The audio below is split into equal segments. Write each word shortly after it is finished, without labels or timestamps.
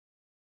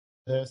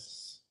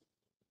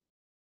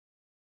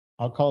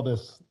I'll call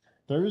this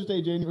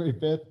Thursday, January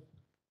 5th,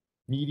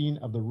 meeting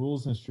of the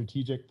Rules and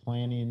Strategic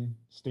Planning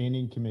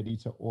Standing Committee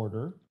to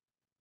order.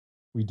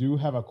 We do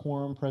have a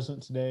quorum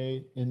present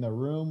today. In the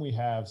room, we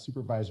have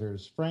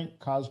Supervisors Frank,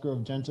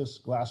 Cosgrove,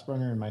 Gentis,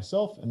 Glassburner, and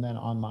myself, and then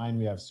online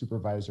we have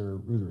Supervisor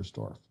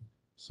Rudersdorf.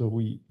 So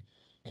we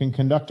can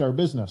conduct our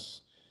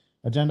business.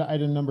 Agenda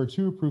item number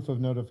 2, proof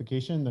of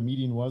notification. The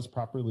meeting was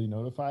properly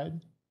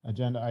notified.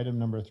 Agenda item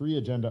number 3,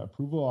 agenda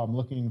approval. I'm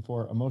looking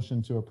for a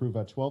motion to approve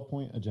a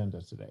 12-point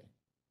agenda today.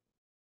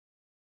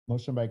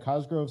 Motion by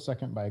Cosgrove,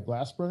 second by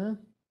Glassburner.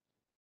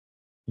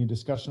 Any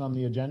discussion on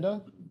the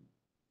agenda?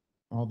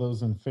 All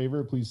those in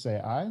favor, please say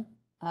aye.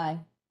 Aye.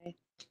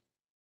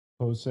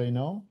 Opposed, say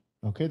no.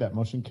 Okay, that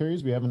motion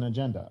carries. We have an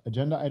agenda.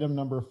 Agenda item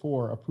number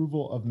 4,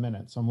 approval of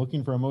minutes. I'm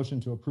looking for a motion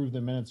to approve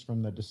the minutes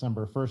from the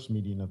December 1st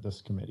meeting of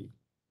this committee.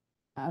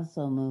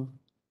 Also move.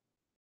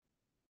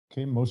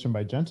 Okay, motion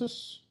by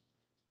Gentis,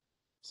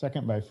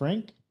 second by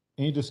Frank.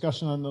 Any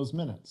discussion on those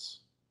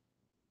minutes?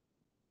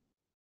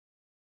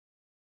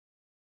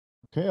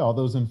 Okay, all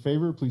those in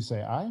favor, please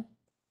say aye.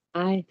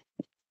 Aye.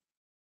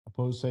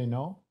 Opposed, say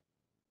no.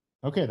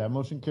 Okay, that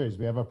motion carries.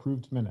 We have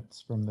approved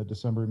minutes from the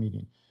December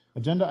meeting.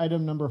 Agenda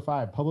item number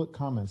 5, public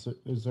comments.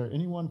 Is there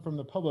anyone from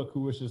the public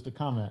who wishes to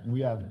comment? And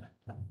we have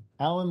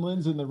Alan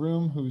Linz in the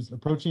room who's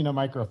approaching a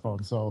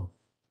microphone. So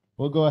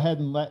we'll go ahead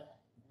and let.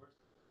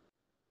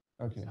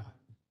 Okay.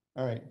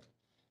 All right.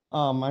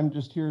 I'm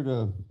just here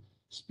to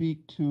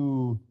speak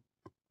to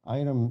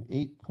item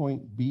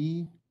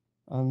 8.B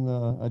on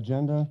the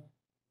agenda.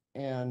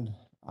 And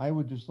I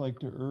would just like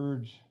to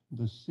urge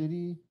the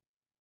city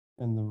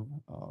and the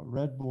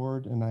Red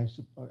Board, and I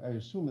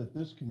assume that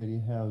this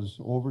committee has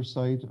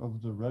oversight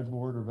of the Red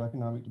Board of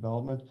Economic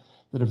Development,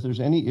 that if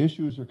there's any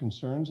issues or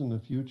concerns in the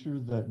future,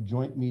 that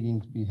joint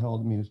meetings be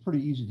held. I mean, it's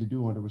pretty easy to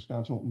do under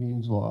Wisconsin Open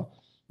Meetings Law,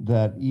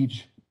 that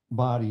each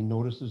body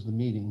notices the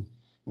meeting.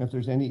 And if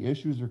there's any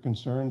issues or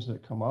concerns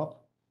that come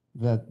up,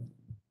 that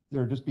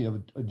there just be a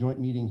joint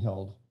meeting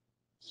held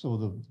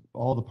so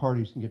all the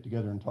parties can get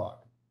together and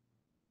talk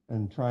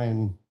and try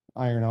and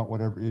iron out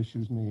whatever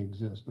issues may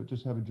exist, but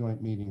just have a joint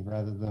meeting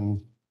rather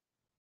than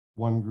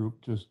one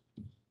group just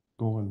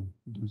go and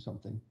do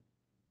something.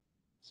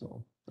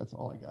 So that's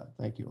all I got.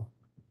 Thank you.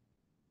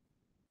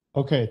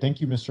 Okay, thank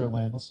you, Mr.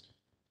 Lenz.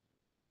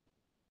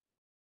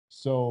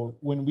 So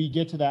when we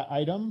get to that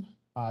item,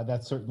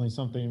 that's certainly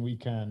something we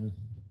could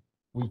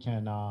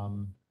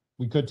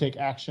take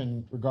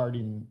action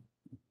regarding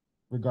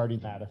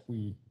that if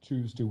we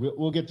choose to.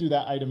 We'll get through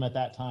that item at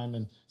that time.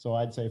 And so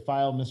I'd say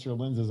file Mr.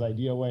 Linz's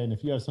idea away. And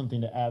if you have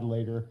something to add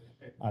later,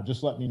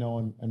 just let me know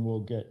and we'll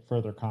get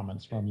further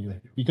comments from you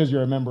because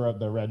you're a member of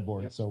the Red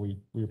Board. So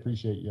we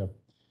appreciate you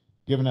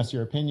giving us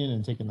your opinion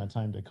and taking the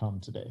time to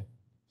come today.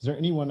 Is there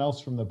anyone else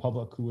from the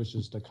public who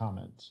wishes to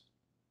comment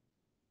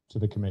to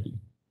the committee?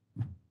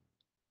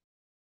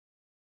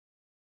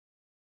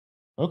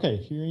 Okay,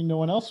 hearing no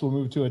one else, we'll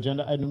move to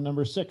agenda item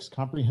number 6,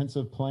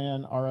 comprehensive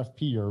plan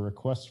RFP or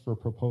request for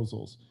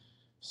proposals.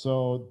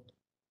 So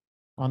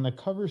on the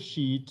cover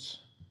sheet,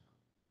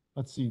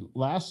 let's see,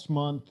 last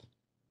month,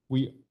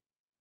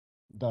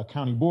 the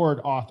county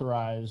board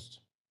authorized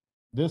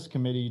this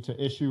committee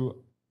to issue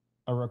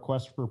a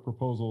request for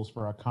proposals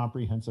for a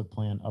comprehensive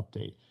plan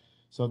update.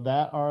 So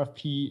that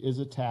RFP is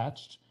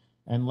attached.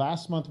 And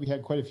last month we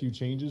had quite a few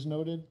changes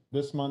noted.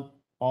 This month,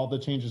 all the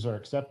changes are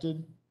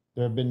accepted.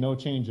 There have been no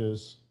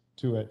changes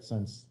to it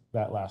since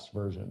that last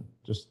version,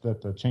 just that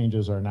the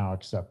changes are now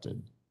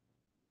accepted.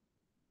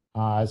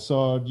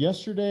 So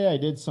yesterday I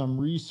did some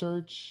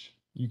research.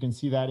 You can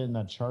see that in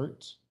the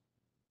chart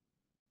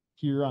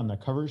here on the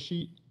cover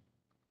sheet.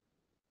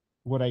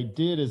 What I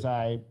did is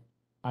I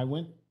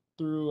went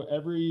through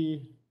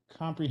every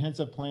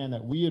comprehensive plan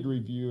that we had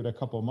reviewed a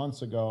couple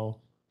months ago,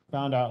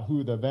 found out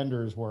who the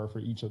vendors were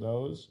for each of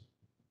those,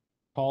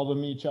 called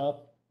them each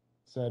up,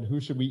 said, who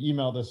should we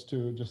email this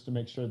to just to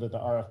make sure that the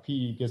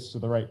RFP gets to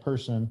the right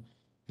person.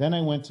 Then I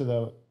went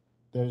to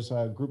there's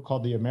a group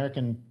called the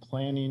American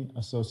Planning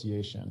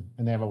Association,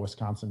 and they have a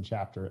Wisconsin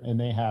chapter, and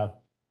they have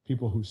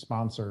people who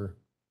sponsor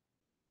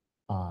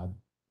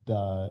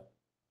the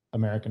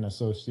American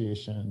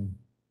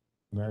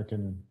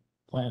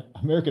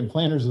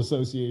Planners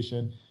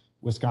Association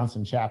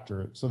Wisconsin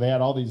chapter. So they had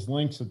all these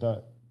links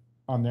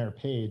on their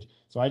page.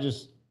 So I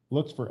just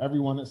looked for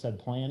everyone that said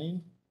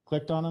planning,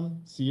 clicked on them,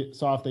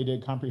 saw if they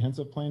did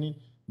comprehensive planning,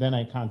 then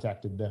I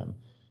contacted them.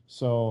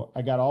 So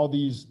I got all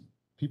these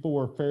people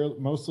were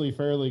mostly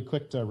fairly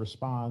quick to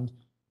respond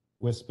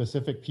with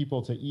specific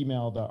people to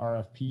email the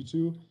RFP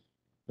to.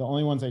 The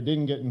only ones I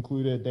didn't get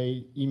included,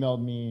 they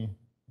emailed me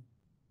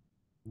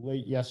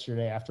late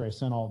yesterday after I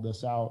sent all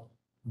this out.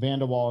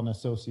 Vanderwall and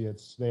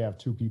Associates, they have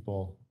 2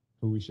 people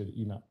who we should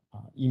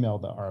email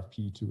the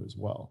RFP to as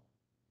well.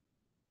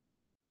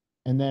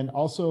 And then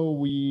also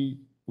we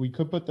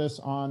could put this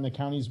on the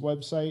county's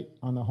website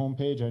on the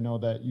homepage. I know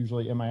that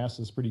usually MIS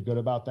is pretty good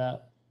about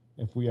that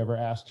if we ever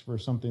asked for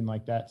something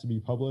like that to be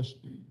published.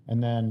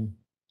 And then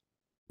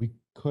we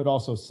could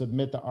also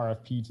submit the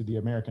RFP to the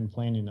American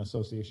Planning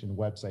Association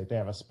website. They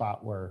have a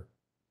spot where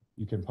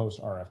you can post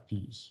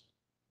RFPs.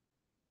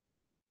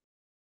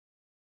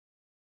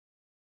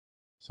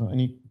 So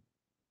any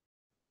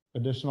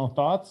additional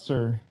thoughts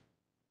or?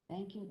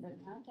 Thank you for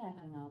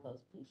contacting all those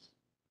people.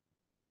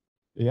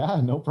 Yeah,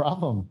 no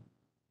problem.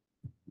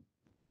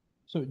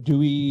 So do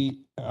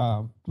we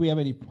have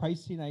any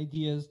pricing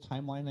ideas,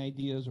 timeline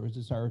ideas, or is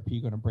this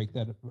RFP going to break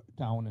that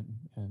down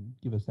and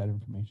give us that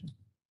information?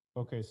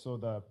 Okay, so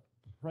the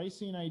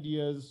pricing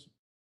ideas,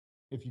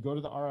 if you go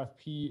to the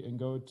RFP and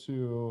go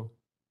to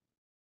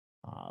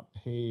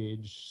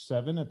page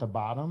 7 at the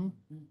bottom,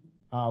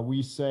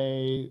 we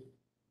say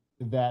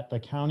that the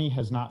county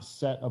has not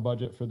set a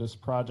budget for this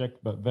project,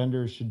 but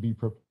vendors should be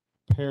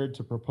prepared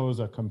to propose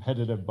a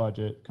competitive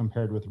budget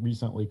compared with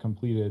recently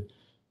completed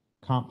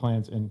comp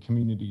plans in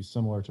communities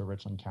similar to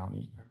Richland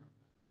County.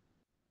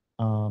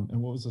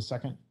 And what was the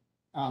second?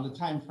 The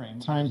time frame.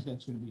 Time.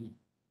 That's going to be.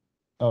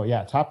 Oh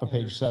yeah, top of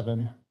page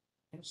 7.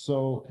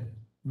 So,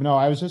 no,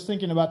 I was just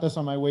thinking about this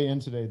on my way in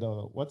today,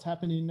 though. What's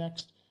happening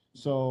next?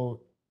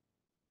 So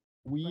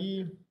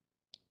we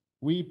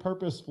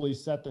purposefully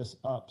set this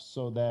up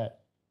so that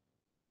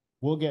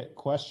we'll get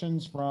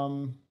questions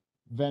from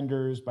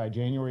vendors by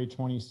January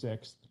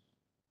 26th.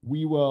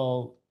 We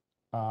will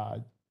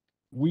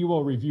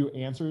review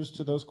answers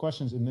to those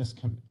questions in this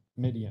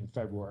committee in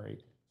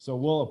February. So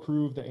we'll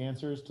approve the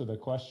answers to the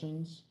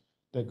questions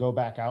that go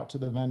back out to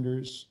the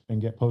vendors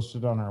and get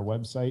posted on our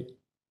website.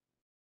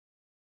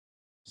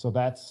 So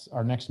that's,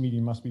 our next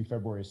meeting must be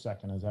February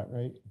 2nd, is that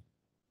right?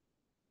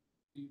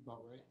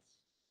 About right.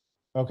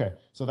 Okay,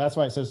 so that's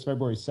why it says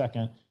February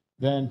 2nd.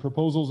 Then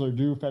proposals are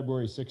due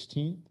February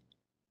 16th.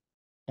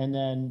 And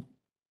then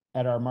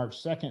at our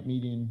March 2nd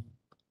meeting,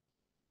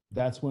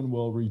 that's when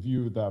we'll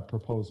review the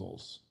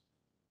proposals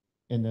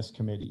in this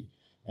committee.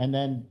 And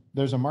then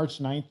there's a March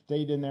 9th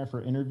date in there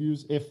for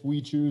interviews. If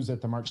we choose at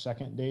the March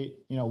 2nd date,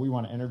 you know, we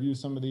want to interview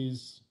some of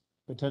these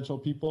potential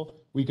people,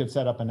 we could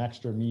set up an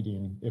extra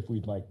meeting if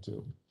we'd like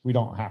to. We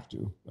don't have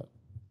to, but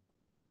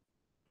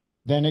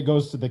then it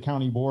goes to the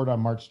county board on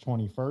March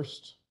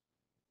 21st.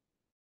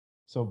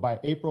 So by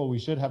April, we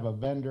should have a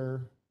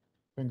vendor,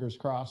 fingers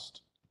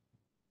crossed,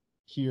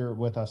 here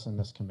with us in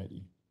this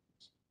committee.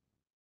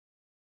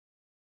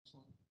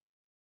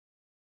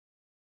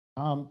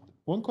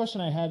 One question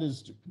I had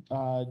is,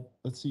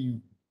 let's see,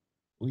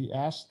 we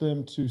asked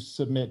them to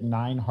submit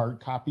 9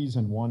 hard copies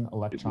and 1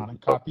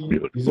 electronic copy.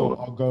 These will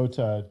all go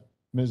to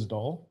Ms.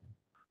 Dole.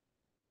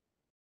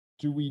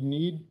 Do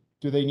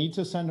they need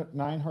to send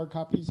 9 hard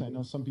copies? I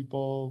know some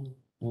people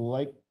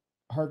like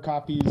hard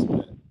copies,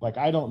 but like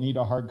I don't need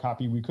a hard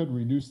copy. We could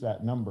reduce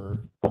that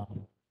number. I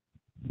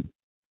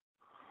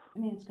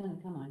mean, it's gonna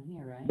come on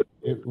here, right?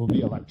 It will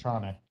be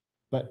electronic,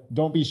 but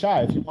don't be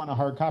shy. If you want a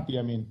hard copy,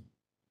 I mean,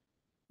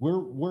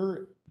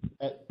 we're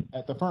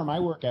at the firm I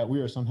work at,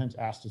 we are sometimes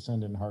asked to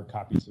send in hard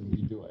copies and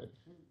we do it.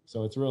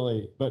 So it's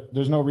really, but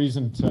there's no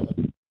reason to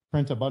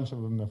print a bunch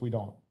of them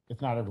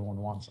if not everyone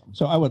wants them.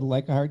 So I would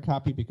like a hard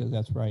copy because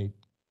that's where I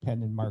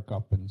pen and mark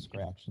up and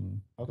scratch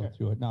and go Okay.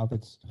 through it. Now, if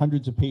it's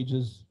hundreds of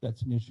pages,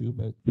 that's an issue,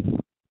 but.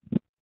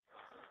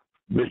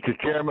 Mr.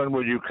 Chairman,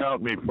 would you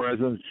count me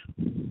present?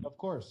 Of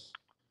course.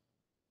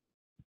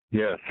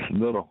 Yes,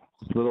 little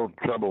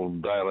trouble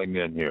dialing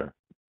in here.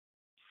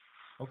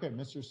 Okay,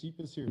 Mr. Seep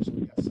is here, so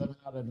we got 7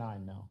 out of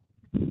 9 now.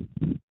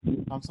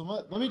 So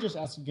let me just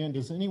ask again,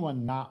 does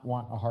anyone not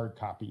want a hard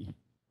copy?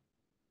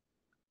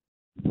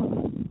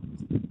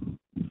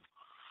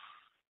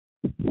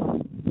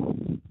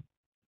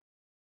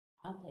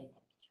 I'll take it.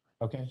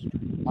 Okay.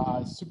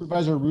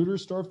 Supervisor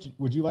Ruderstorff,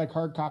 would you like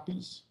hard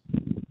copies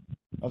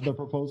of the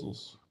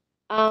proposals?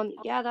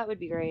 Yeah, that would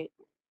be great.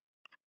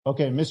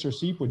 Okay, Mr.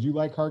 Seep, would you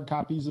like hard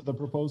copies of the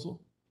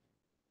proposal?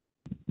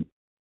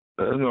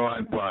 No,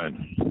 I'm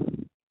fine.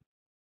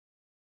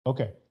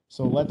 Okay,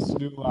 so let's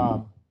do,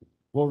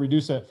 we'll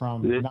reduce it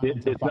from 9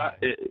 to 5.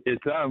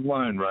 It's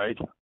online, right?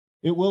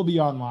 It will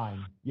be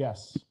online,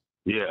 yes.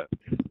 Yeah,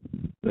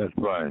 that's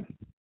fine.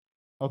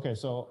 Okay,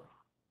 so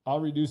I'll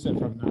reduce it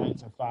from 9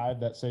 to 5.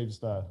 That saves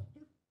the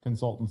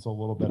consultants a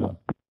little bit of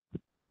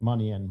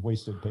money and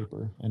wasted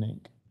paper and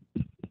ink.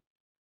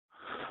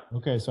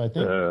 Okay, so I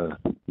think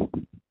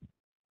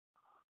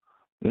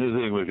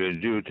Anything we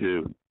can do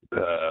to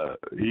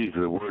ease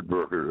the word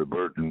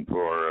burden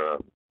for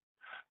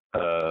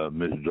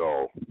Ms.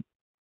 Dahl.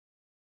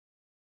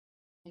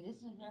 It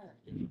isn't her.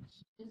 She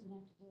doesn't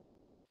have to do it.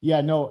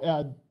 yeah, no,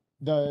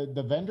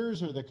 the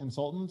vendors or the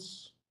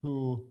consultants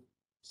who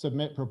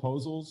submit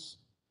proposals,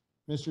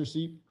 Mr.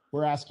 Seep,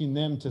 we're asking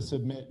them to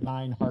submit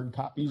 9 hard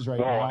copies right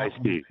Oh, now. I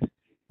see.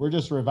 We're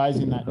just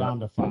revising that down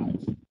to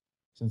 5,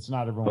 since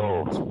not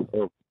everyone wants it.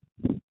 Oh,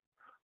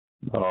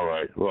 all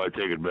right. Well, I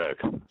take it back.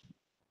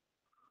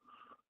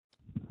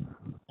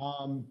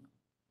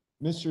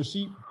 Mr.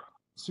 Seep,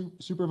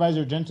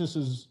 Supervisor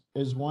Gentis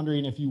is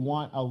wondering if you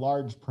want a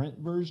large print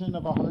version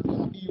of a hard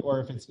copy or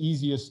if it's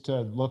easiest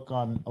to look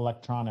on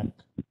electronic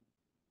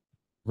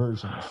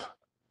versions.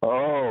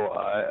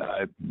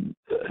 Oh,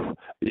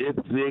 if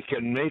they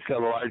can make a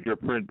larger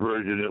print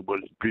version, it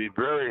would be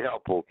very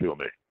helpful to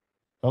me.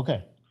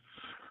 Okay.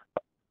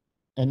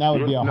 And that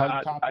would be If a hard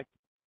not, copy.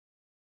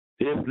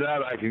 if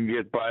not, I can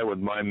get by with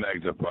my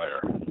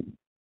magnifier,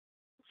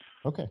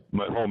 Okay.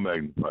 my home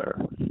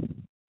magnifier.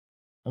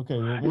 Okay.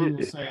 Well, we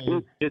will say,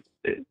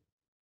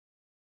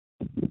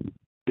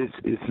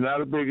 It's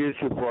not a big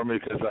issue for me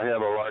because I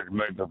have a large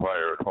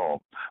magnifier at home.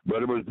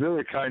 But it was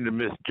very kind of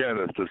Miss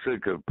Janice to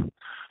think of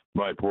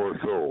my poor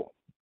soul.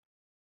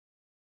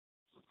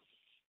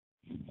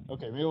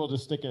 okay, maybe we'll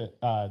just stick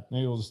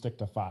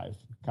to 5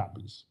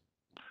 copies.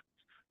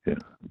 Yeah.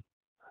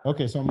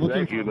 Okay. So I'm looking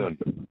Thank you, then.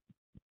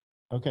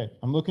 Okay,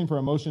 I'm looking for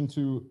a motion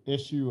to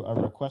issue a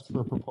request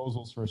for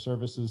proposals for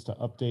services to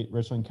update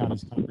Richland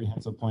County's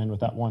comprehensive plan with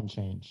that one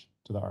change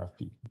to the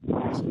RFP.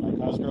 So by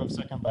Cosgrove,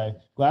 second by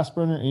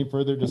Glassburner. Any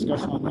further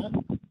discussion on that?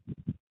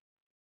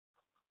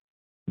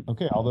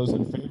 Okay, all those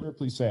in favor,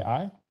 please say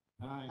aye.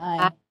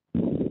 Aye.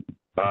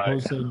 Bye.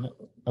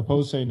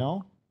 Opposed say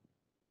no.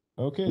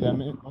 Okay, that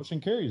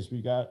motion carries.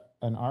 We got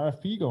an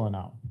RFP going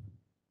out.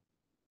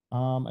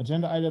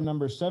 Agenda item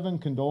number 7,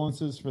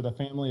 condolences for the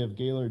family of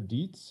Gaylord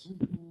Dietz.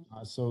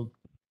 So,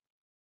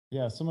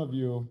 yeah, some of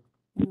you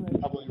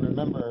probably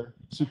remember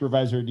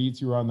Supervisor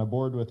Dietz. You were on the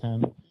board with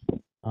him.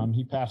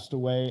 He passed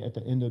away at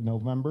the end of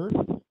November,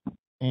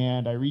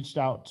 and I reached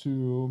out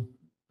to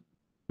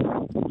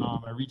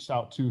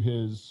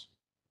his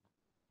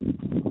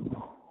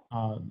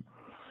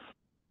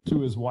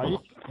wife,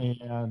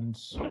 and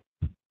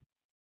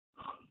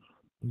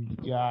we've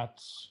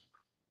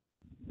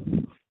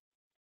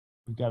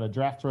got a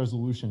draft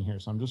resolution here.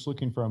 So I'm just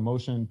looking for a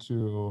motion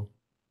to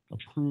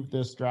approve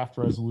this draft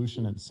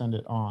resolution and send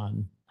it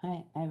on.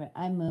 I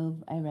so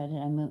move.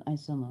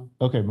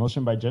 Okay,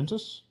 motion by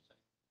Gentis,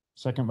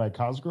 second by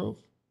Cosgrove.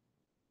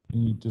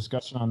 Any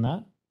discussion on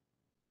that?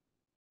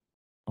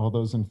 All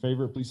those in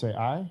favor, please say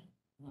aye.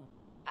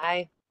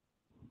 Aye.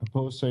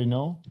 Opposed, say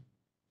no.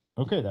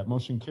 Okay, that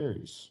motion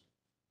carries.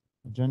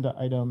 Agenda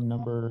item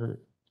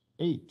number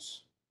 8,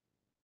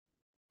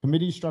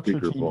 committee structure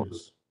Speakerphone.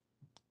 changes.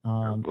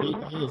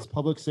 8A is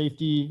Public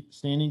Safety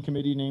Standing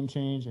Committee name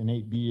change, and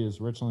 8B is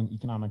Richland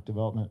Economic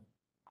Development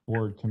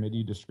Board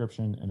Committee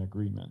description and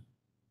agreement.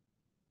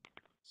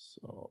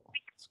 So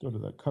let's go to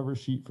the cover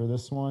sheet for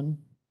this one,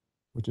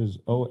 which is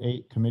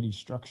 08 committee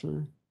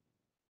structure.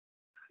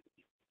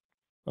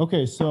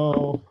 Okay,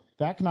 so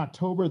back in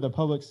October, the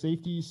Public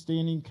Safety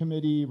Standing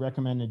Committee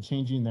recommended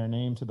changing their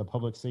name to the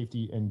Public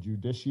Safety and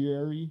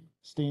Judiciary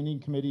Standing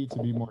Committee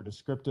to be more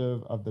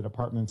descriptive of the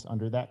departments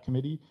under that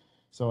committee.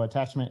 So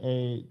attachment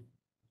A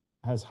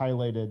has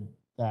highlighted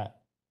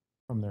that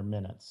from their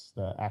minutes,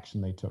 the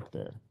action they took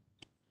there.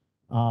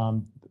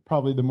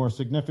 Probably the more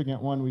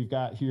significant one we've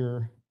got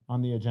here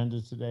on the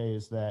agenda today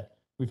is that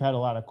we've had a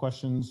lot of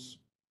questions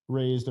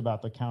raised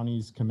about the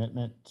county's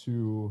commitment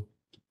to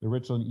the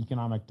Richland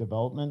Economic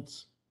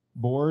Development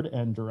Board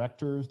and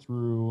Director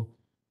through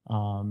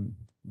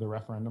the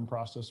referendum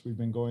process we've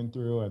been going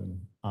through,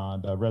 and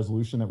the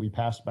resolution that we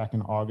passed back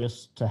in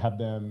August to have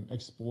them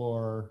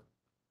explore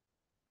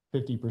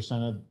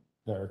 50% of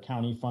their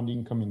county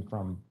funding coming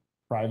from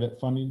private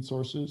funding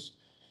sources.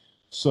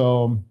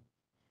 So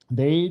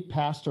they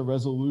passed a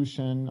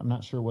resolution. I'm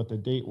not sure what the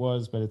date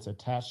was, but it's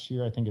attached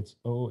here. I think it's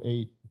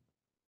 08B.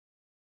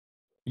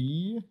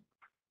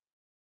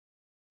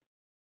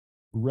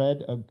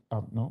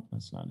 No,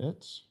 that's not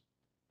it.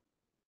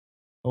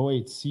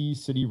 08C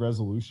City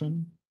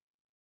Resolution.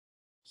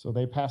 So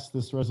they passed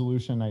this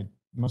resolution. I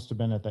must have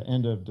been at the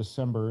end of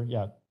December.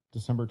 Yeah,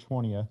 December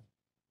 20th.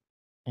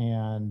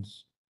 And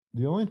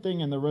the only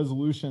thing in the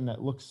resolution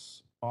that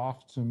looks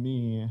off to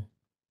me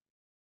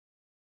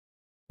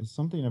is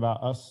something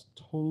about us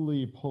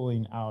totally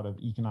pulling out of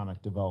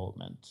economic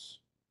development.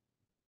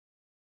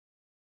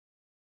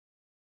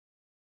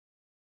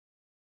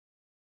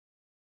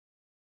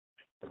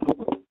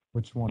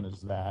 Which one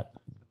is that?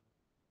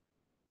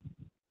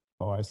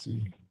 Oh, I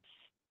see.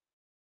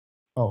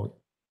 Oh,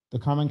 the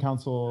Common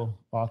Council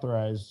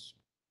authorized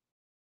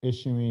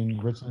issuing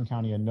Richland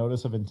County a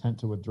notice of intent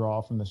to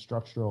withdraw from the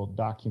structural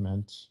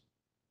document.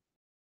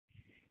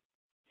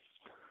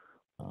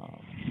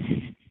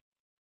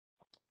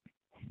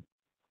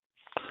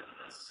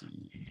 Let's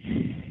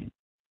see.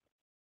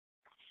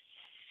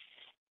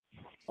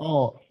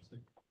 Oh,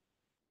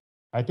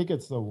 I think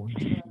it's the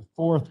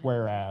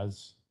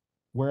 4th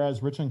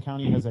whereas Richland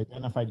County has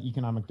identified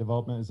economic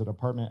development as a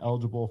department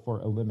eligible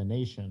for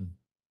elimination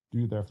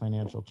due to their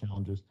financial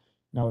challenges.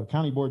 Now, the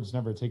county board's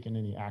never taken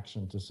any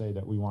action to say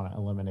that we want to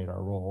eliminate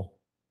our role.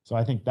 So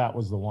I think that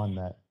was the one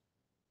that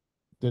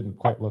didn't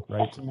quite look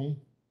right to me.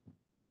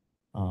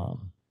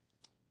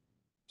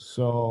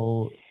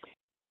 So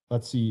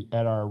let's see,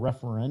 at our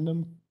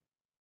referendum.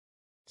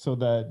 So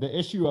the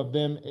issue of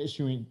them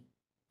issuing,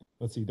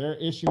 let's see, they're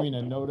issuing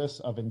a notice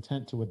of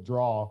intent to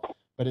withdraw,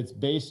 but it's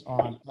based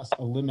on us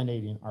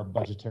eliminating our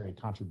budgetary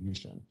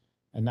contribution.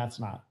 And that's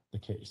not the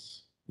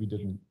case. We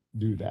didn't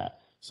do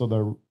that.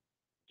 So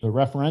the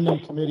referendum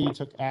committee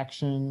took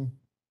action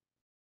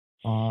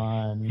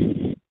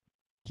on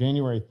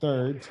January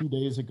 3rd, 2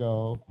 days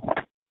ago,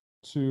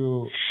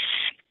 to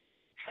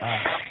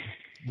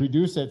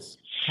reduce its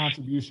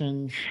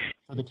contributions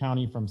for the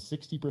county from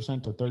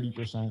 60% to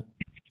 30%,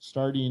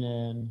 starting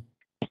in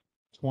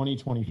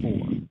 2024.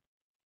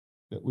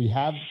 That we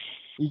have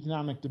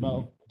economic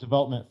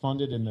development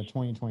funded in the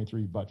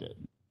 2023 budget.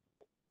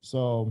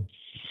 So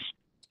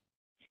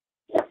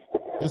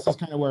this is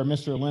kind of where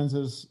Mr.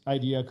 Lenz's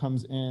idea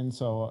comes in.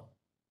 So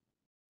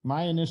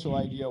my initial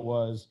idea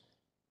was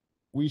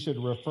we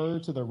should refer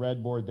to the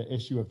Red Board the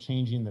issue of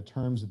changing the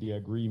terms of the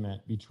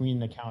agreement between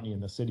the county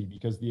and the city,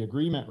 because the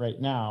agreement right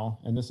now,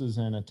 and this is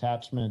in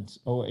attachment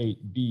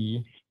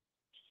 08B,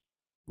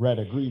 Red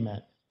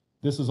Agreement,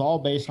 this is all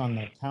based on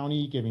the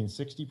county giving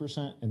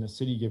 60% and the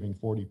city giving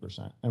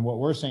 40%. And what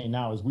we're saying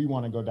now is we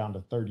want to go down to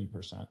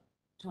 30%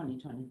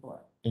 2024.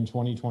 in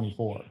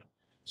 2024.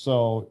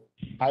 So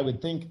I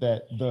would think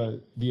that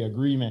the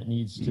agreement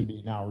needs to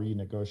be now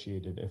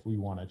renegotiated if we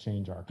want to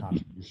change our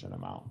contribution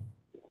amount.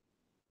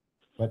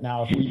 But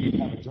now if we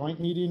have a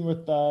joint meeting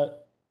with the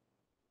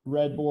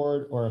Red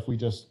Board, or if we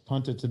just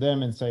punt it to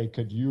them and say,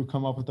 could you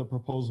come up with a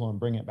proposal and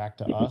bring it back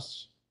to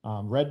us?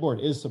 Red Board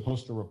is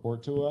supposed to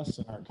report to us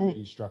in our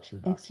committee structure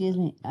document. Excuse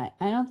me, I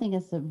don't think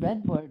it's the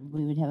Red Board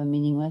we would have a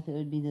meeting with. It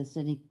would be the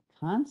city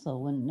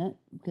council, wouldn't it?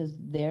 Because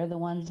they're the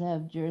ones that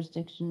have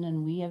jurisdiction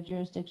and we have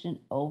jurisdiction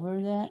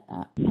over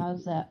that.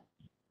 How's that?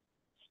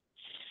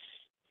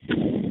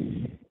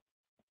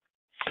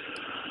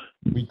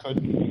 We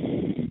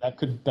could,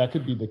 that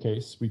could be the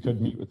case. We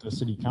could meet with the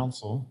city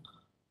council.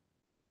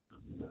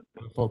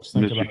 What folks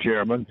think about Mr. it.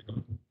 Chairman,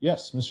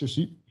 Yes, Mr.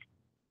 Seep.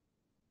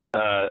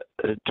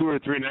 2 or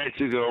 3 nights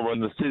ago when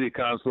the city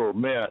council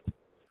met,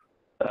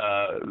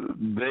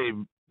 they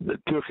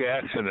took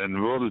action and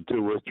voted to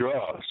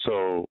withdraw.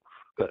 So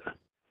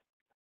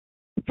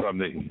from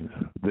they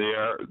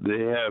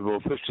have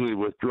officially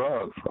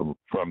withdrawn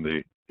from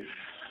the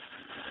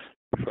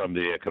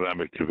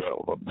economic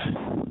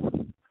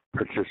development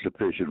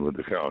participation with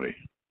the county.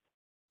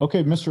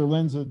 Okay, Mr.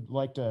 Lenz would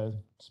like to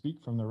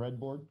speak from the Red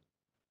Board.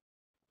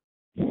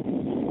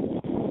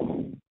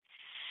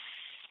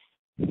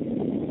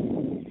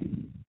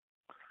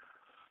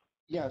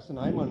 Yes, and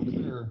I'm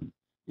unclear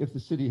if the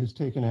city has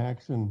taken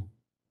action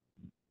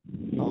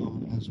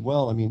as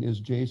well. I mean, is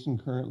Jason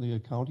currently a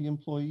county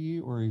employee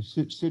or a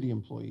city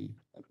employee?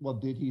 Well,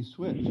 did he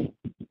switch?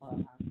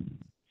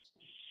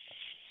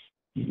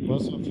 Well,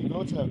 so if you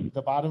go to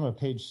the bottom of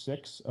page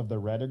 6 of the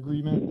Red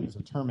Agreement, there's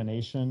a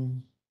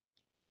termination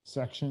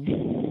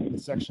section.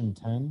 It's section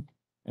 10,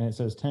 and it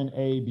says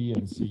 10A, B,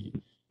 and C.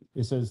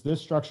 It says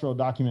this structural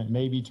document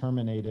may be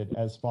terminated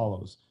as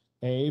follows.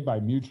 A, by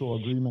mutual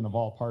agreement of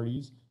all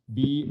parties.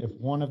 B, if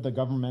one of the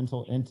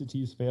governmental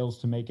entities fails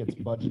to make its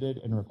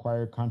budgeted and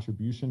required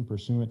contribution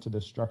pursuant to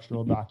this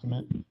structural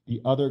document,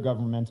 the other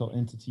governmental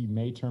entity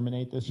may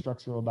terminate this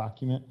structural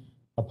document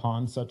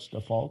upon such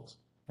default.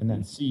 And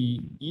then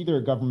C,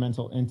 either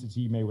governmental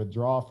entity may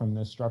withdraw from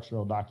this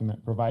structural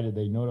document provided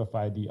they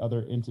notify the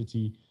other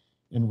entity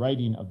in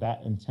writing of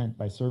that intent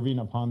by serving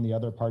upon the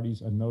other parties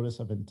a notice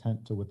of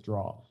intent to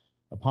withdraw.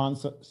 Upon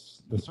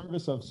the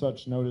service of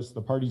such notice,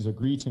 the parties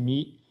agree to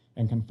meet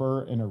and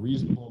confer in a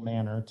reasonable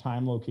manner,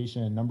 time,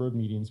 location, and number of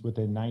meetings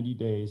within 90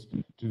 days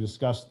to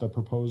discuss the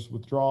proposed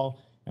withdrawal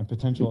and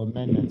potential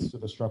amendments to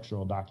the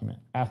structural document.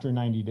 After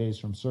 90 days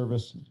from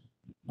service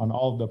on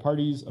all of the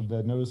parties of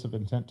the notice of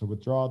intent to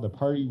withdraw, the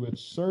party which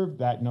served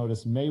that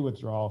notice may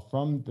withdraw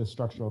from the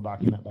structural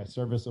document by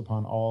service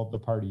upon all the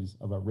parties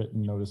of a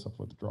written notice of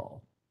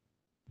withdrawal.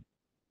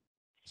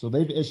 So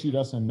they've issued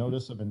us a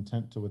notice of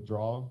intent to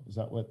withdraw. Is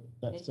that what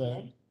that They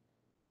said?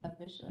 did,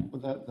 officially.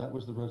 Well, that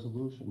was the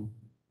resolution.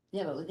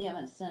 Yeah, but they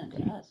haven't sent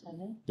it to us, have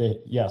they?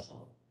 Yes.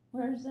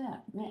 Where is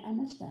that? Man, I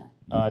missed that.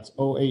 It's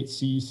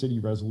 08C city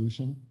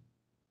resolution.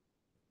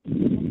 I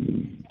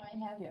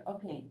have here,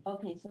 okay,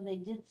 so they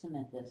did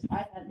submit this. I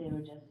thought they were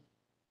just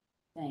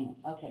saying,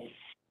 okay,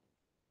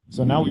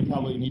 So now we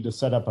probably need to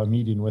set up a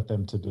meeting with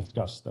them to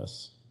discuss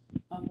this.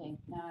 okay,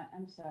 now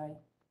I'm sorry.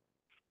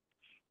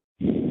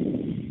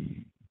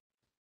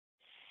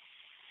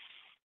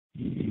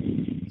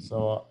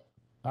 So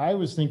I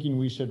was thinking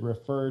we should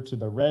refer to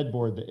the Red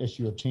Board the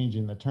issue of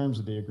changing the terms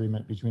of the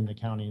agreement between the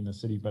county and the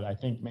city, but I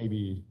think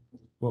maybe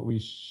what we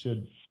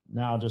should,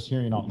 now just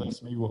hearing all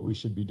this, maybe what we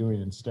should be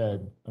doing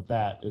instead of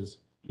that is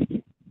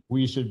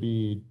we should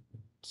be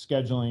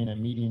scheduling a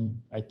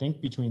meeting, I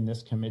think, between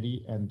this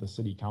committee and the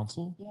city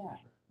council. Yeah,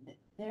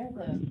 they're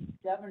the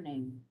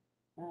governing,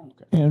 right?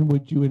 And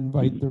would you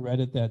invite the Red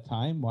at that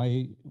time?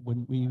 Why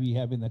wouldn't we be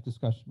having that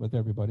discussion with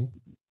everybody?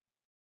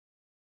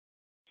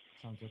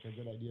 Sounds like a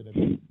good idea to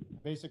me.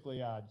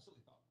 Basically, I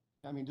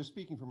mean, just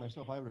speaking for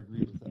myself, I would agree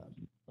with that.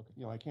 Okay.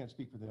 You know, I can't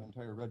speak for the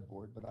entire Red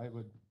Board, but I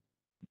would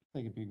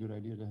think it'd be a good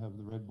idea to have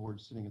the Red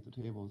Board sitting at the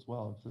table as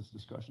well if this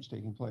discussion's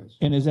taking place.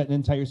 And is that an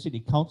entire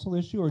city council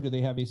issue, or do they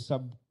have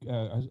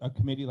a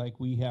committee like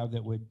we have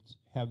that would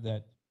have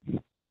that?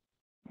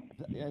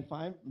 If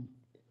I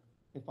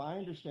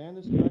understand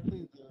this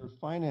correctly, their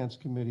finance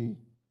committee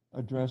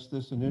addressed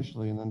this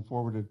initially and then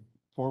forwarded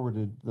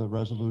forwarded the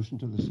resolution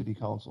to the city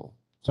council.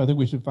 So I think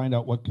we should find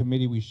out what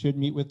committee we should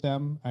meet with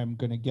them. I'm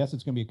gonna guess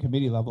it's gonna be a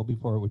committee level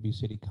before it would be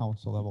city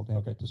council level to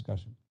have that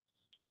discussion.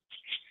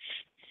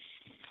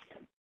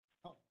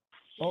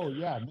 Oh,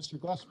 yeah, Mr.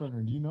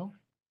 Glassburner, do you know?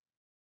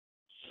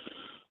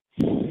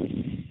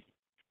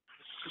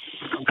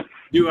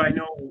 Do I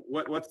know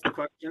what's the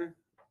question,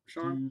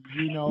 Sean?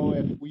 Do you know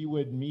if we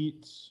would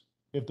meet,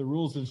 if the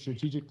Rules and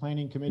Strategic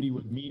Planning Committee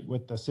would meet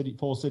with the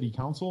full city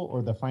council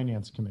or the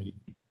finance committee?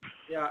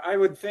 Yeah, I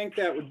would think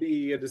that would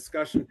be a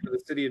discussion for the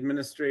city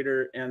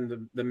administrator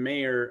and the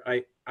mayor.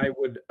 I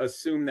would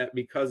assume that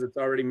because it's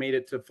already made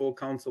it to full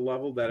council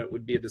level, that it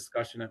would be a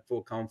discussion at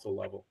full council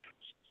level.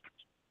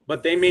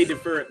 But they may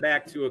defer it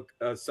back to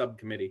a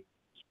subcommittee.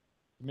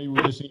 Maybe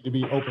we just need to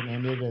be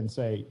open-ended and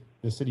say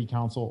the city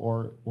council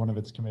or one of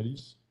its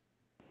committees.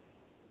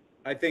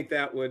 I think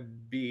that would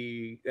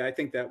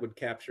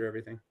capture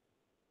everything.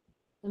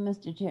 So,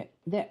 Mr. Chair,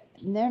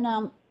 they're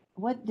now,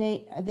 what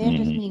day, they're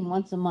just meeting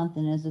once a month,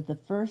 and is it the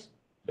first?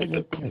 Or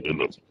the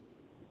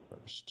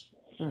First.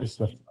 It's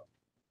the,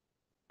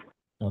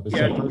 no, this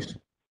Yeah. is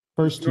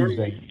first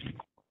Tuesday.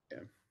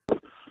 Oh,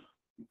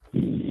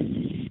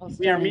 We are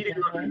starting meeting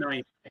on February? the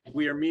 9th.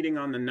 We are meeting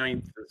on the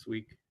 9th this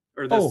week,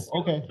 or Oh, this,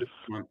 okay.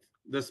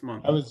 this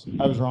month. I was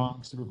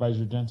wrong,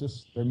 Supervisor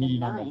Gentis. They're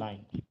meeting on the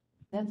 9th.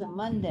 That's a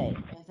Monday,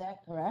 is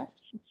that correct?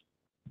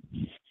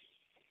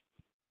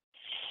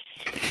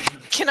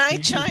 Can I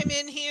chime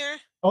in here?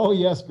 Oh,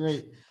 yes,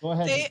 great. Go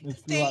ahead. They,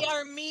 Ms. they Gulak.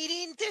 are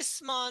meeting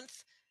this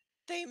month.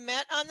 They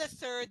met on the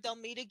 3rd. They'll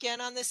meet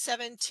again on the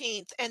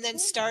 17th. And then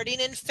starting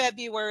in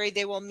February,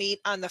 they will meet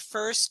on the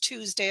first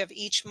Tuesday of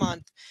each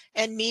month.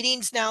 And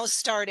meetings now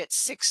start at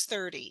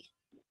 6:30.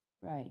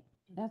 Right,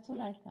 that's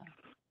what I thought.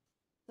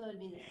 So it'd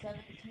be the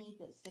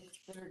 17th at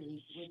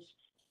 6:30, which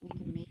we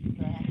can meet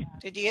for a half hour.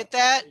 Did you get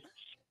that?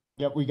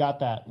 Yep, we got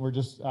that. We're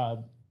just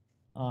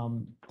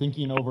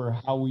thinking over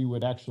how we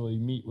would actually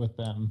meet with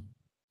them,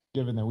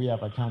 given that we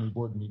have a county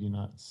board meeting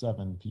at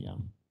 7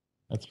 p.m.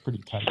 That's pretty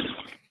tight.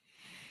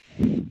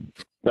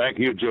 Thank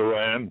you,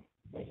 Joanne.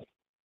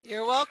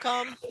 You're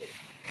welcome.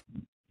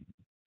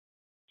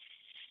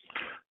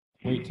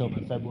 Wait till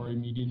the February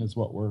meeting is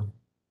what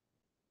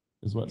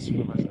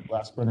Supervisor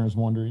Glassburner is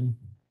wondering.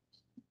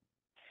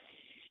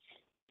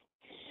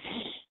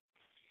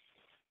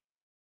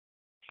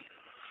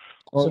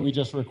 Or we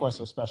just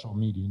request a special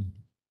meeting.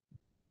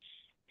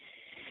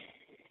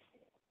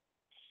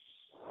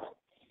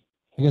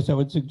 I guess I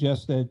would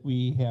suggest that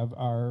we have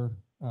our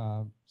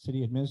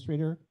city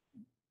administrator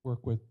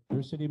work with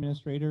their city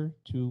administrator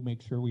to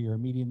make sure we are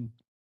meeting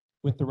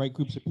with the right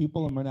groups of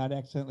people and we're not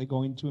accidentally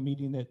going to a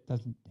meeting that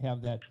doesn't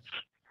have that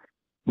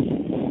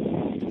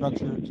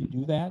structure to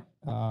do that,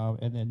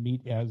 and then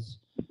meet as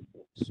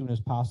soon as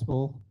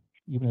possible,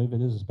 even if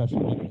it is a special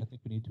meeting. I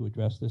think we need to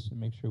address this and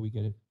make sure we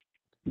get it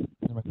in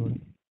the right order.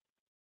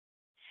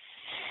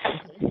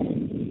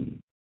 Okay.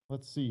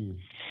 Let's see.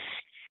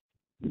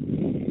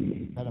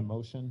 Had a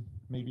motion,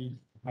 maybe?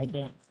 I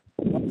can't.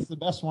 That's the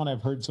best one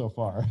I've heard so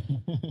far.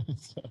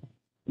 So,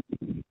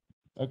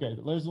 okay,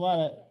 there's a lot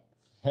of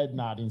head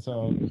nodding.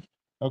 So,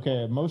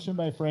 okay, a motion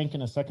by Frank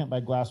and a second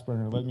by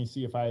Glassburner. Let me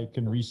see if I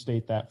can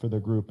restate that for the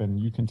group, and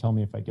you can tell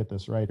me if I get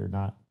this right or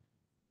not.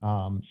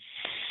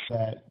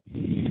 That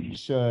we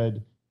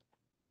should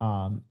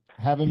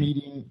have a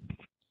meeting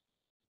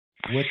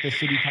with the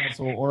city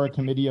council or a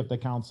committee of the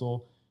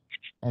council,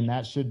 and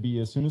that should be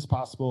as soon as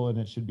possible, and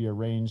it should be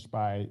arranged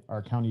by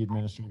our county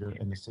administrator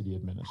and the city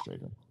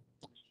administrator.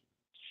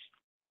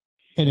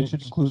 And it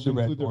should include the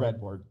red board.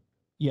 board.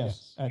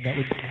 Yes, that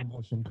would be the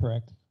motion,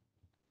 correct.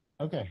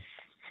 Okay.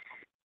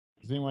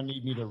 Does anyone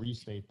need me to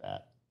restate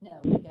that? No,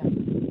 we got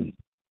it.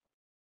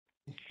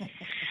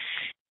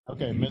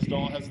 Okay, Ms.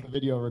 Dahl has the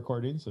video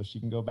recording, so she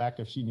can go back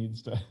if she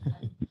needs to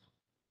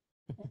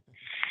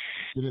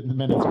get it in the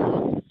minutes.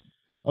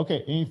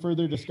 Okay, any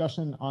further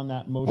discussion on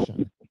that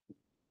motion?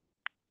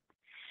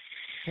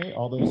 Okay,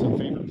 all those in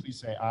favor, please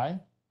say aye.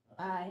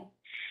 Aye.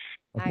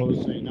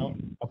 Opposed, say no.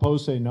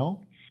 Opposed, say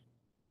no.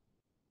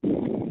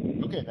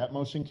 Okay, that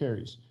motion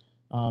carries.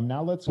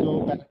 Now let's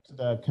go back to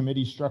the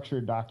committee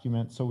structure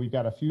document. So we've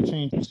got a few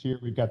changes here.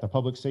 We've got the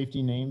public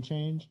safety name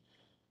change.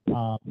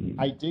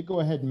 I did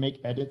go ahead and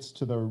make edits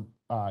to the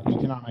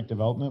Economic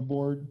Development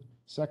Board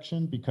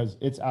section because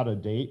it's out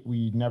of date.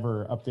 We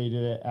never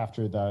updated it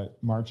after the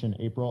March and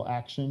April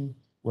action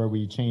where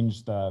we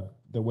changed the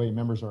way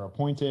members are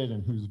appointed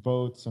and whose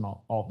votes and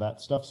all that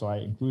stuff. So I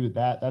included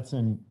that. That's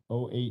in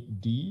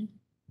 08D.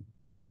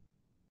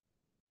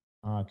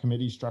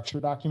 Committee structure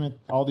document.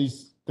 All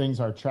these things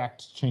are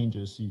tracked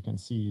changes, so you can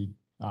see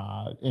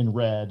in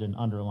red and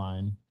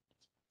underline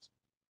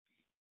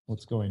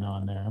what's going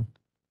on there.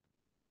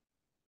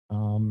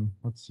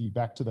 Let's see,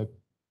 back to the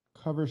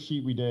cover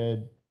sheet, we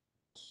did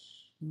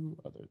two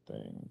other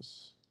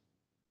things.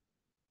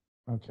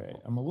 Okay,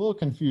 I'm a little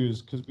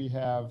confused because we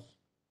have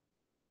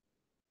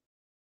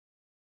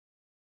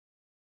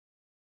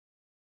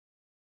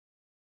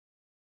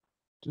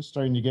just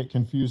starting to get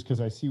confused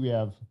because I see we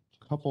have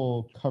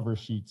couple cover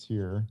sheets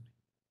here.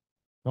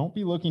 Don't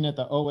be looking at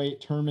the 08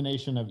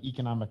 termination of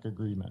economic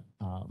agreement.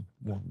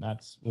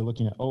 We're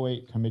looking at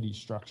 08 committee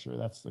structure.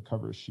 That's the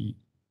cover sheet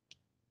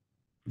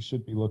we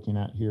should be looking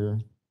at here.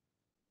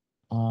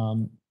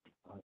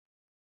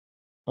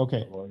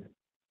 Okay.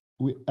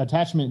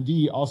 Attachment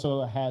D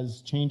also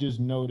has changes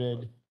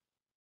noted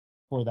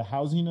for the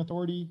housing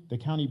authority. The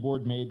county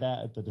board made that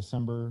at the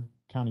December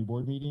county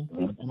board meeting,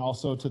 and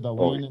also to the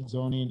land and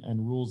zoning and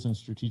rules and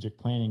strategic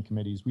planning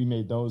committees. We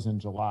made those in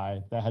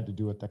July. That had to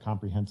do with the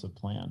comprehensive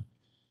plan.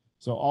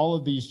 So all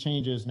of these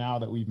changes now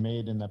that we've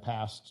made in the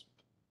past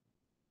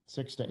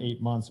 6 to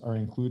 8 months are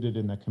included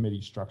in the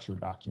committee structure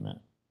document.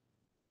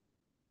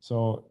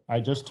 So I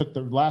just took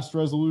the last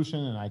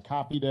resolution and I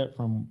copied it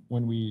from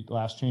when we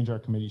last changed our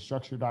committee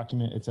structure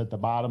document. It's at the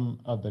bottom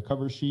of the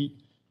cover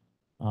sheet.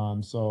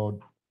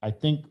 So I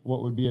think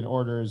what would be in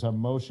order is a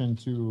motion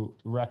to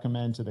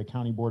recommend to the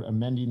county board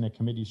amending the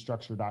committee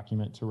structure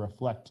document to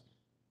reflect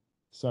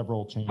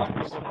several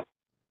changes.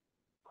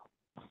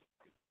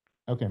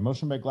 Okay,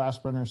 motion by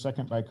Glassbrenner,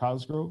 second by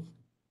Cosgrove.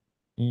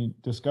 Any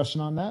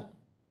discussion on that?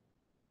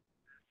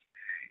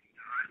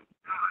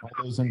 All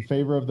those in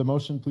favor of the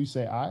motion, please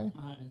say aye.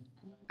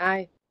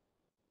 Aye.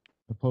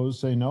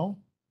 Opposed, say no.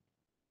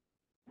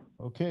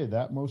 Okay,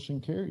 that motion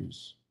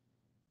carries.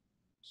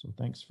 So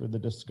thanks for the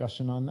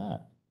discussion on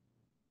that.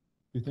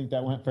 You think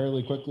that went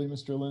fairly quickly,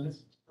 Mr.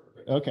 Lenz?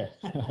 Okay,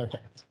 all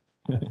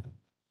right.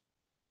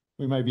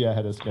 We might be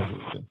ahead of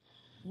schedule then.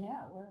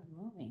 Yeah, we're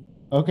moving.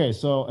 Okay,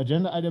 so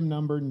agenda item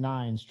number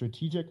 9,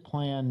 strategic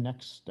plan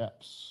next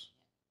steps.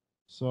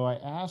 So I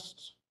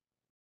asked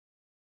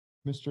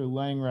Mr.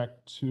 Langreck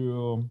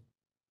to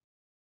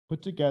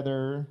put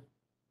together,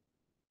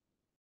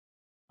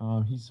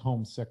 he's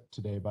homesick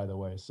today, by the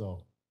way,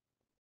 so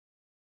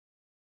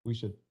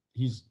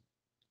he's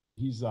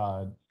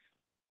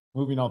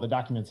moving all the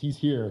documents. He's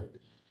here.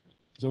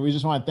 So we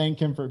just want to thank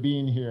him for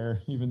being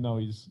here, even though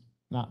he's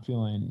not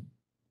feeling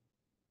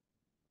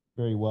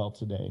very well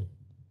today.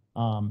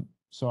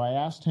 So I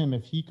asked him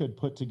if he could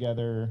put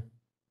together,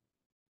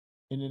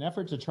 in an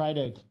effort to try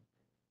to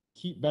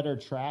keep better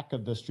track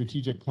of the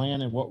strategic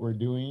plan and what we're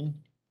doing,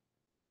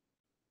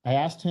 I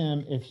asked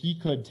him if he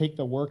could take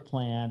the work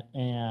plan,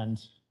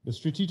 and the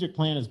strategic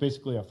plan is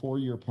basically a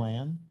 4-year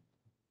plan.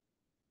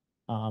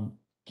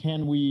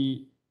 Can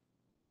we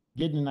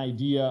get an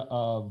idea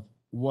of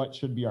what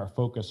should be our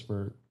focus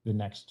for the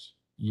next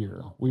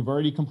year? We've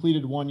already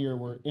completed 1 year,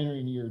 we're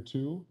entering year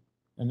 2,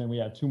 and then we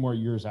have 2 more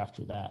years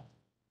after that.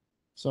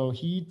 So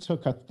he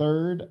took a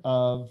third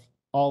of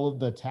all of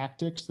the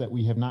tactics that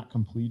we have not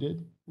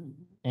completed,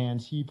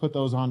 and he put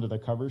those onto the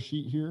cover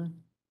sheet here.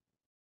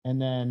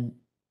 And then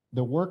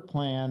the work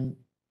plan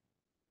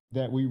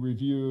that we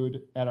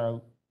reviewed at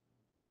our,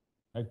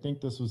 I think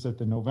this was at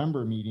the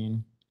November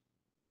meeting,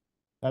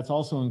 that's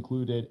also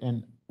included.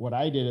 And what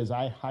I did is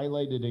I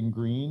highlighted in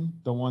green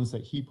the ones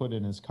that he put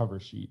in his cover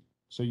sheet,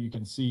 so you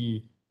can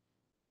see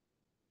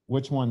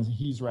which ones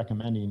he's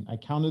recommending. I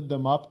counted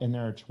them up and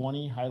there are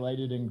 20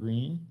 highlighted in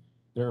green.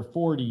 There are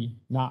 40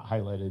 not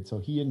highlighted. So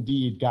he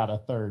indeed got a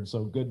third.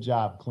 So good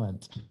job,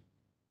 Clint.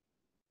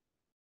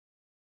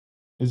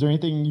 Is there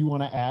anything you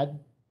want to add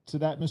to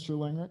that, Mr.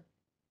 Langrick,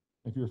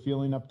 if you're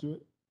feeling up to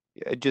it?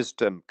 Yeah,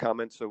 just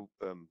comments. So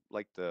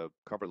like the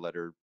cover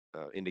letter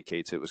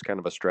indicates, it was kind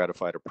of a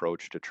stratified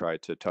approach to try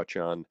to touch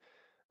on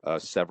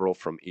several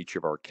from each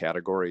of our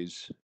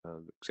categories.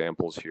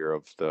 Examples here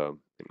of the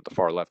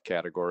far left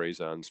categories,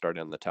 on starting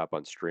on the top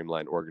on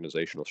streamlined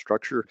organizational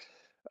structure.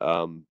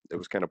 It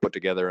was kind of put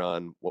together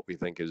on what we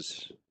think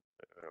is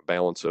a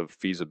balance of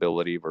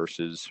feasibility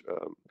versus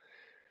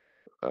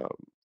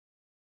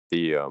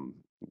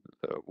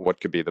what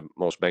could be the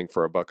most bang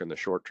for a buck in the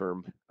short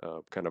term,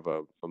 kind of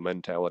a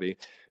mentality.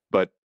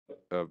 But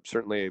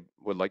certainly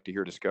would like to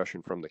hear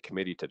discussion from the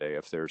committee today.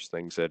 If there's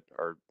things that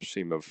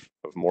seem of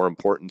more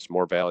importance,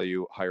 more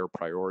value, higher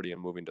priority,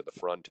 and moving to the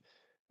front,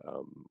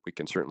 we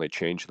can certainly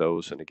change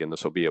those. And again,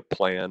 this will be a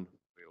plan.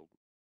 We'll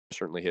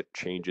certainly hit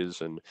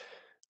changes and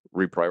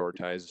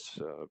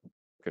reprioritize.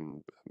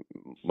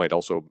 Might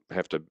also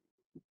have to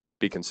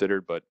be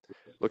considered, but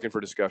looking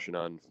for discussion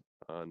on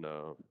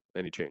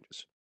any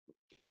changes.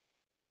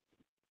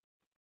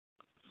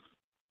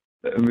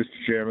 Mr.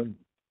 Chairman.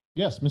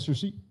 Yes, Mr.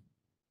 C.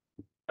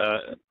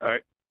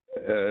 Mr.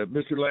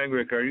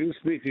 Langrick, are you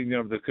speaking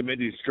of the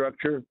committee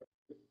structure?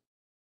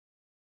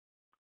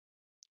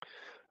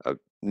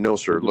 No,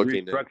 sir.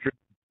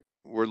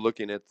 We're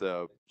looking at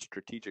the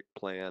strategic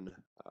plan,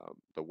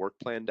 the work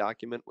plan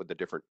document with the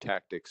different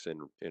tactics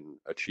in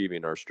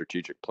achieving our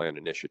strategic plan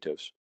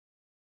initiatives.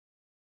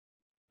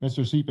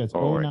 Mr. Seep, it's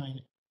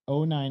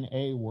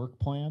 09A work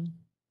plan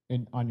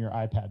on your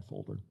iPad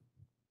folder.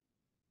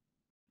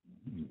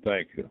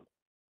 Thank you.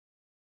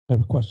 I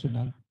have a question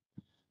now.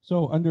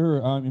 So under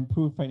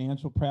improved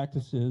financial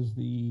practices,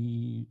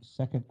 the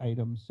second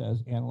item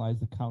says analyze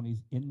the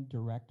county's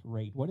indirect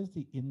rate. What is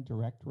the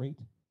indirect rate?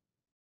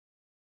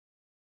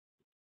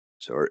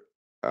 So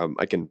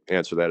I can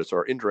answer that. So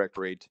our indirect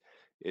rate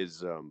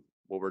is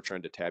what we're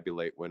trying to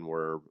tabulate when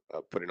we're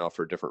putting off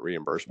for different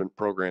reimbursement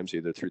programs,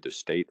 either through the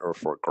state or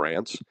for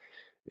grants.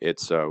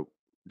 It's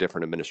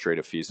different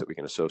administrative fees that we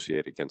can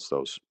associate against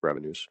those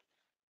revenues.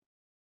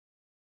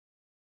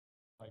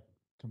 Like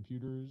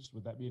computers,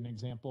 would that be an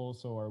example?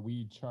 So are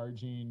we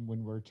charging,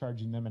 when we're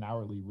charging them an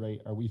hourly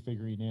rate, are we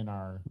figuring in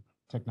our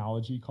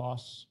technology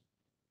costs?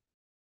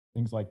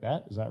 Things like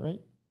that, is that right?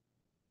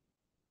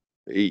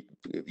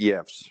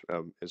 Yes,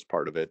 as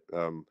part of it.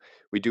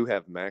 We do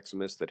have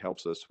Maximus that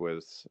helps us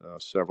with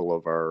several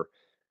of our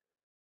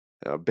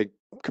big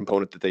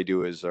component that they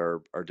do is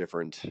our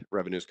different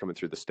revenues coming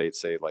through the state,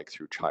 say like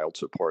through child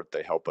support.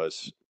 They help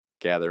us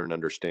gather and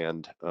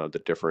understand um, the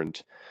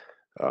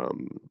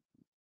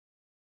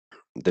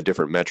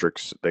different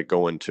metrics that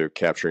go into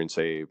capturing,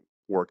 say,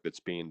 work that's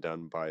being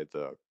done by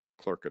the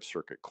clerk of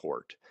circuit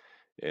court,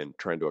 and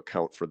trying to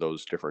account for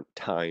those different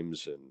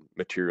times and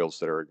materials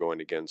that are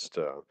going against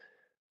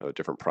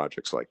different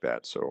projects like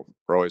that. So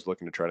we're always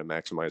looking to try to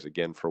maximize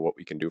again for what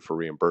we can do for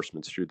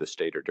reimbursements through the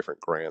state or different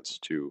grants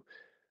to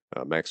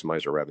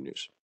maximize our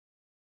revenues.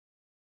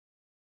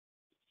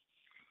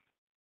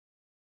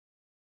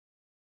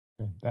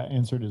 Okay, that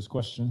answered his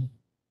question.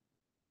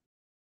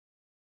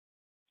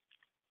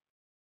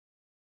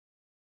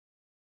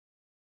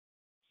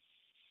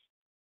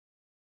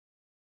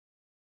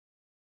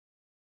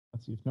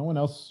 Let's see if no one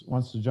else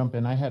wants to jump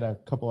in. I had a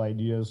couple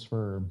ideas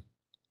for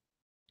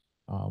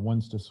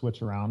ones to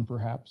switch around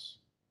perhaps.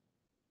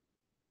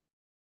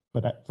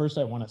 But first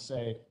I want to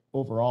say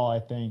overall, I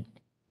think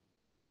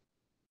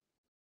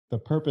the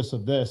purpose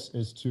of this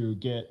is to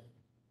get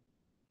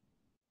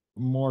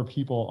more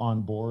people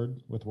on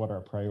board with what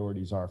our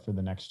priorities are for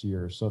the next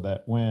year, so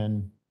that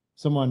when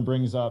someone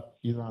brings up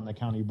either on the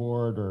county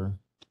board or,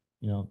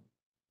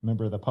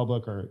 member of the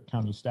public or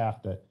county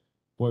staff that,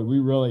 boy, we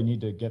really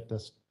need to get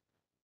this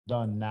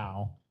done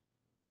now,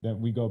 then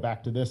we go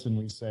back to this and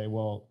we say,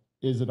 well,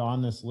 is it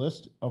on this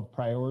list of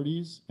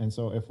priorities? And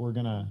so if we're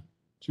going to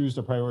choose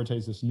to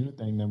prioritize this new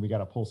thing, then we got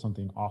to pull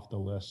something off the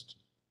list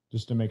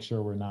just to make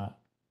sure we're not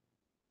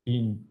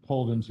being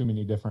pulled in too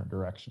many different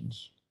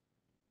directions.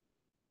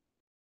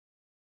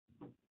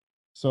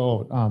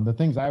 So the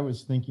things I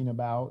was thinking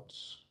about,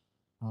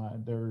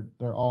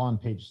 they're all on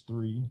page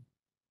 3.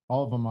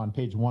 All of them on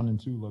page 1 and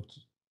 2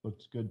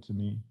 looked good to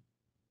me.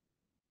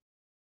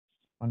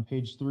 On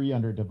page 3,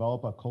 under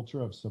develop a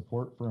culture of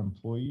support for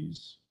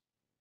employees.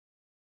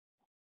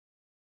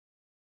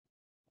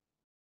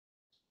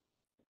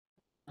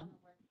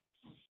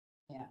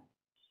 Yeah.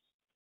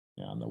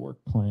 Yeah, on the work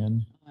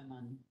plan. I'm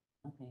on,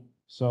 okay,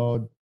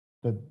 So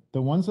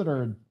the ones that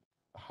are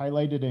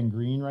highlighted in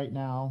green right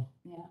now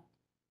yeah.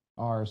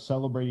 are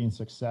celebrating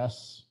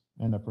success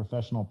and the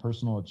professional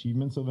personal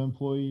achievements of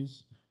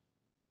employees,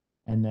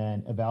 and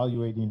then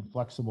evaluating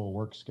flexible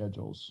work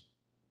schedules.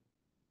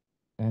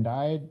 And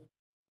I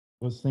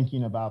was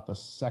thinking about the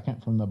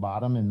second from the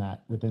bottom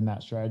within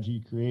that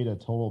strategy, create a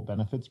total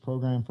benefits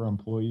program for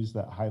employees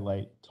that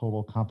highlight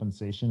total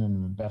compensation and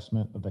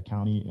investment of the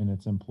county in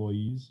its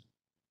employees,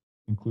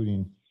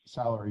 including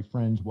salary,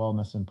 fringe,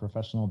 wellness, and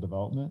professional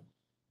development.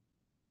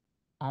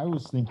 I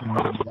was thinking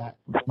maybe that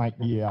might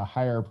be a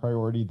higher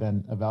priority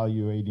than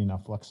evaluating a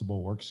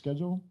flexible work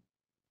schedule.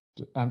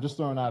 I'm just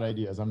throwing out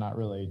ideas. I'm not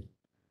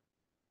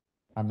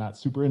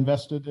super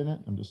invested in it.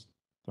 I'm just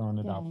throwing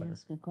it out there.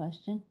 That's a good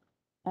question.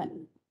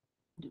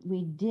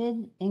 We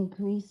did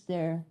increase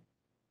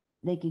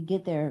they could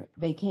get their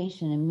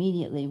vacation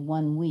immediately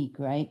 1 week,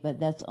 right? But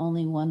that's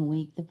only 1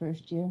 week the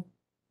first year?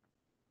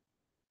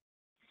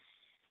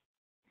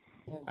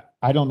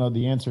 I don't know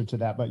the answer to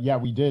that, but yeah,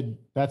 we did.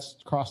 That's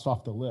crossed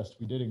off the list.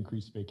 We did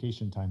increase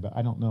vacation time, but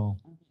I don't know.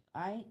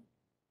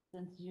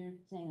 Since you're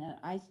saying that,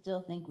 I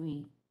still think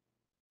we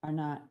are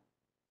not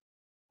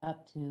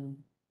up to,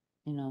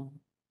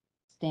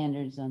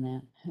 standards on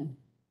that.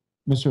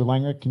 Mr.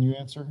 Langrick, can you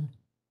answer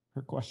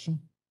her question?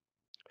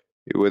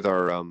 With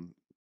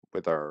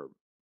our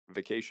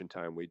vacation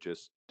time, we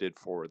just did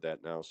forward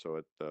that now. So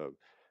at the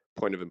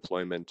point of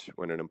employment,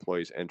 when an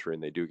employee's entering,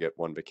 they do get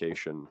one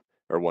vacation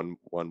or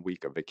one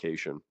week of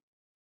vacation.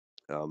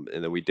 And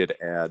then we did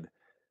add,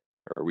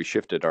 or we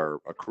shifted our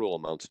accrual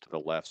amounts to the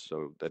left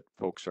so that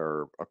folks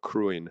are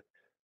accruing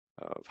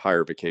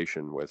higher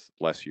vacation with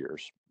less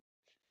years.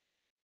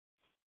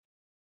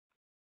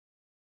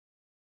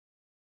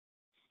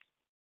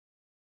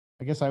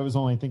 I guess I was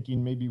only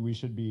thinking maybe we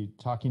should be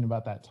talking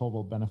about that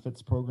total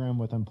benefits program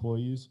with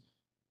employees,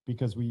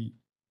 because we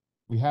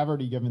have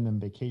already given them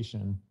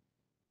vacation.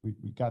 We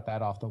got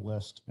that off the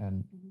list,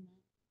 and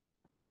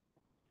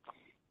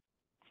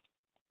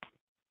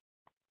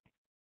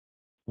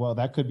well,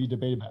 that could be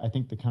debated, but I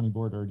think the county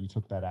board already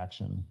took that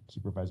action,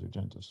 Supervisor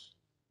Gentis.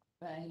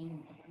 But I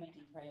mean, we're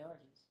making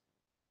priorities.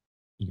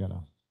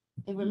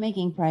 If we're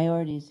making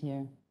priorities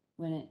here,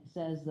 when it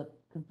says the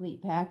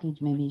complete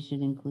package, maybe you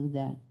should include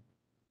that.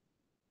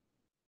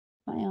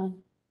 Yeah.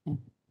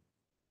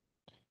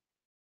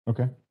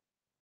 Okay.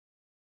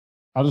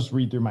 I'll just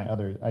read through my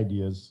other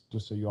ideas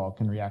just so you all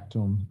can react to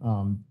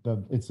them.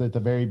 It's at the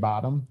very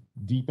bottom,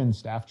 deepen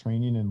staff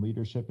training and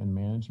leadership and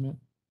management.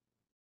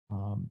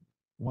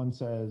 One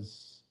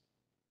says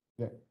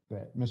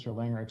that Mr.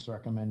 Langreich's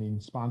recommending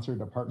sponsor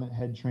department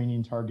head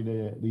training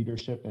targeted at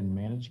leadership and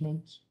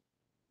management.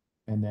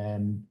 And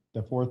then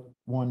the fourth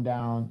one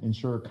down,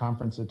 ensure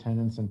conference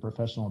attendance and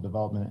professional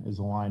development is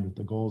aligned with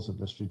the goals of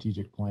the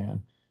strategic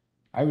plan.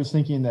 I was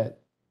thinking that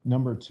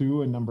number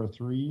 2 and number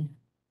 3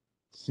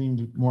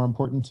 seemed more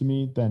important to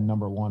me than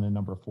number 1 and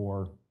number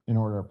 4 in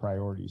order of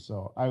priority.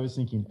 So I was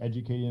thinking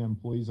educating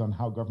employees on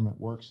how government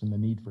works and the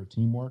need for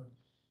teamwork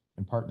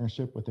and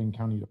partnership within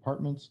county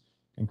departments,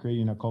 and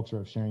creating a culture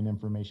of sharing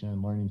information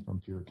and learning from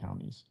peer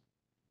counties.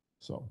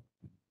 So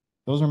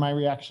those are my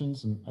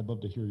reactions, and I'd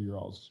love to hear your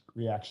all's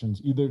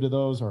reactions either to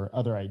those or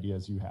other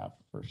ideas you have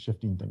for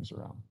shifting things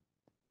around.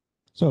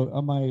 So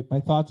my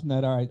thoughts on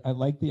that are, I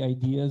like the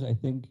ideas. I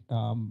think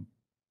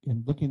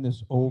in looking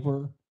this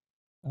over,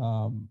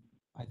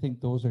 I think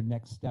those are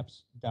next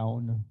steps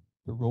down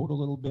the road a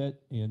little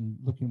bit in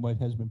looking what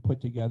has been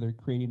put together,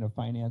 creating a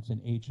finance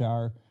and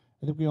HR.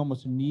 I think we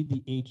almost need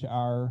the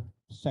HR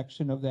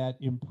section of that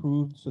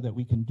improved so that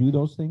we can do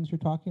those things you're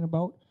talking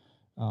about.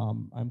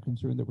 I'm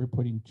concerned that we're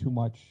putting too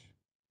much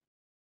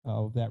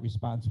of that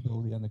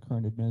responsibility on the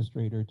current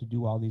administrator to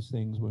do all these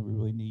things when we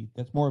really need,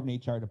 that's more of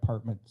an HR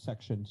department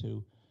section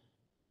to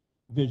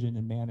vision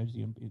and manage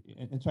the,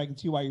 and so I can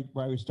see why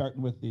we're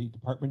starting with the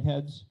department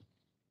heads.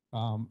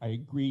 I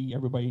agree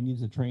everybody needs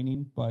the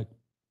training, but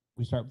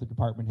we start with the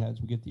department heads,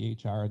 we get the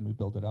HR and we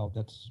build it out.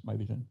 That's my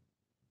vision.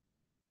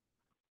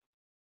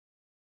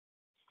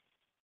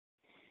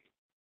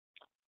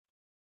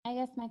 I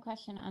guess my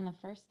question on the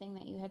first thing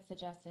that you had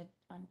suggested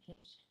on page.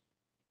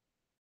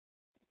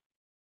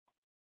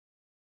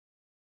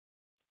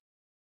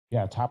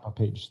 Yeah, top of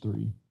page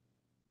 3.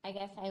 I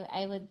guess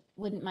I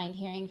wouldn't mind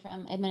hearing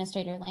from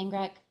Administrator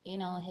Langreich, you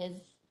know, his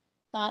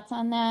thoughts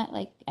on that.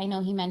 Like, I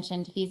know he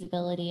mentioned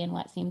feasibility and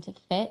what seemed to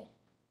fit.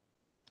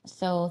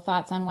 So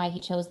thoughts on why he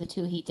chose the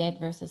 2 he did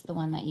versus the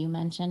one that you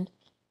mentioned.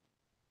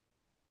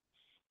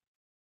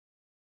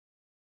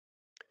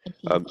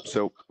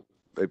 So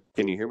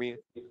can you hear me?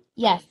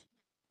 Yes.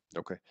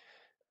 Okay.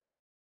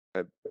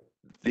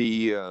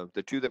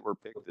 The 2 that were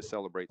picked, the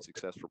celebrate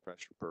success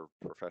for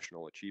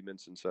professional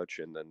achievements and such,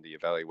 and then the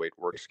evaluate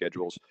work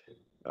schedules,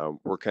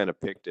 were kind of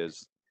picked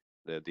as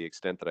the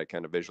extent that I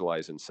kind of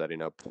visualize in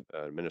setting up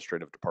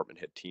administrative department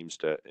head teams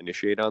to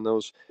initiate on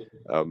those.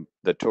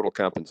 The total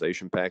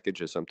compensation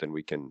package is something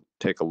we can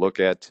take a look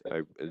at.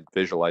 I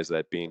visualize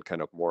that being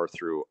kind of more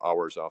through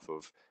hours off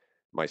of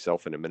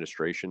myself and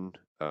administration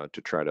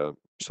to try to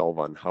solve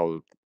on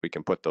how we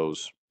can put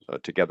those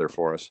together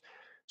for us.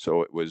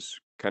 So it was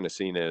kind of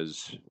seen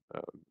as,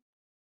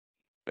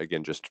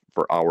 again, just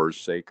for hours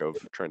sake of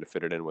trying to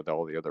fit it in with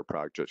all the other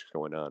projects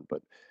going on.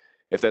 But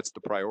if that's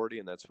the priority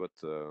and that's what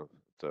the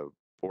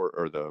board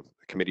or the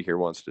committee here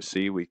wants to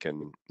see, we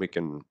can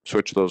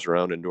switch those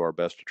around and do our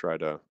best to try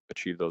to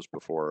achieve those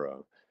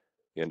before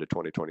the end of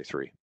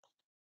 2023.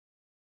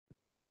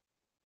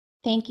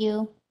 Thank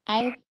you.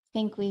 I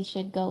think we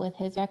should go with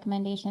his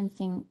recommendations.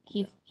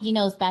 He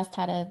knows best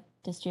how to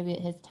distribute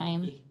his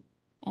time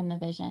and the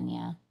vision.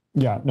 Yeah.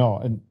 Yeah, no,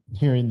 and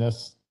hearing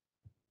this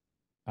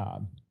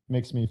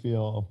makes me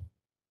feel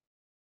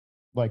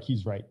like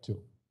he's right too.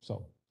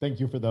 So thank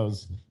you for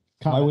those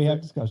comments. Why we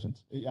have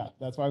discussions. Yeah,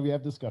 that's why we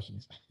have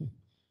discussions.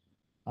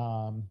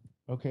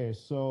 Okay,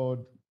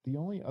 so the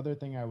only other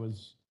thing I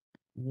was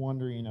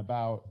wondering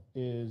about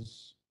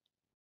is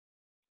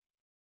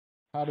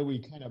how do we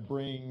kind of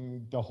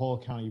bring the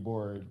whole county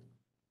board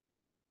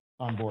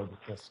on board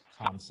with this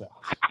concept?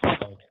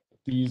 Like,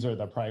 these are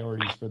the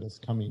priorities for this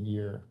coming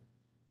year.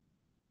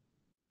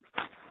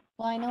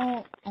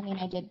 Well,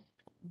 I did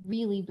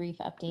really brief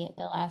update at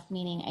the last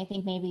meeting. I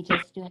think maybe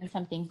just doing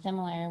something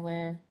similar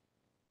where,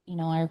 you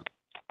know, are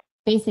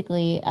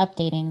basically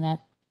updating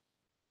that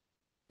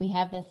we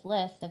have this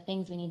list of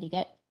things we need to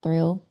get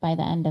through by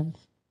the end of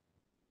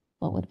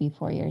what would be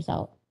 4 years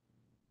out.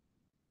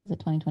 Is it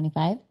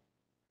 2025?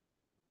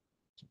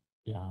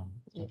 Yeah,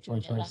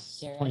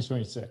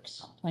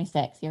 2026.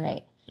 26, you're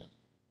right. Yeah.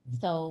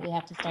 So we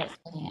have to start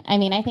splitting it.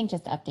 I think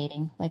just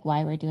updating like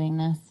why we're doing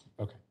this.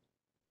 Okay.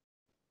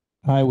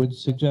 I would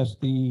suggest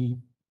the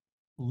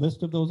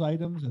list of those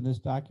items in this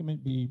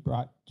document be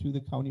brought to the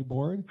county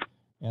board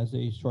as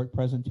a short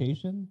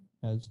presentation,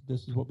 as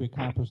this is what we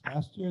accomplished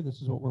last year,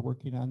 this is what we're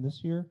working on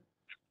this year,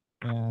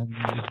 and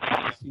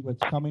see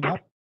what's coming up.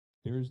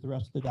 There's the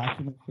rest of the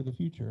document for the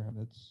future, and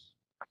it's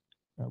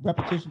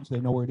repetition so they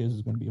know where it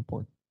is going to be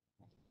important.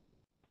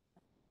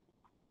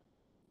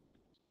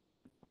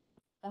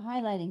 The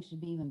highlighting should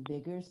be even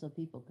bigger so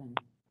people can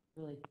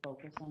really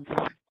focus on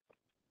that.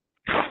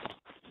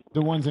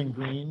 The ones in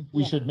green,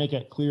 we Yeah. should make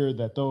it clear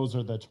that those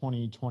are the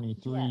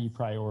 2023 Yes.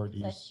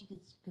 priorities. I think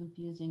it's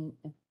confusing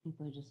if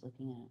people are just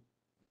looking at it.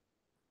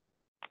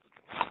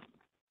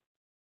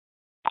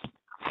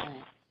 All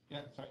right.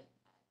 Yeah, sorry.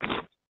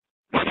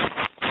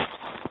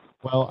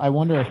 Well, I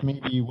wonder if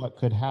maybe what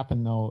could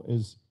happen though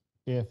is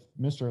if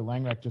Mr.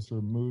 Langreich just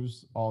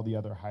removes all the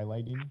other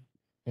highlighting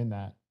in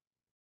that.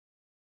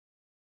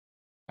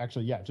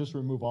 actually, yeah, just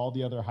remove all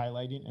the other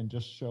highlighting and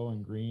just show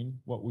in green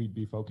what we'd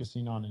be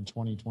focusing on in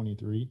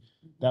 2023.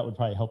 That would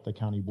probably help the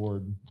county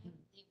board.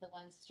 Leave the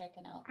ones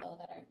stricken out though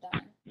that are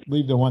done.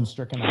 Leave the ones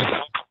stricken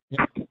out.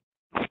 Yep.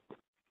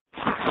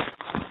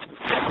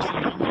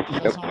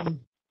 Does that sound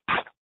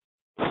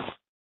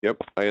Yep,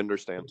 I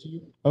understand. to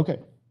you? Okay.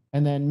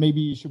 And then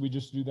maybe should we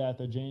just do that at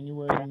the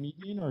January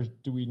meeting, or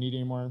do we need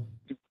any more?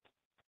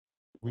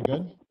 We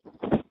good?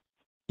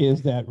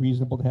 Is that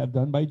reasonable to have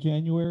done by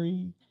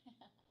January?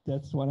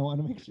 That's what I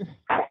want to make sure.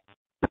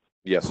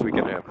 Yes, we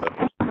can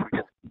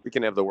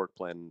have the work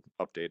plan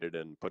updated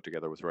and put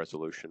together with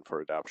resolution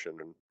for adoption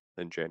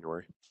in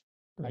January.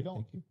 Great,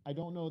 thank you. I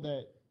don't know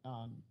that,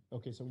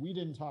 okay, so we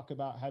didn't talk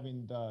about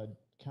having the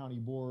county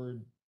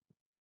board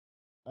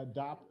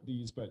adopt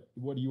these, but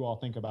what do you all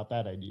think about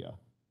that idea?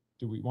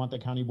 Do we want the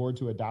county board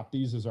to adopt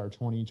these as our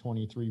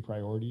 2023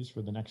 priorities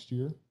for the next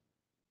year?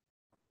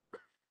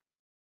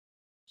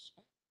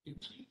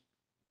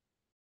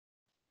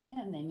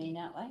 And they may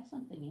not like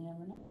something, you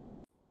never know.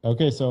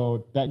 Okay,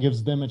 so that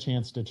gives them a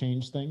chance to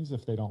change things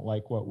if they don't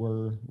like what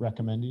we're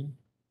recommending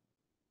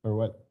or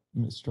what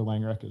Mr.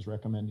 Langrek is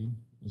recommending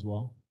as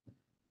well.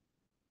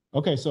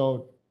 Okay,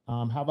 so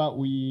how about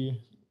we'll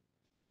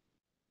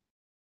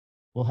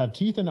have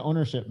teeth in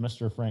ownership,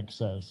 Mr. Frank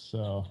says.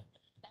 So,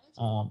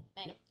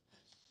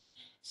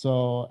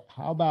 so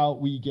how about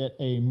we get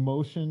a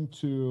motion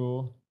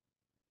to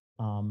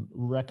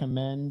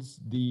recommend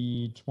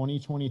the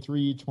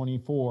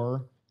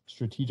 2023-24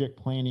 strategic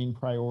planning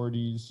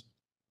priorities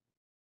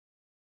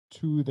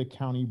to the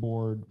county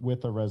board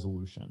with a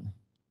resolution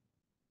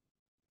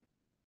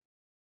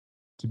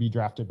to be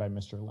drafted by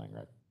Mr.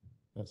 Langrek.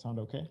 That sound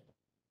okay?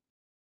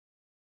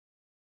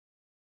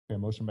 Okay,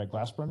 motion by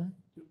Glassburner.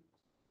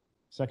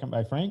 Second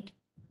by Frank.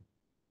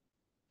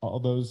 All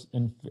those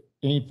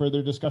any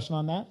further discussion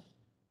on that?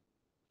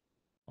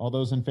 All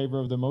those in favor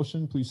of the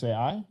motion, please say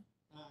aye.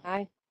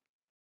 Aye.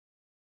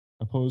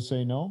 Opposed,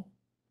 say no.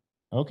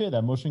 Okay,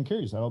 that motion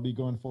carries. That'll be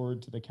going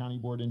forward to the county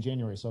board in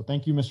January. So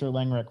thank you, Mr.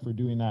 Langrek, for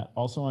doing that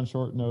also on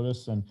short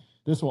notice. And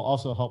this will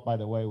also help, by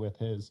the way, with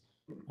his,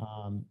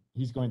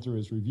 he's going through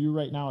his review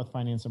right now with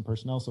finance and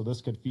personnel. So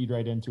this could feed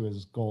right into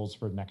his goals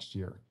for next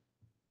year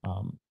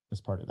as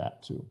part of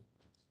that too.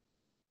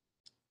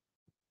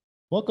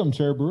 Welcome,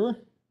 Chair Brewer.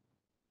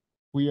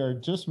 We are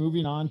just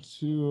moving on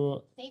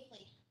to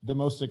the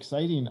most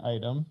exciting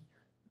item,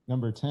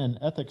 number 10,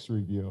 ethics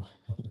review.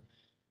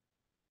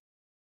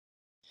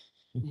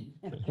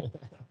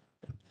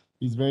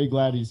 He's very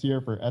glad he's here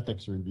for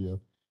ethics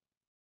review.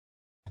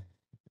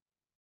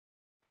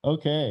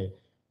 Okay,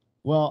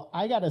 well,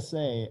 I gotta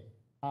say,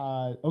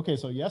 okay,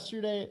 so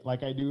yesterday,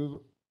 like I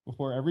do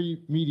before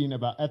every meeting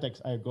about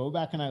ethics, I go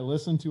back and I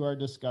listen to our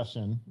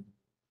discussion.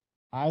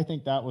 I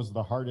think that was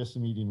the hardest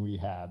meeting we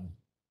had.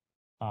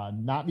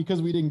 Not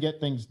because we didn't get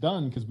things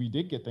done, because we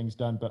did get things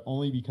done, but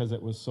only because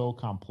it was so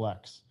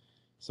complex.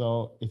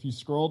 So if you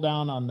scroll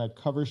down on the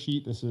cover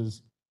sheet, this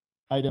is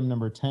item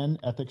number 10,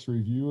 ethics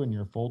review in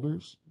your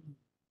folders.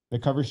 The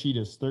cover sheet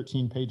is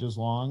 13 pages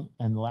long.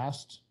 And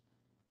last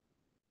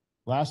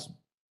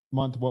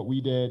month, what we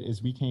did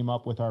is we came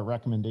up with our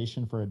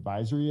recommendation for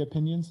advisory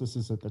opinions. This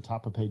is at the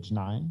top of page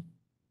 9.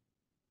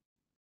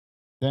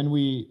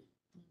 Then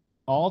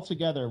all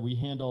together, we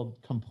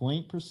handled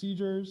complaint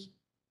procedures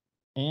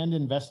and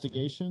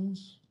investigation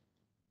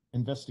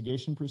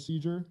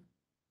procedure.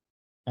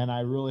 And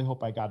I really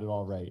hope I got it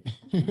all right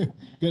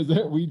because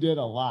we did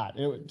a lot.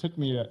 It took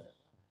me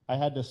I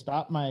had to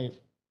stop my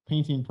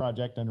painting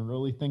project and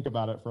really think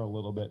about it for a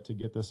little bit to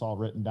get this all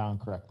written down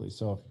correctly.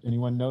 So if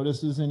anyone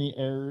notices any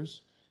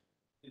errors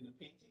in the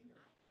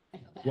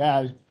painting,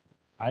 yeah,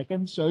 I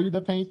can show you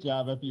the paint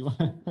job if you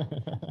want.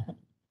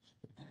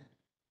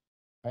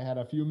 I had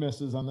a few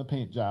misses on the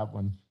paint job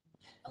when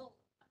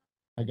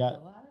I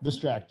got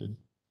distracted.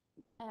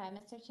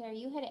 Mr. Chair,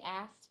 you had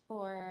asked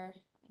for,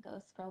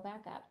 scroll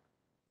back up,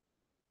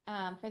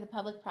 for the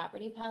public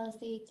property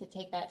policy to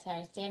take that to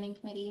our standing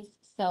committees.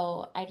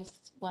 So I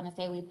just want to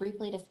say we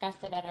briefly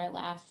discussed it at our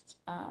last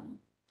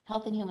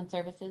Health and Human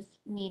Services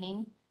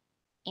meeting,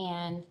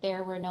 and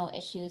there were no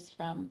issues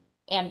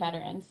and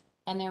veterans,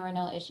 and there were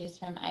no issues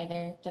from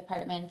either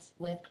departments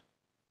with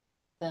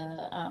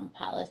the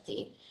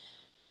policy.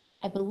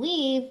 I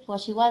believe, well,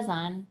 she was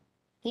on,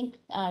 I think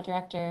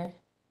Director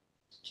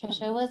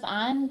Trisha was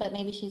on, but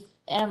maybe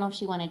I don't know if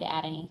she wanted to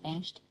add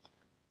anything.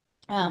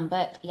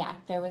 But yeah,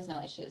 there was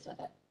no issues with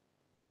it.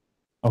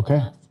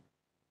 Okay.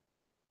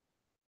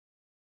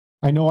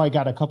 I know I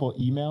got a couple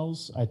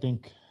emails. I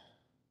think,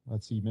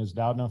 let's see, Ms.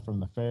 Dowdna from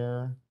the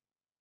fair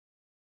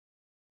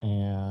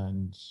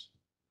and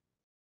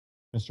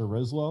Mr.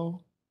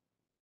 Rislow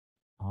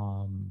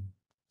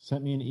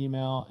sent me an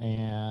email,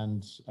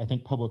 and I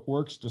think Public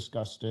Works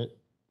discussed it,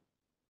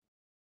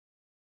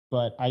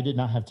 but I did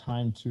not have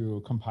time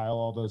to compile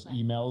all those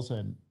emails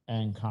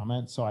and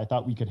comments. So I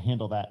thought we could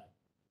handle that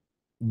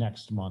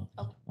next month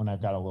when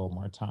I've got a little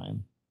more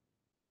time.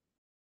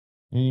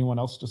 Anyone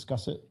else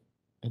discuss it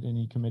at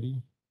any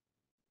committee?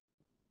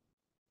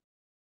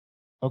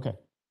 Okay.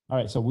 All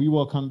right, so we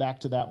will come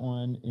back to that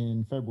one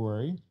in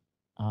February.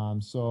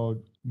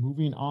 So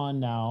moving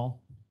on now.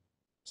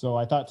 So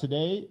I thought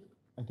today,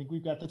 I think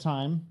we've got the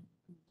time.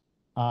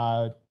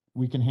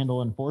 We can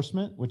handle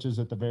enforcement, which is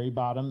at the very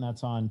bottom.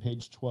 That's on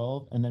page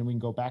 12. And then we can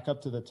go back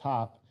up to the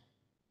top.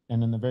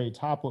 And in the very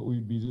top, what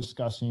we'd be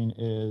discussing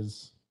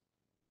is,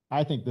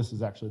 I think this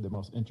is actually the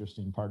most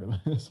interesting part of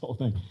this whole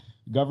thing.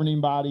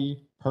 Governing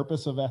body,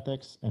 purpose of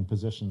ethics, and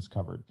positions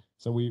covered.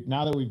 So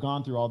now that we've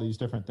gone through all these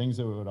different things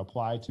that it would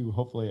apply to,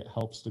 hopefully it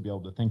helps to be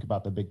able to think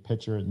about the big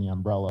picture and the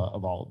umbrella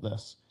of all of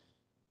this.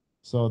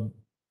 So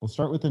we'll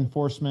start with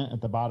enforcement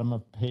at the bottom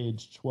of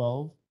page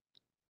 12.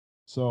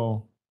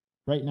 So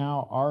right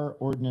now, our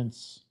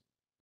ordinance,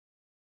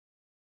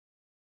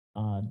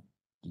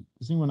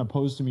 is anyone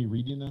opposed to me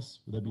reading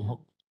this? Would that be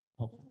helpful?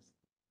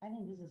 I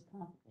think this is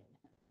complicated.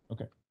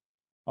 Okay,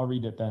 I'll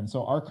read it then.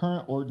 So our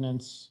current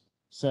ordinance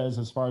says,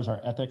 as far as our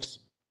ethics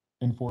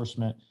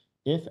enforcement,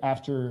 if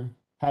after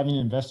having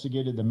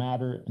investigated the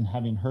matter and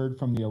having heard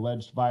from the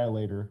alleged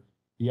violator,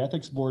 the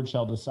ethics board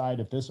shall decide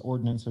if this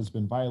ordinance has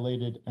been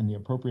violated and the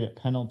appropriate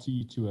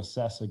penalty to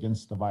assess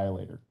against the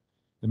violator.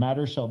 The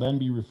matter shall then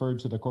be referred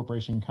to the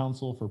corporation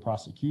counsel for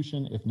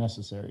prosecution if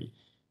necessary.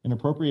 In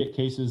appropriate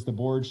cases, the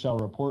board shall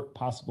report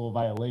possible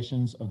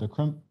violations of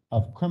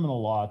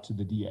criminal law to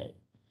the DA.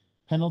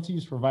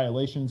 Penalties for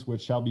violations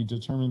which shall be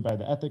determined by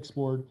the ethics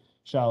board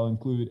shall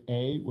include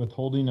A,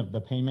 withholding of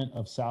the payment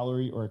of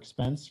salary or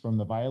expense from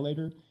the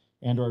violator,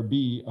 and or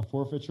B, a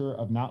forfeiture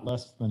of not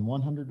less than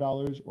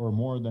 $100 or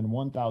more than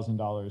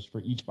 $1,000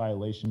 for each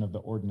violation of the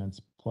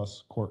ordinance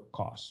plus court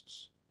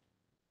costs.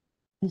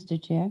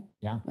 Mr. Chair?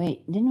 Yeah.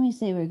 Wait, didn't we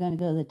say we are going to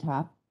go to the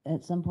top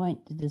at some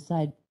point to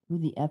decide who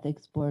the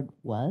ethics board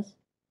was?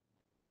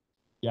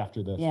 Yeah,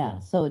 after this. Yeah,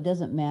 so it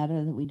doesn't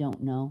matter that we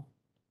don't know.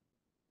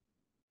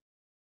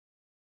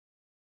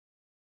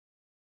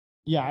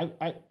 Yeah,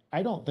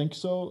 I don't think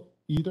so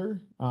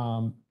either.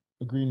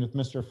 Agreeing with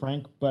Mr.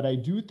 Frank, but I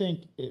do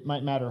think it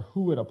might matter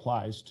who it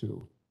applies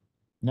to.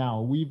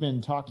 Now, we've been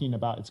talking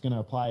about it's going to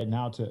apply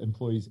now to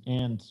employees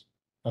and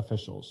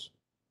officials.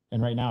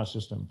 And right now it's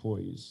just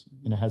employees,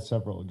 and it has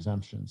several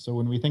exemptions. So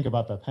when we think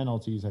about the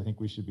penalties, I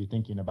think we should be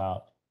thinking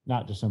about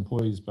not just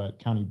employees, but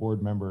county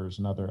board members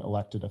and other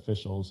elected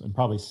officials, and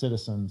probably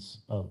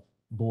citizens of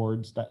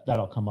boards.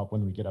 That'll come up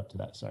when we get up to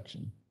that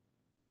section.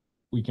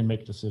 We can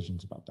make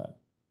decisions about that.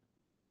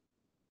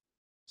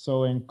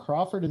 So in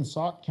Crawford and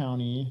Sauk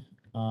County,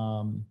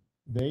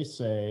 they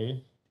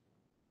say,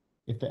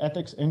 if the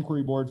Ethics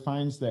Inquiry Board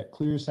finds that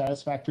clear,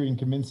 satisfactory, and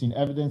convincing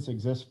evidence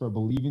exists for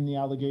believing the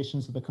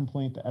allegations of the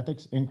complaint, the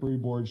Ethics Inquiry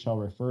Board shall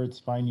refer its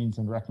findings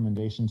and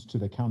recommendations to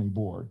the county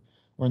board,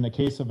 or in the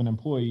case of an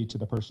employee, to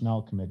the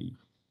Personnel Committee.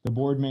 The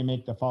board may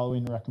make the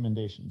following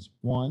recommendations.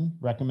 1,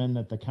 recommend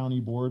that the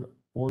county board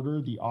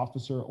order the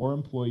officer or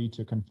employee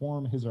to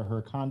conform his or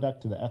her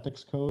conduct to the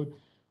ethics code,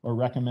 or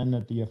recommend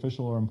that the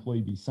official or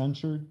employee be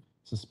censured,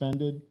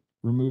 suspended,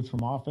 removed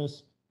from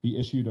office, be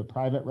issued a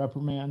private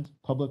reprimand,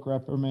 public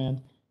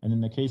reprimand, and in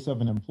the case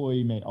of an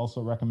employee may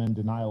also recommend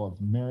denial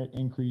of merit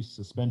increase,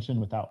 suspension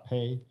without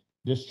pay,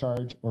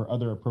 discharge, or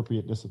other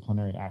appropriate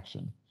disciplinary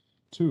action.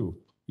 2,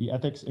 the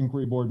Ethics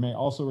Inquiry Board may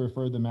also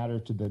refer the matter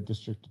to the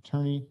district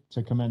attorney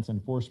to commence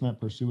enforcement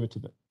pursuant to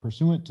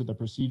the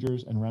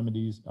procedures and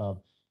remedies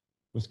of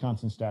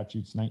Wisconsin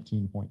Statutes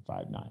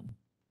 19.59.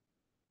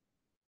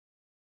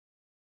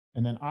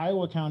 And then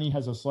Iowa County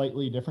has a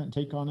slightly different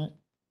take on it.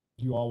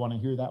 Do you all want to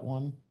hear that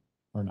one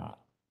or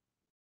not?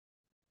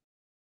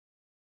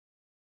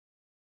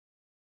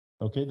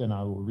 Okay, then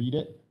I will read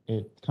it.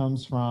 It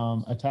comes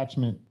from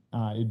attachment,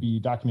 it'd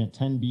be document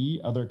 10B,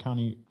 other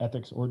county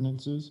ethics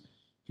ordinances.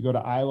 If you go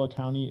to Iowa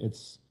County,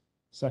 it's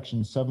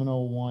section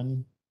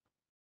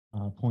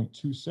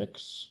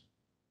 701.26.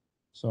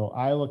 So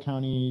Iowa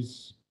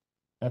County's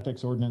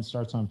ethics ordinance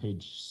starts on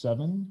page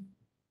 7,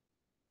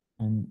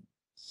 and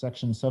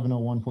section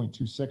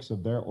 701.26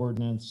 of their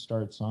ordinance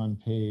starts on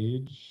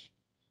page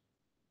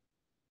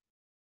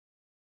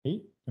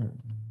 8 or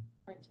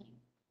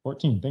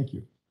 14. Thank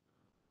you.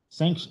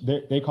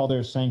 They call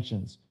their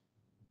sanctions.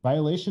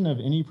 Violation of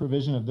any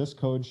provision of this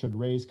code should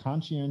raise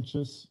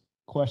conscientious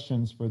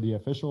questions for the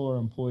official or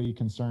employee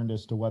concerned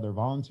as to whether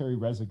voluntary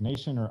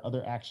resignation or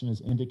other action is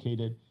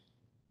indicated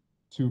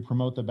to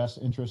promote the best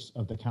interests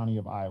of the county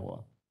of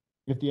Iowa.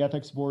 If the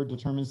ethics board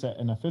determines that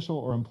an official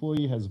or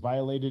employee has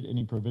violated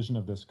any provision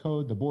of this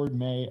code, the board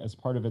may, as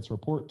part of its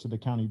report to the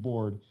county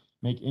board,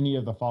 make any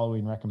of the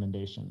following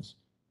recommendations.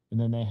 And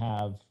then they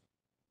have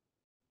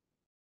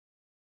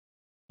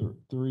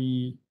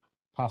 3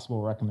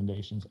 possible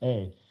recommendations.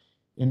 A,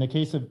 in the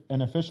case of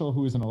an official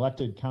who is an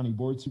elected county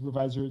board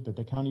supervisor, that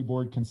the county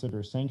board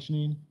consider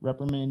sanctioning,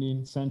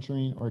 reprimanding,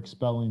 censuring, or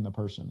expelling the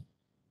person.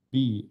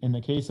 B, in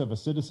the case of a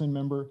citizen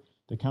member,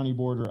 the county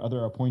board or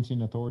other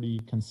appointing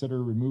authority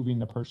consider removing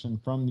the person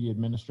from the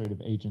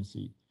administrative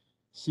agency.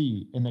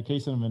 C, in the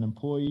case of an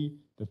employee,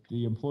 that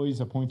the employee's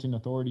appointing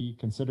authority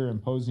consider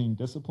imposing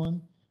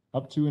discipline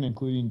up to and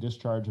including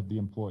discharge of the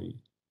employee.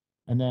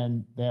 And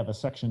then they have a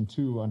section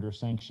 2 under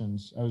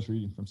sanctions. I was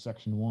reading from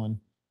section 1.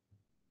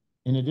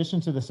 In addition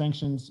to the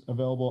sanctions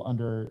available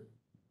under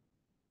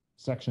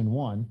Section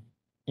 1,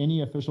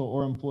 any official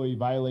or employee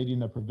violating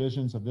the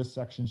provisions of this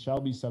section shall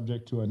be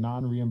subject to a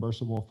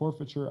non-reimbursable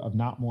forfeiture of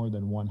not more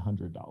than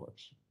 $100. What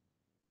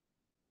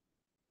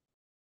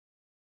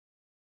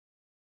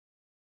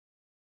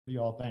do you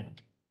all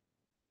think?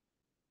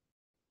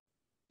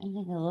 I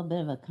think a little bit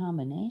of a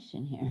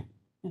combination here.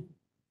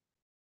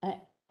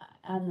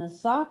 On the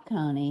Sauk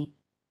County,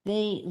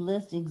 they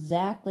list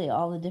exactly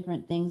all the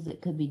different things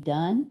that could be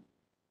done.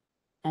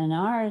 And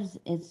ours,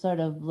 it's sort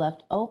of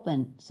left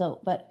open. So,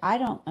 but I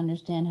don't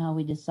understand how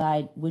we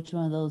decide which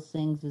one of those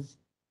things is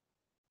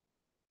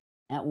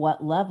at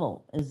what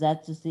level. Is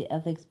that just the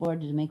ethics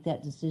board to make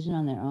that decision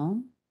on their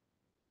own?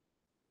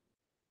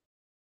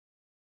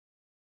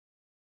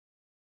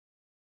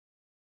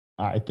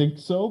 I think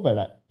so,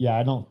 but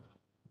yeah,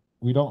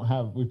 we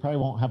probably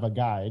won't have a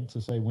guide to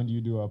say when do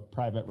you do a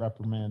private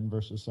reprimand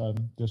versus a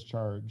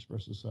discharge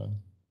versus a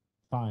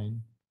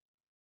fine.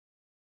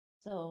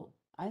 So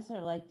I sort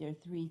of like there are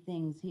three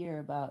things here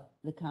about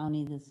the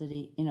county, the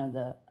city, you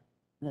know,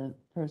 the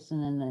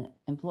person and the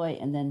employee,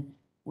 and then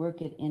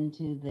work it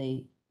into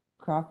the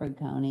Crawford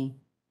County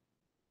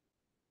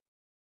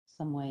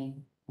some way.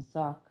 I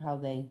saw how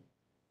they,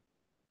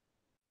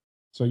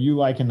 So you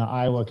like in the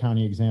Iowa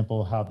County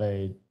example, how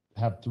they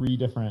have three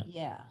different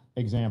yeah,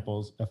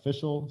 examples: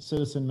 official,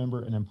 citizen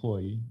member, and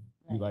employee.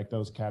 You Right. like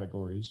those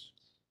categories.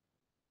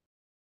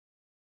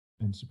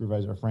 And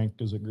Supervisor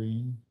Frank is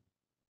agreeing.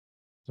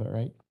 Is that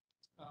right?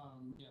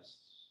 Yes.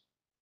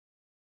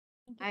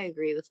 I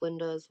agree with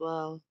Linda as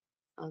well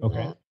on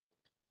Okay. that.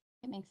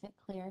 It makes it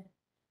clear.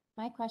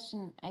 My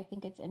question, I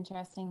think it's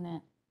interesting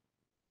that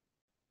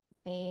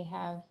they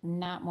have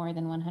not more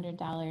than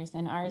 $100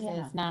 and ours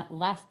Yeah. is not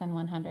less than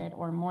 100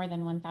 or more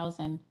than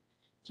 1,000.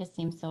 Just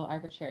seems so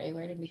arbitrary.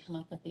 Where did we come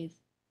up with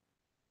these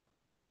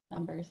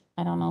numbers?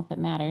 I don't know if it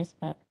matters,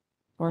 but,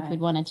 or if Right.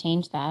 we'd want to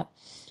change that.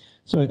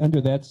 So under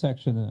that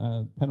section,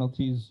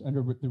 penalties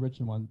under the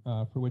Richland one,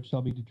 for which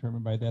shall be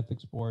determined by the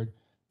ethics board,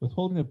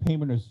 withholding of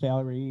payment of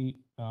salary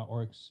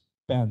or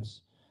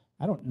expense.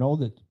 I don't know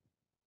that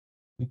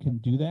we can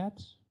do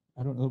that.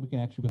 I don't know if we can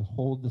actually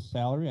withhold the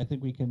salary. I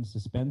think we can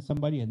suspend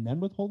somebody and then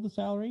withhold the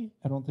salary.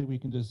 I don't think we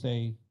can just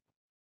say,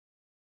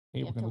 hey,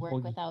 You we're have to gonna work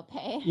withhold. without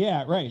pay.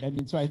 Yeah, right. I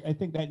mean, so I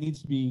think that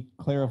needs to be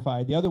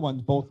clarified. The other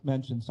ones both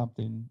mentioned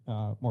something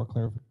more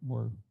clear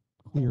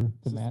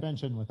than that.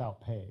 Suspension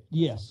without pay.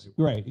 Yes,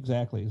 right,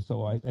 exactly.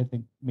 So I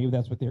think maybe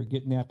that's what they're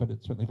getting at, but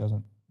it certainly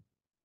doesn't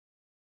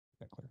make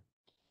that clear.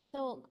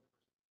 So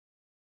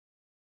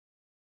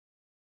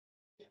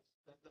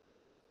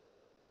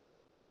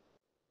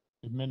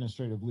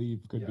Administrative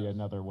leave could be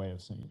another way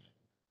of saying it.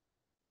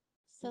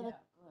 So yeah.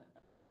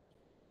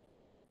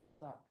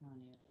 Sauk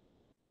County.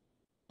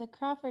 the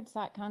Crawford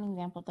Sauk County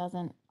example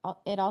doesn't,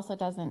 it also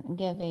doesn't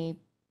give a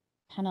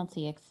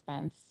penalty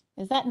expense.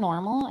 Is that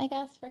normal, I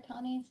guess, for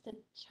counties to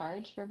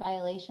charge for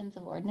violations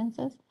of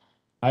ordinances?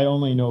 I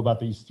only know about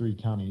these three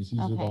counties. These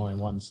are the Okay. only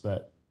ones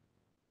that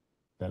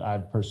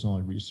I've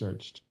personally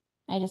researched.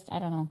 I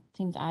don't know,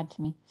 seems odd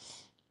to me.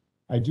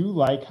 I do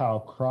like how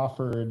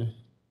Crawford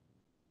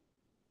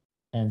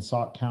and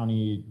Sauk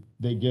County,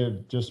 they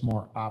give just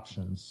more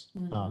options.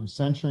 Mhm.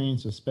 Censuring,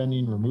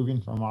 suspending, removing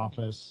from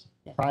office,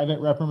 Yeah. private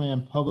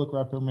reprimand, public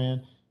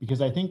reprimand,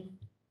 because I think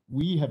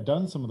we have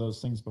done some of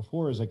those things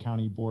before as a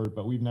county board,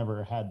 but we've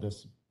never had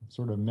this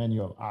sort of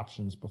menu of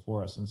options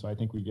before us. And so I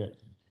think we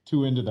get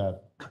too into the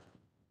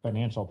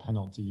financial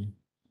penalty.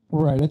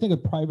 Right, I think a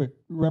private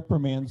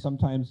reprimand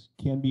sometimes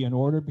can be in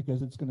order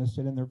because it's gonna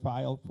sit in their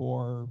file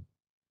for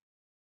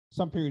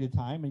some period of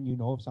time, and you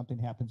know if something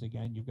happens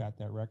again, you've got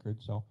that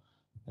record, so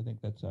I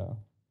think that's an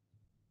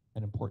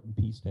important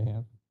piece to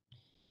have.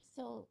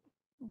 So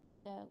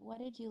what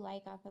did you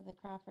like off of the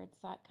Crawford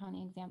Sauk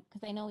County example?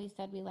 Because I know we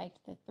said we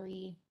liked the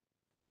three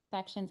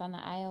sections on the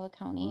Iowa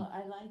County. Well,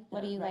 I like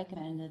What that do you like?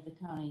 recommended the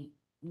county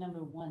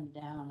number one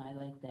down. I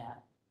like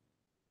that.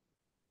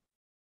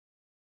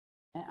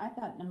 And I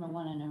thought number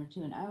one and number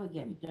two, and I would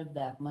get rid of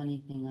that money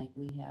thing like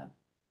we have.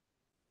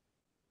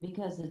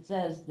 Because it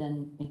says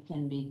then it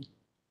can be,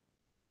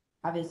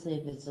 obviously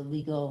if it's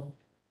illegal,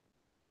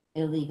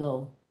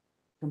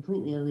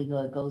 completely illegal,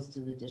 it goes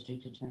to the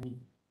district attorney.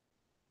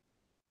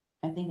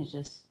 I think it's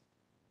just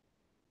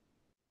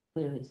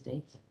clearly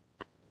states.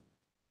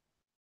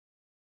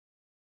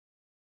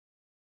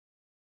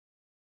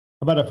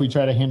 How about if we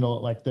try to handle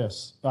it like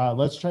this?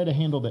 Let's try to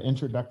handle the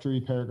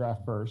introductory paragraph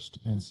first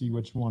and see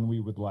which one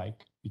we would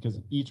like, because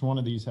each one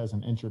of these has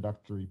an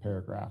introductory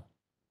paragraph.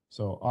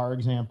 So our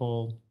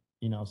example,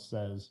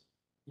 says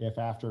if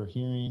after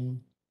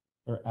hearing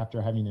or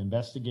after having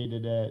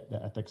investigated it,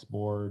 the ethics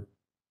board,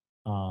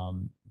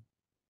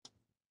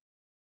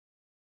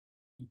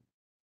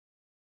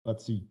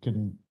 let's see,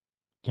 can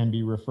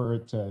be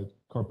referred to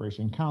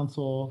corporation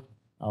counsel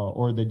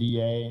or the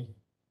DA.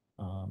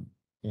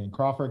 In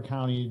Crawford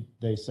County,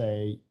 they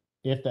say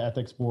if the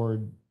ethics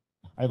board,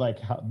 I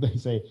like how they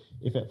say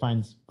if it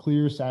finds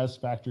clear,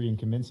 satisfactory, and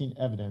convincing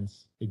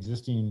evidence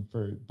existing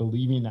for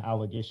believing the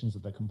allegations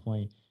of the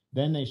complaint,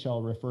 then they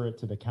shall refer it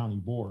to the county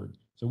board.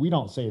 So we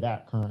don't say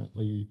that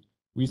currently.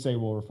 We say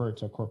we'll refer it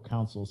to corp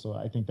council. So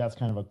I think that's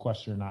kind of a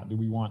question or not. Do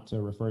we want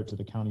to refer it to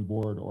the county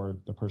board or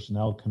the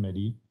personnel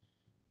committee?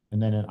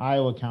 And then in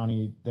Iowa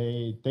County,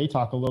 they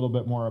talk a little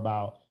bit more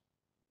about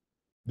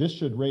this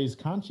should raise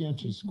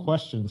conscientious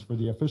questions for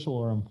the official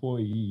or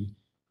employee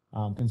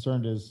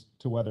concerned as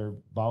to whether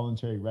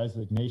voluntary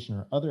resignation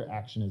or other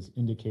action is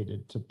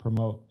indicated to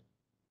promote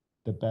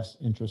the best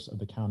interests of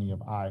the county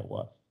of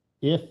Iowa.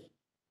 If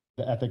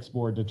the ethics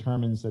board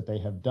determines that they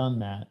have done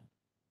that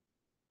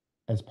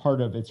as part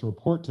of its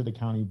report to the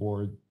county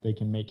board, they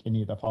can make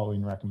any of the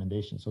following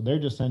recommendations. So they're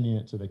just sending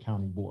it to the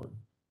county board.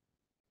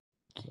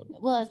 So,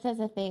 Well, it says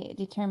if they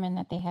determine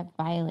that they have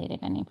violated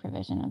any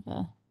provision of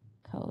the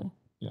code.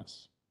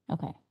 yes.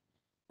 Okay.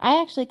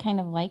 I actually kind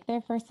of like their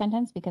first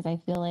sentence because I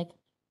feel like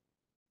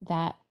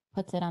that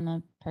puts it on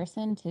the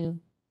person to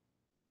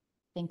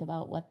think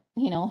about what,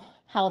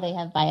 how they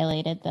have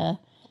violated the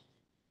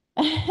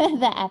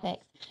the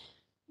ethics.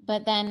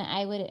 But then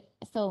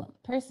so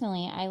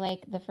personally, I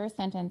like the first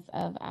sentence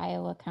of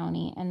Iowa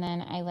County, and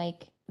then I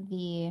like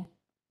the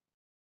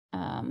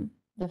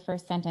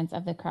first sentence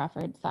of the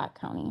Crawford Sauk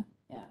County.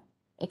 Yeah.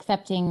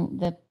 Excepting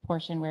the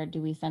portion where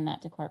do we send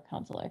that to corp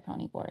council or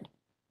county board.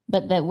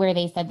 But where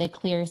they said the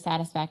clear,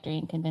 satisfactory,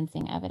 and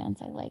convincing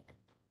evidence, I like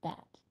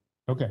that.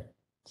 Okay.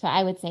 So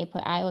I would say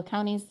put Iowa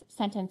County's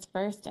sentence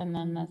first, and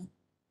then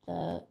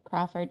the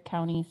Crawford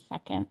County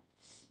second.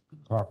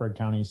 Crawford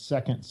County's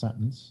second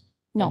sentence.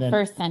 No, And then-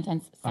 first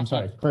sentence. Second. I'm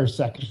sorry, first,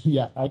 second.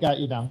 Yeah, I got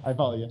you down. I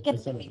follow you. I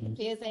Gets said it.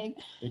 confusing.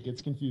 It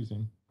gets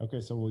confusing. Okay,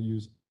 so we'll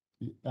use,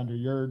 under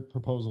your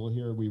proposal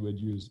here, we would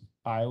use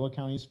Iowa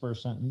County's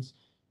first sentence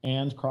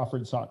and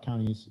Crawford Sauk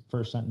County's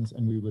first sentence,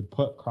 and we would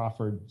put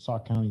Crawford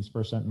Sauk County's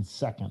first sentence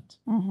second.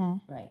 Mm-hmm.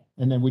 Right.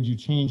 And then would you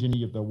change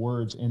any of the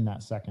words in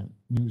that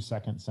new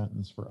second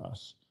sentence for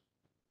us?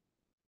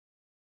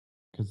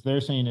 Because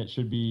they're saying it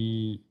should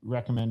be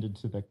recommended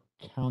to the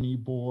county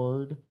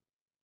board,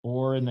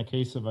 or in the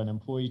case of an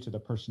employee, to the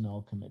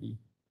personnel committee.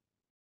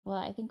 Well,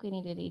 I think we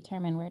need to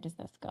determine where does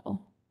this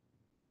go.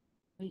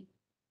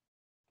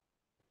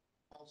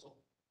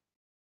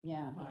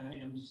 Yeah.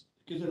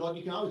 Because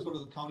you can always go to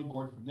the county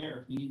board from there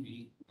if need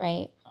be.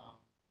 Right.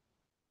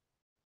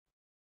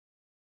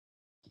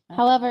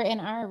 However, in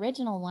our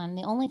original one,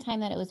 the only time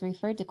that it was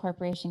referred to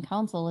corporation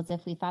counsel was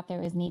if we thought there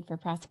was need for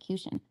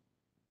prosecution.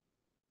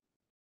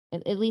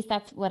 At least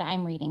that's what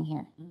I'm reading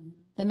here. Mm-hmm.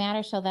 The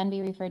matter shall then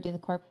be referred to the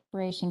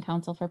corporation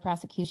counsel for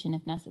prosecution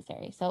if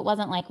necessary. So it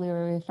wasn't like we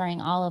were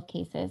referring all of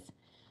cases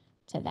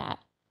to that.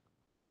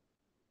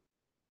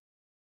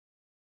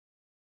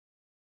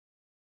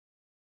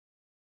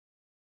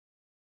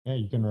 Yeah,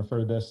 you can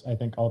refer this, I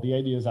think all the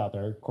ideas out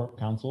there, corp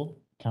counsel,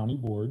 county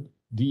board,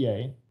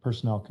 DA,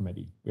 personnel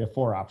committee. We have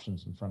 4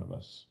 options in front of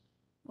us.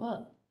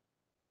 Well,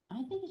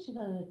 I think it should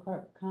go to the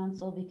corp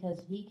council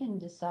because he can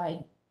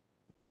decide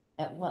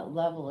at what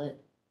level it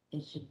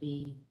should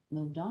be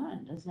moved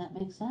on. Doesn't that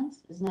make sense?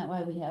 Isn't that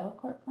why we have a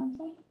corp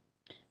council?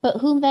 But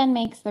who then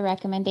makes the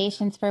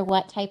recommendations for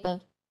what type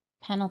of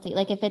penalty?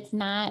 Like if it's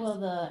not, Well,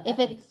 the if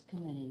it- ethics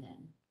committee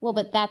then. well,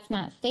 but that's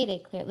not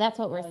stated clear. That's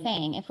what we're Oh, yeah.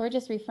 saying. If we're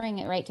just referring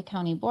it right to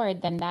county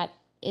board, then that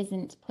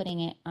isn't putting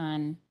it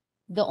on.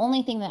 The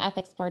only thing the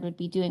ethics board would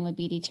be doing would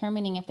be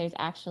determining if there's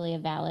actually a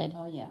valid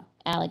Oh, yeah.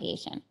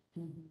 allegation.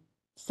 Mhm.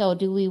 So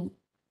do we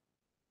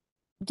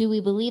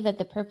believe that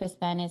the purpose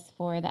then is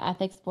for the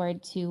ethics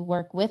board to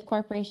work with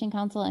corporation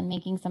counsel and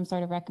making some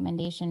sort of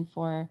recommendation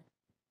for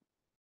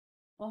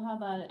Well, how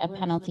about a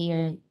penalty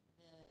or? the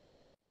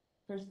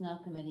personnel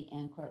committee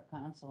and corp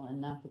council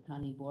and not the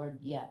county board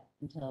yet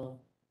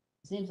until,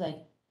 it seems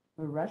like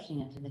we're rushing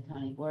it to the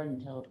county board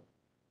until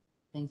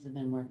things have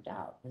been worked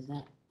out, isn't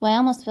that? Well, I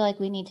almost feel like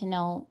we need to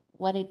know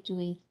do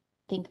we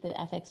think the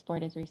ethics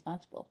board is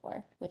responsible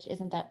for, which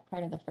isn't that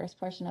part of the first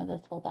portion of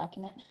this whole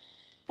document?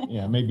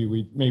 Yeah, maybe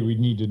we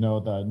need to know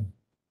the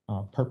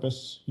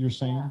purpose you're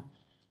saying.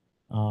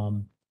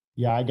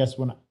 Yeah, I guess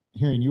when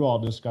hearing you all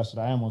discuss it,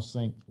 I almost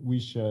think we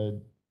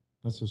should,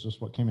 this is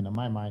just what came into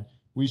my mind,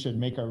 we should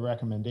make a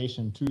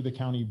recommendation to the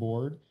county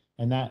board,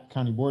 and that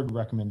county board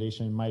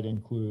recommendation might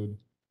include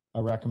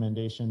a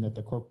recommendation that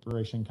the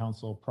corporation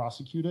council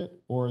prosecute it,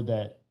 or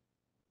that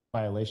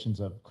violations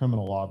of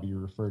criminal law be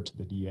referred to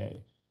the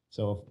DA.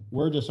 So if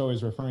we're just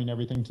always referring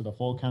everything to the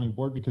full county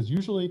board, because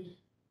usually,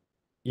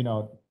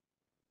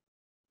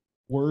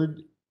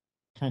 word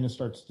kind of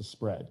starts to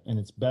spread, and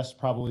it's best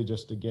probably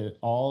just to get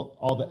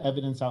all the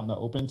evidence out in the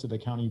open to the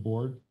county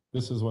board.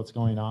 This is what's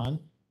going on.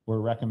 We're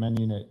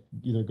recommending it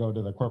either go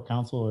to the corp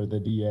council or the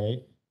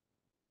DA,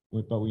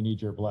 but we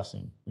need your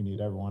blessing. We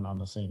need everyone on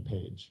the same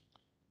page.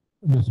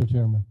 Mr.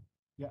 Chairman,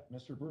 Yeah,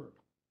 Mr. Brewer.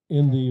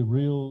 in the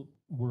real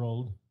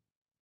world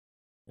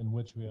in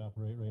which we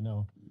operate right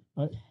now,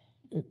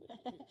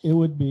 it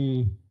would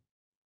be,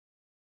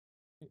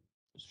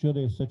 should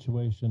a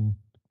situation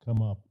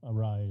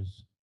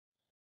arise,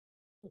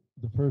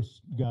 the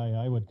first guy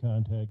I would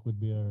contact would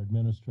be our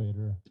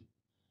administrator,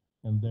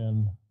 and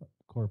then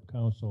corp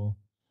counsel,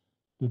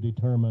 to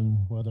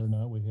determine whether or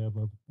not we have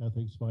a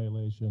ethics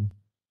violation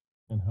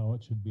and how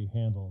it should be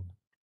handled.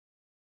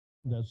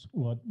 That's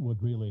what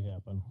would really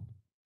happen.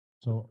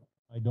 So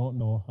I don't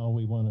know how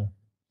we want to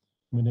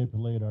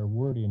manipulate our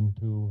wording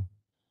to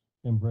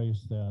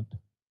embrace that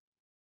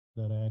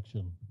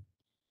action.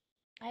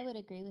 I would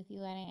agree with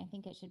you, and I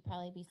think it should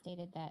probably be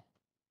stated that,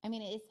 I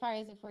mean, as far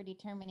as if we're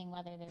determining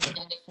whether there's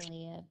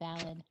actually a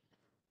valid,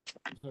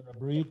 Is there a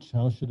breach?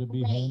 How should it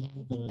be Right.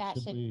 handled? That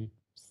Should should we,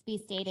 be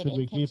stated should in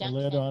we keep a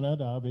lid conjunction. on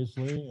it?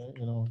 Obviously,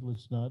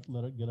 let's not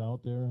let it get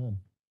out there. And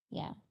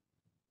Yeah.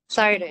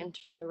 Sorry to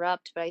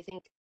interrupt, but I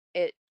think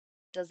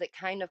does it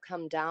kind of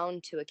come down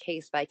to a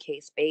case by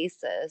case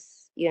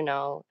basis,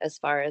 as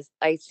far as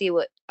I see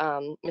what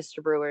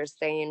Mr. Brewer is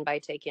saying by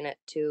taking it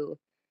to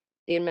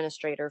the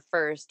administrator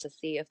first to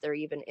see if there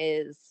even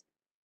is,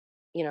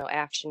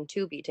 action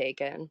to be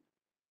taken.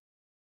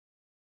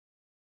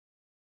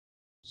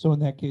 So in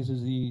that case,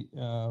 is the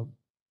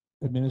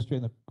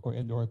administrator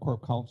or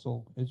corp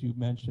counsel, as you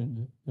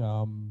mentioned,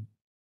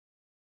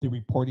 the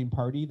reporting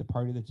party, the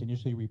party that's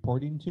initially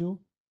reporting to,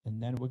 and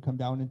then it would come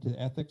down into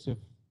ethics if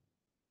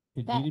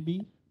it That- needed to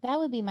be? That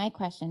would be my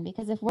question,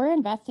 because if we're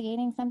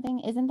investigating something,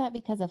 isn't that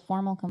because a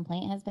formal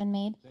complaint has been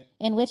made?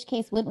 In which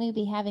case, wouldn't we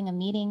be having a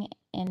meeting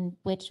in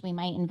which we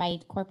might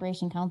invite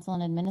corporation counsel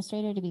and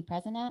administrator to be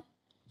present at?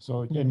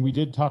 So, and we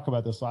did talk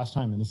about this last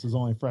time, and this is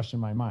only fresh in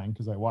my mind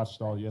because I watched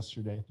it all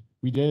yesterday.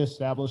 We did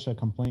establish a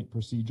complaint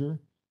procedure,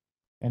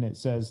 and it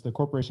says the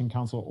corporation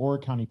counsel or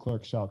county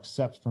clerk shall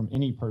accept from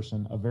any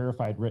person a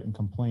verified written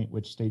complaint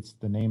which states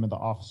the name of the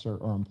officer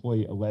or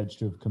employee alleged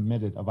to have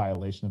committed a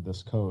violation of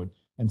this code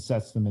and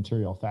sets the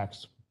material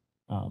facts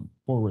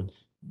forward.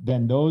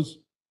 Then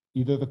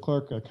either the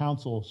clerk or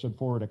counsel should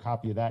forward a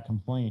copy of that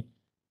complaint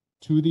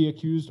to the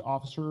accused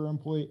officer or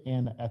employee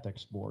and the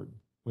ethics board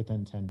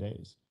within 10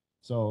 days.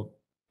 So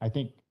I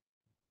think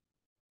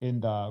in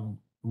the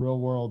real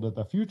world of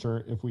the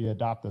future, if we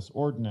adopt this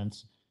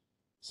ordinance,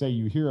 say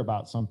you hear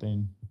about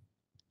something,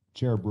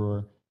 Chair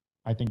Brewer,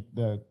 I think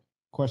the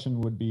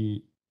question would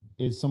be,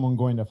 is someone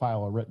going to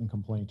file a written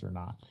complaint or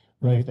not?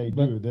 And Right, if they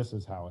but- do, this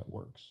is how it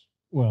works.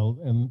 Well,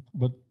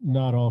 but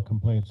not all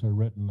complaints are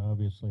written,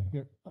 obviously.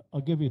 Here,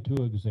 I'll give you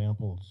two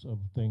examples of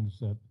things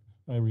that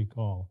I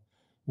recall.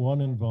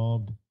 One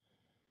involved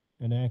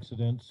an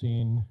accident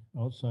scene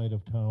outside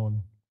of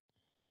town,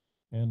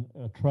 and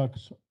a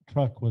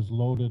truck was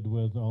loaded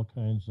with all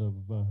kinds of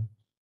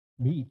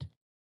meat,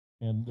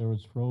 and there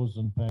was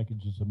frozen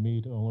packages of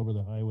meat all over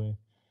the highway.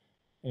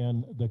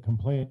 And the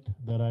complaint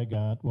that I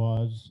got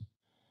was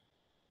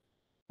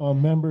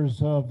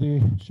members of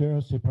the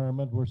sheriff's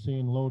department were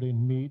seen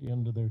loading meat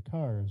into their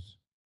cars,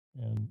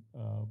 and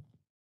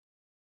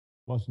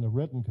wasn't a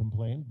written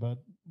complaint, but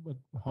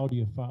how do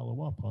you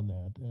follow up on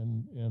that?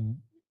 And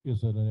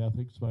is it an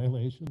ethics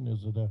violation?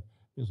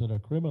 Is it a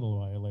criminal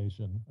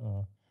violation?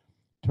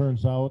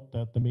 Turns out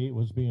that the meat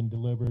was being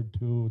delivered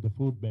to the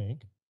food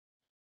bank,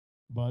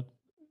 but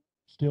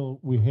still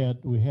we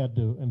had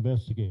to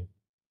investigate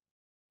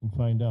and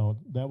find out.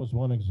 That was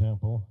one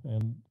example.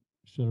 And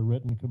should a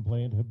written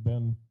complaint have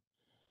been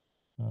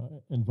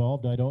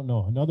involved? I don't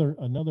know.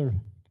 Another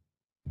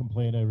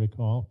complaint I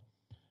recall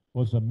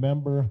was a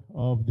member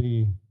of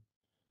the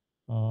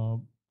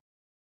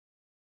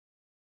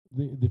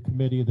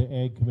committee, the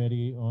Ag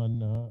Committee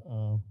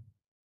on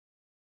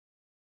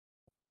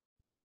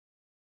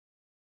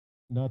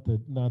not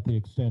the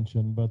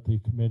extension, but the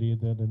committee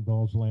that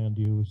involves land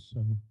use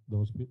and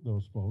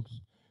those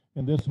folks.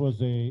 And this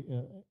was a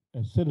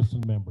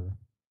citizen member,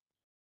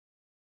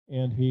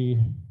 and he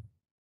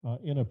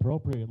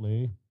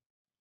inappropriately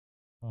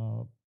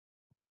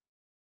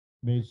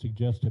made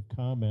suggestive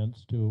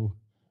comments to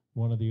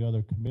one of the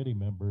other committee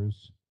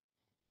members,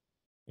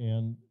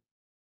 and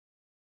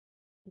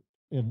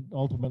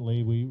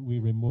ultimately we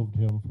removed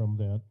him from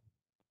that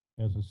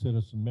as a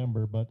citizen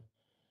member. But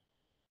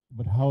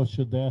how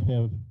should that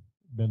have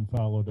been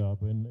followed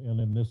up? And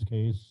in this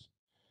case,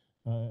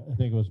 I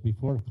think it was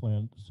before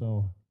Flint,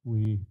 so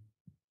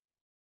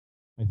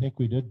I think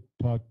we did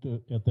talk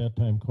to, at that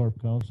time,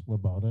 Corp Counsel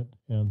about it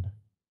and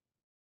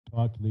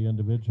talked to the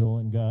individual,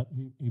 and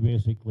he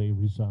basically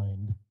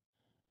resigned,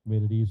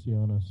 made it easy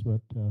on us.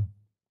 But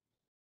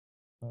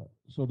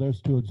so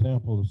there's two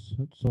examples.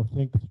 So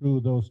think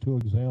through those two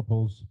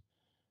examples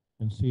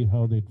and see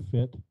how they'd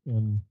fit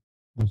in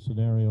the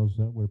scenarios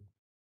that we're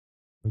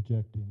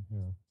projecting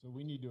here. So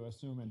we need to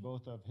assume in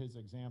both of his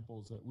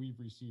examples that we've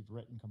received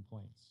written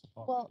complaints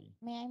Well, already.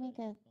 may I make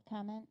a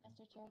comment,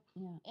 Mr. Chair?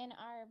 Yeah. In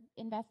our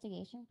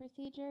investigation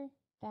procedure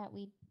that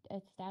we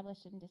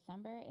established in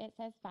December, it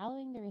says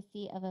following the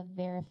receipt of a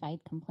verified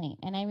complaint.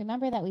 And I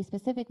remember that we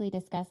specifically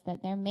discussed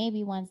that there may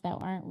be ones that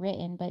aren't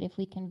written, but if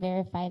we can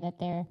verify that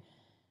they're,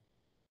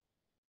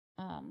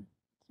 that's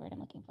the word I'm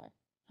looking for,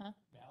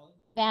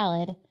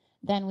 valid,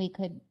 then we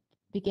could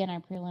begin our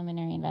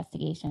preliminary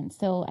investigation.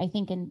 So I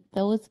think in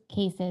those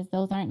cases,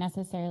 those aren't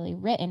necessarily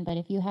written, but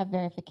if you have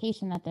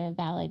verification that they're a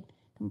valid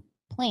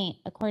complaint,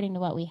 according to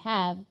what we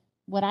have,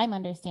 what I'm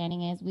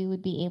understanding is we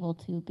would be able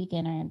to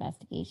begin our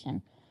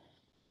investigation.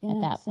 Can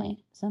I that say point.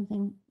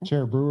 something?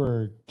 Chair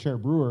Brewer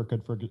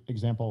could, for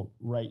example,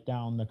 write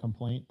down the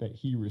complaint that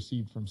he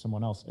received from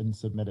someone else and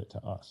submit it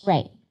to us.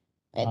 Right.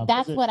 That's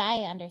 'cause it- what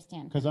I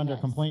understand. Because from under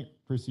this. complaint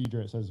procedure,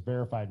 it says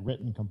verified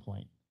written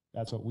complaint.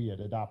 That's what we had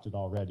adopted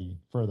already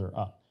further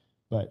up.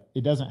 But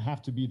it doesn't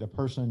have to be the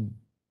person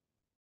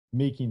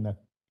making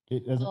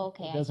it doesn't,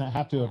 Okay, it I doesn't see.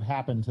 have to have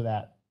happened to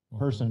that Mhm.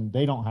 person.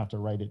 They don't have to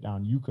write it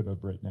down. You could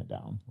have written it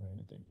down,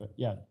 I think. But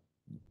yeah.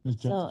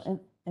 Ms. So Jensen.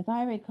 if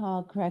I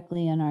recall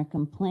correctly on our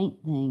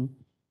complaint thing,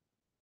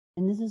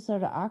 and this is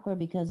sort of awkward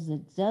because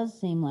it does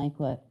seem like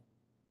what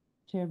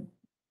Chair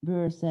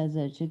Brewer says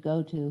that it should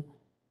go to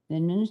the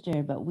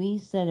administrator, but we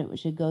said it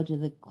should go to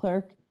the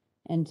clerk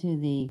and to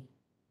the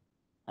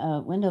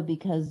window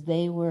because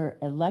they were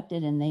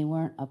elected and they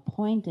weren't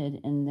appointed,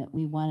 and that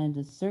we wanted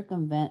to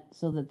circumvent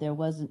so that there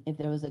wasn't, if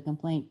there was a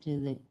complaint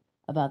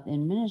about the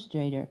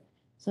administrator.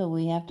 So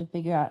we have to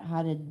figure out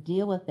how to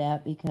deal with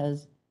that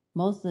because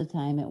most of the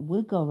time it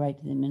would go right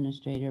to the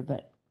administrator,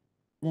 but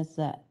that's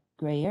that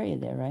gray area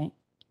there, right?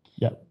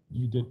 Yeah,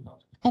 you did.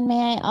 And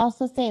may I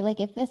also say, like,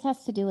 if this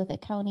has to do with a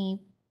county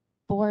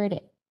board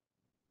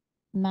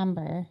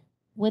member,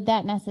 would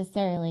that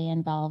necessarily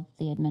involve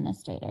the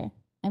administrator?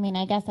 I mean,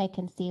 I guess I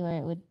can see where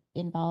it would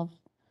involve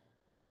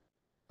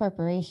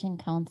corporation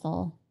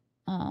counsel.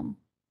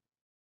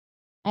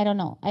 I don't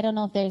know. I don't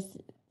know if there's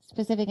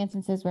specific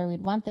instances where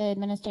we'd want the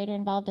administrator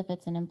involved if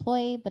it's an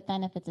employee, but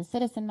then if it's a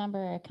citizen member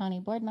or a county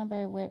board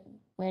member,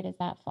 where does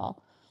that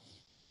fall?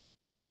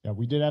 Yeah,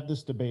 we did have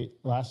this debate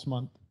last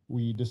month.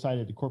 We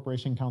decided the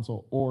corporation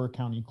counsel or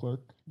county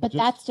clerk. But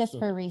that's just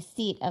for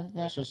receipt of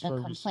the That's just for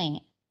receipt.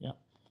 complaint. Yeah.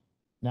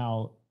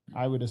 Now,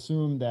 I would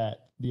assume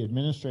that the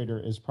administrator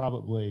is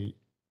probably,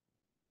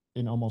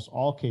 in almost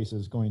all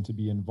cases, going to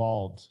be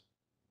involved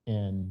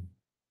in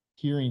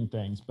hearing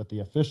things, but the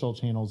official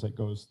channels that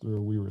goes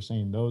through, we were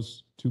saying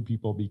those two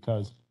people,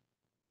 because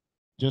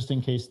just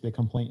in case the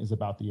complaint is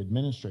about the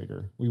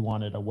administrator, we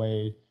wanted a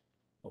way,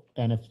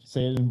 and if,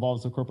 say it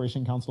involves the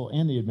corporation counsel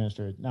and the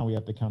administrator, now we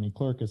have the county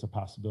clerk as a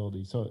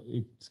possibility. So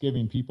it's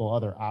giving people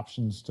other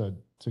options to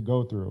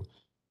go through.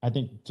 I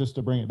think just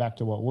to bring it back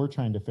to what we're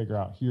trying to figure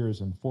out here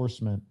is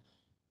enforcement.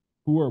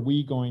 Who are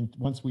we going,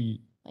 once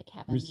we Like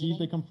have a receive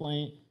the meeting?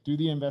 complaint, do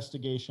the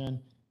investigation,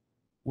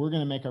 we're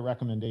going to make a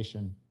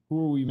recommendation.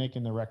 Who are we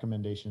making the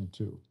recommendation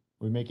to?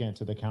 Are we making it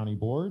to the county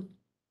board?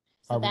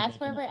 So Are we that's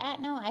where making we're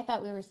at now? I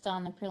thought we were still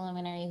on the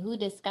preliminary. Who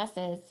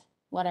discusses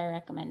what our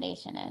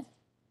recommendation is?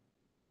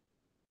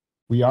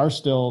 We are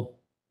still,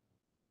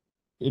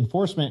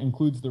 enforcement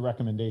includes the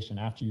recommendation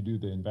after you do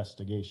the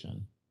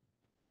investigation.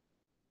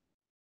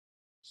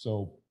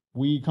 So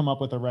we come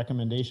up with a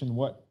recommendation.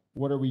 What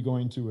are we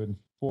going to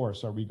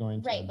enforce? Are we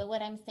going to? Right, but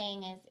what I'm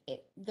saying is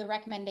the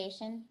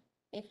recommendation,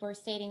 if we're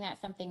stating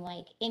that something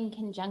like in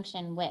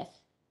conjunction with,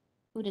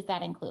 who does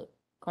that include?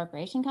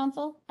 Corporation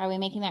counsel? Are we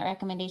making that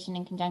recommendation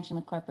in conjunction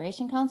with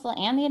corporation counsel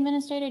and the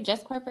administrator,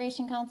 just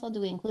corporation counsel? Do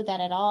we include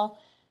that at all?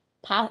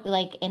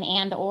 Like an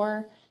and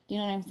or, do you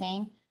know what I'm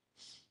saying?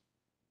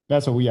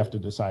 That's what we have to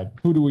decide.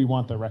 Who do we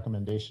want the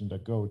recommendation to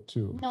go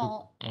to?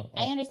 No,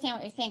 I understand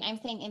what you're saying. I'm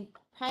saying in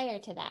prior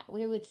to that,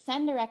 we would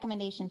send a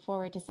recommendation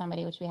forward to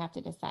somebody, which we have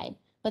to decide.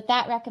 But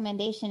that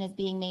recommendation is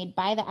being made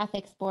by the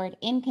ethics board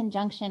in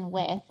conjunction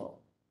with,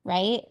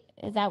 right?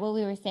 Is that what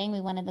we were saying?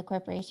 We wanted the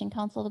corporation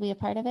counsel to be a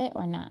part of it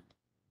or not?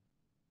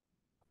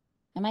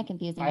 Am I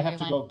confusing I have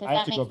to everyone? go, Does I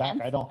have that to go make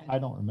back. sense? I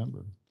don't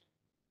remember.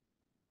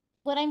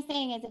 What I'm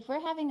saying is if we're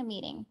having a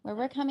meeting where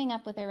we're coming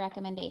up with a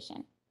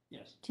recommendation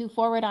Yes. to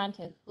forward on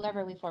to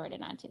whoever we forward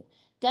it on to,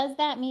 does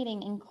that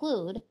meeting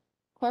include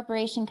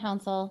corporation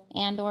counsel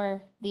and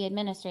or the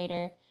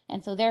administrator?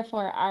 And so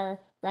therefore our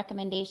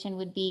recommendation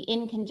would be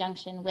in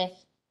conjunction with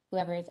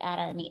whoever is at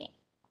our meeting.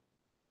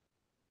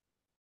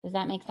 Does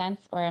that make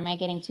sense? Or am I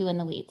getting too in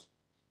the weeds?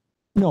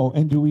 No,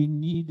 and do we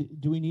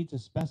need to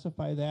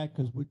specify that?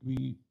 Because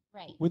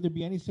Right. would there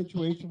be any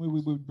situation where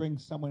we would bring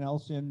someone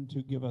else in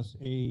to give us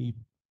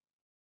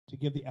to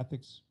give the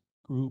ethics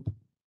group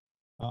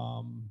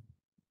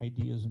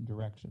ideas and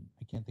direction?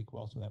 I can't think who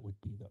else that would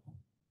be though.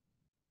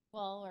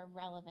 Well, or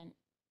relevant.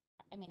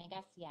 I mean, I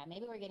guess, yeah,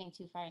 maybe we're getting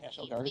too far in the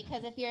National weeds, Guard.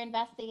 because if you're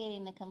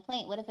investigating the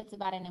complaint, what if it's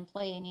about an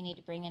employee and you need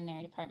to bring in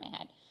their department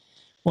head?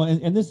 Well,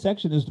 and this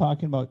section is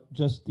talking about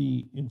just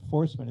the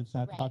enforcement. It's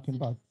not Right, talking so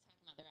about, this is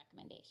talking about the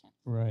recommendation.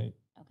 right.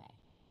 Okay.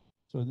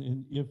 So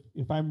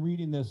if I'm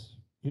reading this,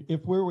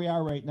 if where we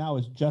are right now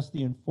is just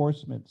the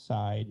enforcement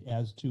side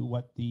as to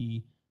what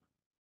the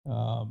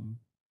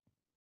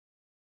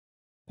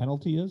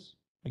penalty is,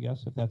 I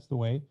guess, if that's the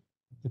way,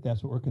 if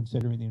that's what we're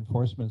considering the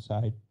enforcement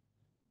side.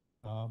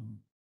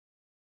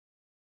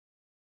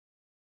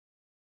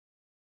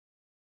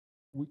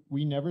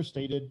 We never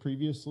stated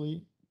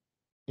previously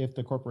if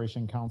the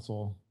corporation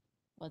counsel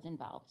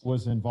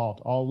Was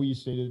involved. All we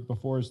stated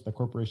before is the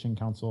corporation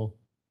counsel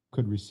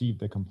could receive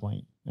the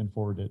complaint and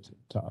forward it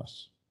to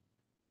us.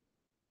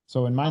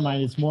 So in my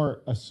mind, it's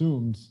more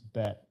assumed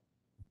that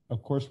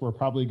of course, we're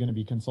probably going to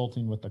be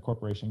consulting with the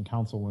corporation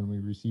counsel when we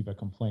receive a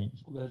complaint.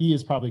 Well, He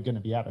is probably going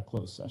to be at a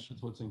closed session.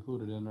 That's what's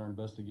included in our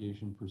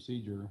investigation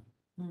procedure,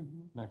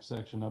 next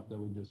section up that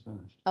we just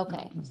finished.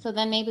 Okay, so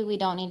then maybe we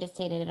don't need to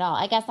state it at all.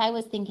 I guess I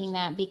was thinking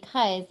that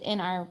because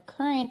in our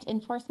current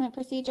enforcement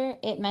procedure,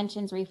 it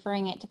mentions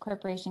referring it to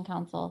corporation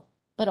counsel,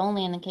 but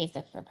only in the case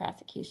of for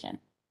prosecution.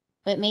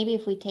 But maybe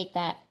if we take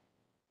that,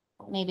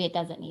 maybe it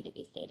doesn't need to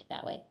be stated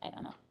that way. I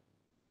don't know.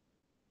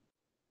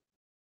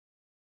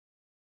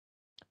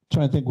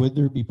 Trying to think, would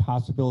there be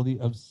possibility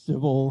of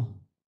civil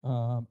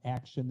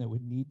action that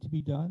would need to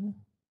be done?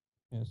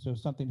 Yeah, so if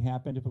something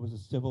happened, if it was a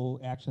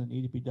civil action that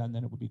needed to be done,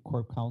 then it would be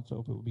corp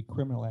counsel. If it would be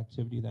criminal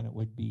activity, then it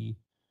would be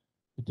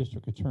the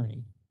district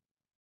attorney.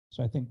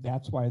 So I think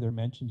that's why they're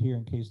mentioned here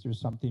in case there's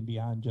something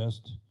beyond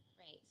just.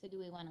 Right, so do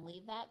we want to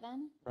leave that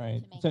then?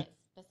 Right. To make So- it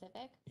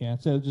specific? Yeah,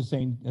 instead of just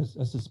saying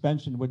a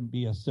suspension wouldn't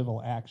be a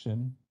civil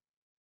action.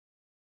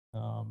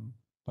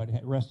 But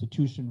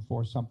restitution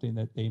for something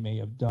that they may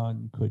have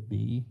done could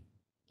be.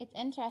 It's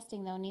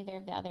interesting though, neither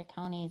of the other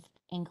counties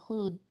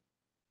include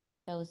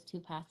those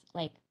two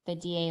like the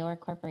DA or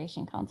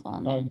corporation counsel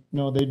in there.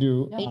 No, they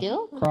do. They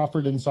do?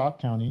 Crawford and Sauk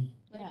County.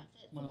 Yeah.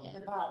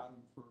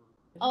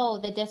 Oh,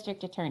 the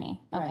district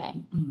attorney. Okay.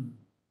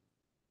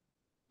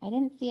 I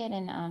didn't see it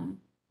in,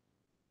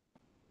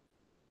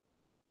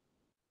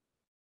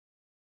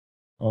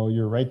 Oh,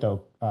 you're right,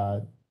 though.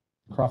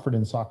 Crawford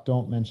and Sauk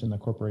don't mention the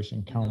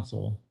corporation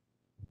counsel.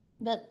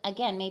 but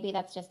again, maybe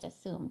that's just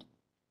assumed.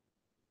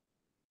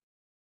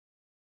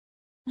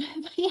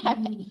 But yeah,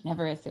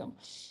 never assume.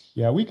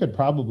 Yeah, we could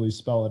probably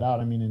spell it out.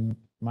 I mean, in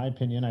my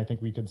opinion, I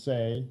think we could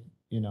say,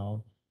 I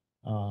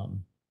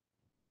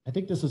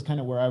think this is kind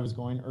of where I was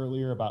going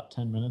earlier about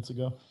 10 minutes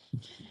ago.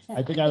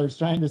 I think I was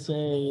trying to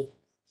say,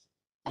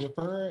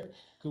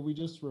 could we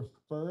just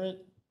refer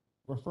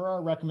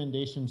our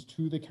recommendations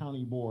to the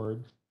county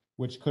board,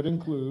 which could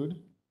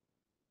include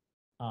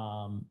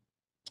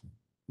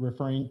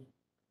referring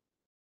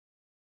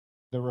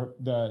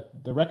the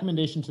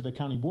recommendation to the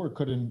county board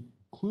could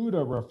include a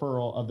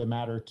referral of the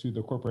matter to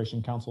the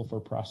corporation counsel for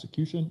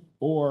prosecution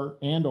or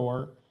a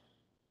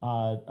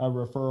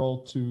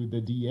referral to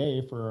the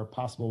DA for a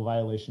possible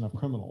violation of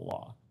criminal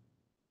law.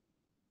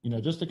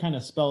 Just to kind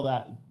of spell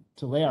that,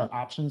 to lay our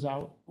options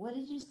out. What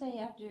did you say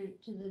after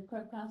to the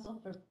court counsel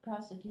for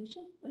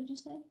prosecution? What did you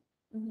say?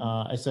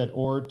 I said,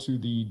 or to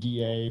the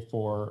DA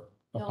for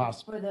a No,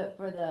 possible,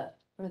 for the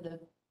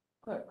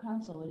court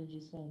counsel, what did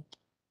you say?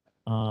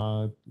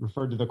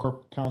 referred to the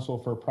court counsel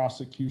for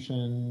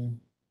prosecution.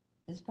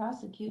 Is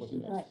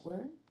prosecution the right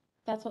word?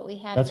 That's what we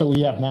had. That's what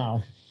we have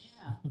now.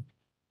 Yeah.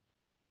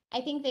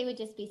 I think they would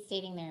just be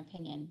stating their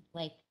opinion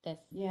like this.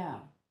 Yeah.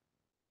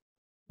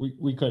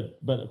 We could,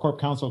 but a corp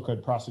counsel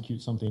could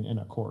prosecute something in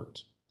a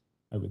court,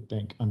 I would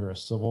think, under a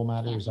civil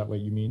matter. Yeah. Is that what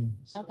you mean?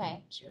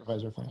 Okay.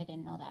 Supervisor I Flynn?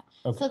 didn't know that.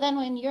 Okay. So then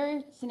in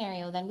your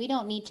scenario, then we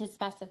don't need to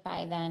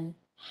specify then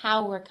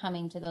how we're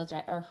coming to those,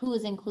 or who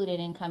is included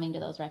in coming to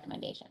those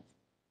recommendations.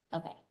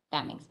 Okay,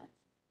 that makes sense.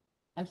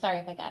 I'm sorry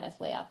if I got us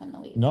way off in the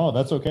weeds. No,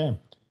 that's okay.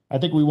 I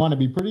think we want to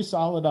be pretty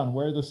solid on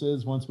where this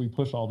is once we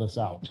push all this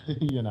out,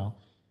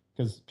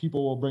 because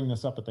people will bring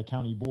this up at the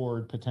county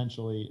board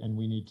potentially, and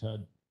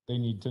they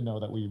need to know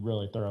that we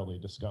really thoroughly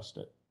discussed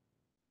it,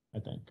 I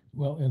think.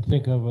 Well, and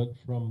think of it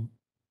from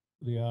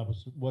the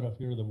opposite. What if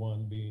you're the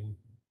one being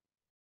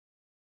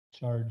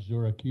charged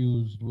or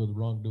accused with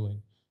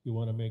wrongdoing? You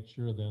want to make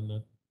sure then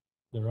that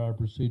there are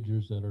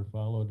procedures that are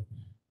followed.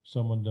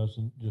 Someone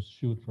doesn't just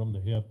shoot from the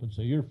hip and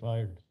say, you're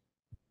fired.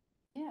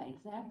 Yeah,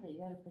 exactly. You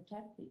gotta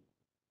protect people.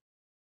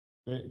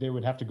 They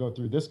would have to go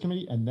through this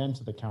committee and then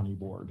to the county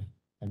board,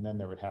 and then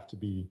there would have to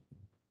be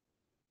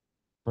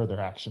further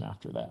action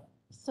after that.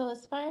 So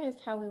as far as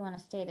how we want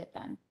to state it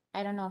then,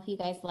 I don't know if you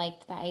guys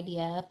liked the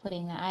idea of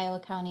putting the Iowa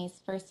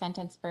counties first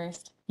sentence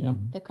first, Yeah.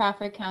 the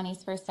Crawford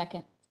counties first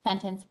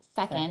sentence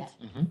second.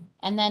 Mhm.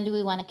 And then do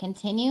we want to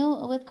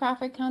continue with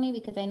Crawford County?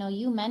 Because I know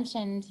you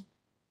mentioned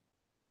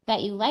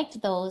that you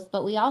liked those,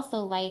 but we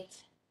also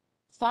liked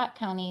Sauk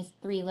County's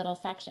 3 little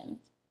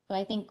sections. So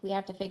I think we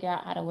have to figure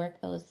out how to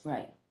work those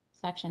Right.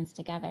 sections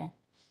together.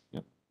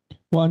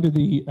 Well, under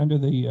the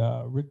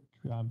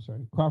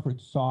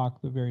Crawford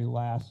Sauk, the very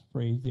last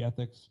phrase, the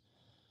Ethics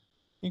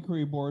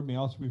Inquiry Board may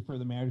also refer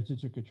the matter to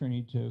district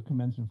attorney to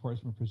commence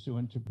enforcement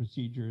pursuant to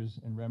procedures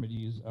and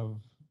remedies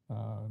of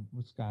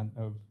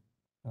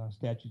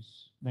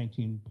statutes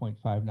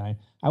 19.59.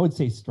 I would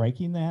say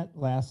striking that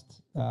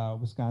last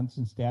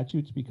Wisconsin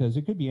statutes, because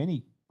it could be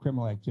any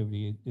criminal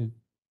activity.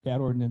 That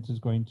ordinance is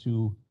going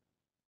to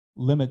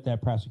limit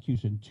that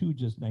prosecution to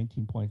just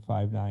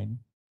 19.59.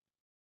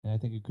 And I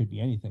think it could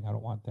be anything. I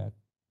don't want that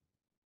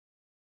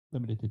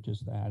limited to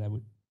just that. I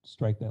would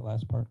strike that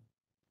last part.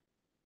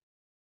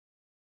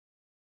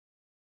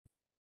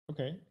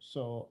 Okay,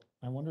 so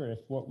I wonder if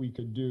what we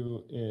could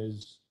do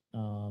is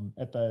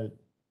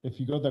if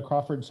you go to the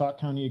Crawford Sauk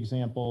County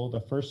example,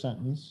 the first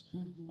sentence,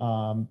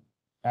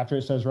 after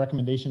it says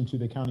recommendation to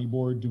the county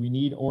board, do we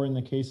need or in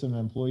the case of an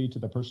employee to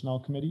the personnel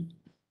committee?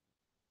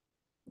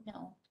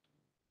 No,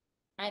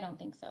 I don't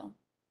think so.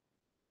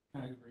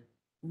 I agree.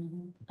 I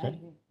Okay.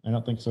 agree. I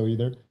don't think so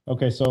either.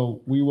 Okay,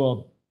 so we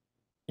will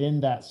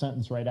end that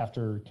sentence right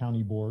after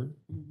county board.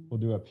 We'll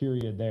do a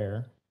period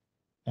there.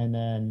 And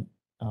then,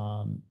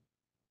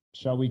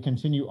 shall we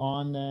continue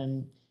on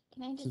then?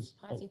 Can I This just is-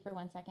 pause oh, you for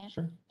 1 second?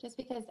 Sure. Just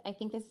because I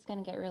think this is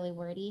going to get really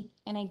wordy,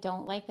 and I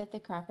don't like that the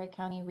Crawford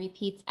County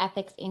repeats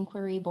ethics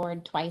inquiry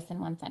board twice in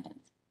one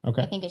sentence. I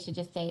Okay. think it should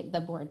just say the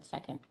board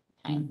second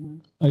time.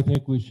 Mhm. I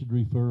think we should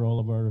refer all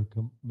of our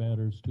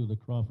matters to the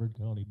Crawford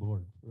County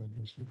Board. for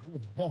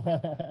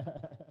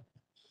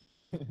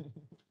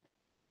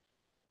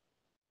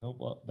Oh,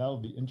 well, that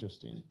would be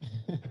interesting.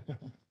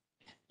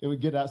 It would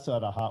get us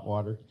out of hot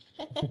water.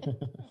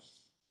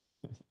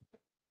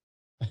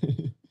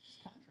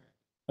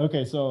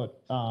 Okay, so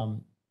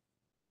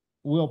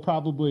we'll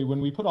probably,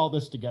 when we put all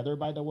this together,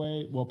 by the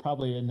way, we'll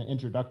probably in the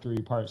introductory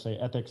part say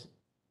ethics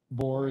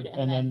board, Board,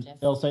 and and then then just-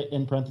 it'll say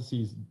in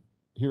parentheses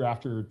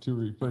hereafter to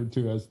refer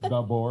to as the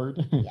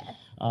board. Yes.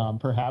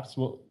 Perhaps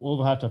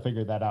we'll have to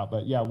figure that out,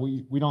 but yeah,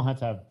 we don't have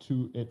to have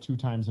two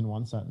times in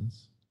one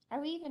sentence. Are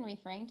we even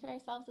referring to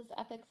ourselves as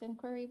ethics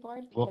inquiry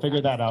board? We'll Because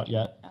figure that I'm out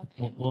yet.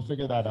 Okay. We'll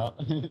figure that out.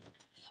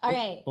 All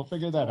right. We'll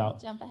figure that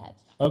out. Jump ahead.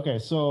 Okay,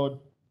 so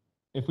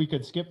if we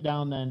could skip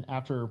down then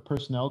after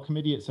personnel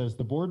committee, it says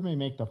the board may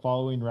make the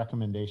following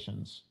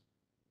recommendations.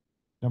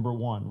 Number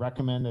 1,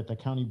 recommend that the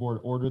county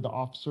board order the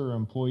officer or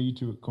employee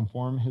to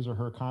conform his or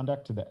her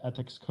conduct to the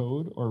ethics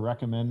code, or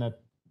recommend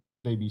that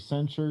they be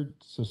censured,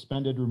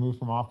 suspended, removed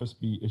from office,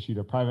 be issued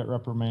a private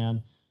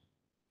reprimand,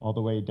 all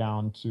the way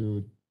down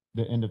to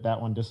the end of that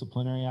one,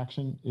 disciplinary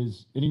action.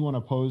 Is anyone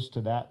opposed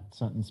to that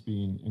sentence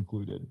being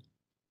included?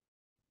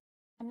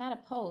 I'm not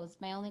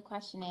opposed. My only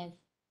question is,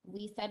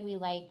 we said we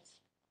liked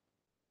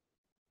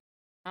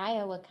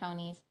Iowa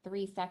County's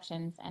 3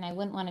 sections, and I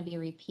wouldn't want to be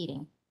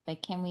repeating.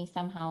 Like, can we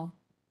somehow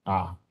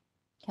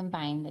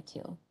combine the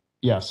two?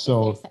 Yes,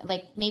 so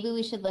Like, maybe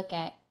we should look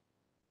at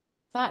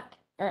Sauk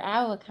or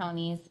Iowa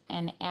counties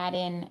and add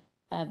in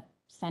a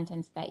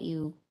sentence that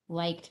you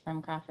liked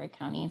from Crawford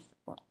counties.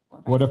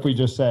 what if we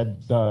just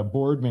said the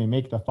board may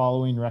make the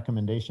following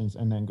recommendations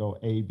and then go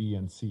A, B,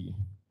 and C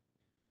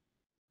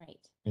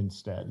Right.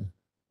 instead?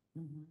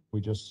 Mhm.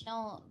 We just,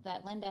 No,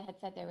 that Linda had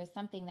said there was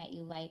something that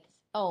you liked.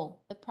 Oh,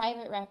 the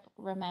private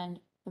reprimand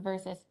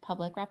versus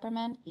public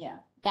reprimand. Yeah.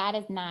 That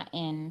is not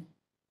in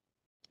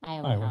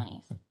Iowa Iowa.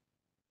 counties.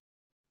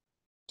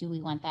 Do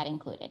we want that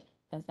included?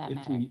 Does that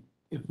matter?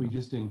 If we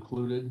just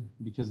included,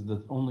 because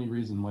the only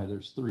reason why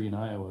there's 3 in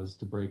Iowa is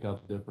to break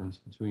out the difference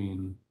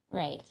between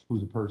Right. who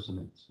the person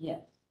is.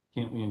 Yes.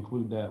 Can't we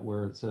include that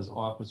where it says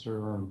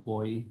officer or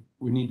employee?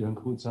 We need to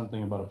include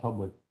something about a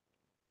public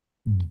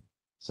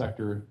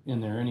sector in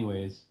there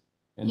anyways.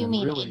 And You then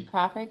mean really, in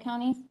Crawford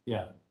counties?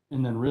 yeah,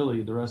 and then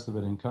really the rest of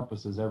it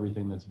encompasses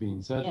everything that's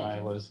being said in Yeah,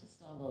 Iowa's.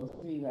 so those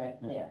 3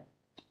 right there.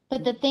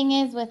 But the thing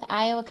is with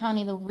Iowa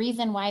County, the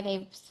reason why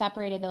they've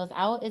separated those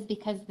out is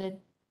because the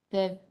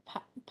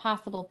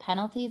possible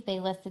penalties, they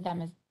listed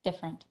them as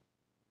different.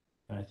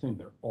 And I think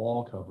they're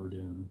all covered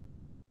in.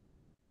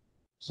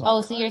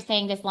 Oh, so you're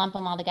saying just lump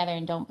them all together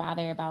and don't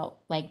bother about,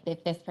 like,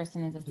 if this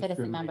person is a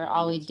citizen member,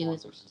 all we do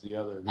is, Versus the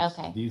other.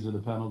 Okay. These are the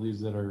penalties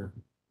that are.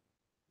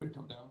 Could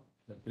come down.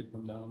 That could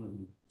come down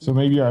and. so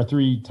maybe our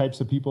 3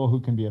 types of people who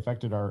can be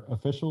affected are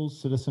officials,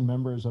 citizen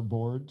members of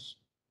boards,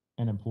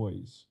 and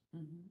employees.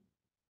 Mhm.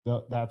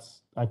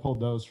 I pulled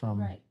those from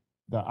Right.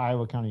 the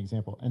Iowa County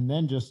example. And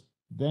then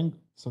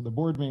so the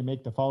board may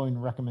make the following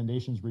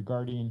recommendations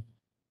regarding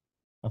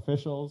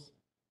officials,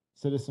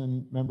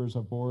 citizen members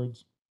of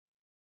boards,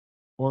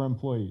 or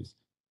employees.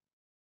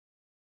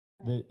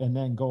 And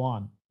then go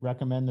on,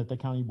 recommend that the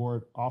county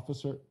board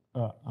officer,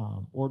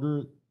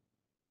 order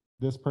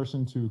this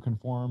person to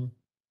conform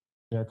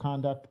their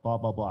conduct, blah,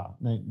 blah, blah.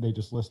 They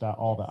just list out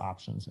all the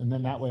options. And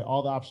then that way,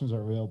 all the options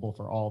are available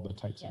for all the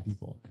types of Yes.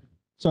 people.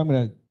 So I'm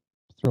gonna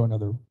throw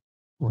another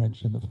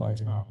wrench in the fire.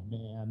 Oh,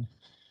 man.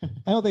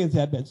 I don't think it's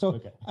that bad. So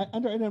Okay.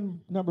 under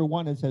item number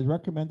 1, it says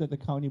recommend that the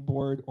county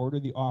board order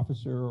the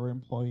officer or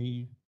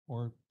employee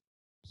or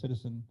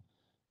citizen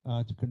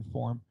to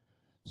conform.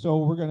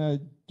 So we're gonna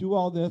do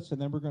all this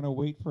and then we're gonna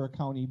wait for a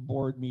county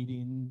board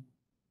meeting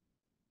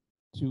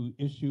to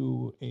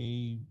issue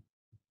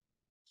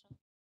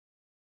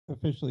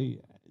officially,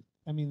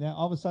 I mean, that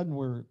all of a sudden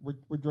we're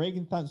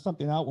dragging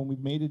something out when we've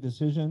made a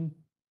decision.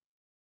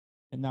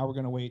 And now we're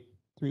gonna wait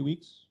 3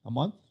 weeks, a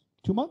month,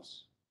 2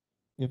 months?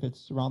 If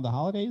it's around the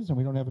holidays and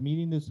we don't have a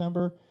meeting in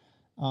December,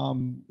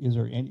 is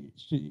there any,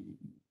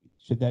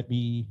 should that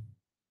be,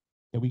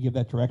 that we give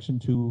that direction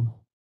to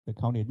the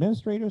county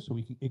administrator so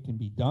it can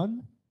be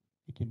done,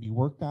 it can be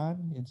worked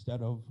on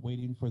instead of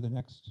waiting for the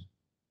next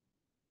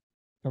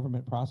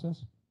government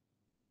process?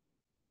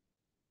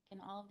 in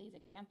all of these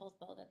examples,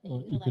 though, that they Well,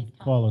 you utilize. could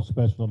call a council.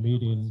 special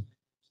meeting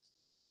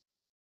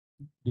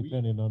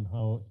depending on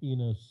how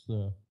heinous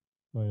the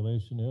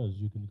violation is.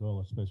 You can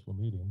call a special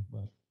meeting,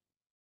 but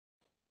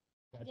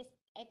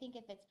I think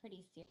if it's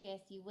pretty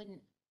serious, you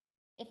wouldn't,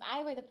 if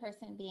I were the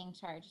person being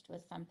charged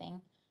with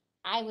something,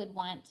 I would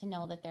want to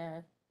know that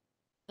they're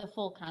the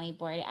full county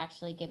board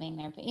actually giving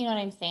their, you know what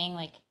I'm saying?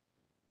 Like,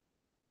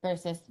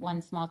 versus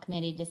one small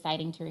committee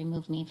deciding to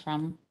remove me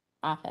from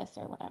office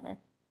or whatever.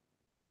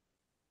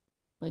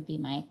 Would be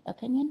my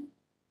opinion.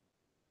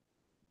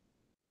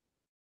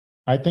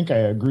 I think I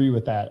agree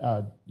with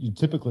that.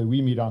 Typically,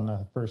 we meet on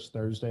the first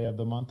Thursday of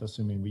the month,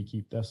 assuming we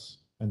keep this,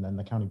 and then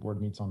the county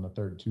board meets on the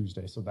third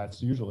Tuesday. So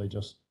that's usually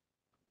just,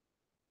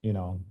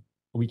 a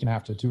week and a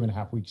half to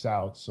 2.5 weeks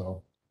out.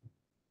 So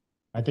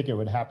I think it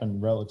would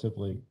happen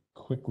relatively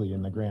quickly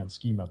in the grand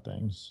scheme of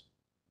things.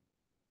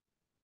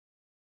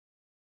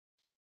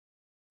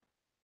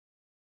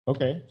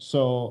 Okay,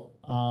 so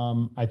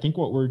I think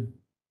what we're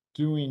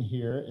doing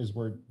here is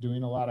we're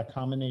doing a lot of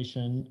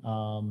combination.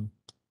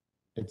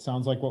 It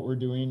sounds like what we're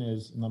doing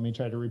is, and let me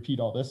try to repeat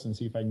all this and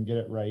see if I can get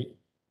it right.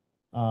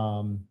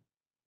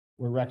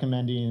 We're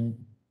recommending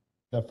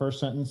the first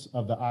sentence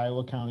of the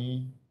Iowa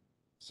County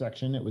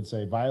section. It would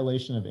say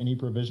violation of any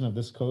provision of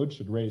this code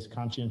should raise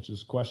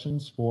conscientious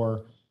questions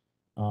for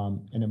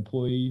an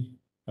employee,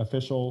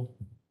 official,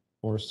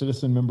 or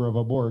citizen member of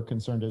a board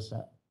concerned as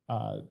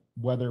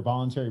whether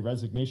voluntary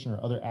resignation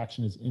or other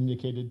action is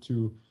indicated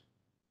to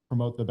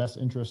promote the best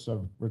interests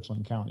of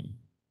Richland County.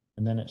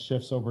 And then it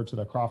shifts over to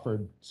the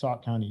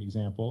Crawford-Sauk County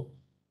example.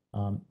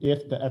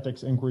 If the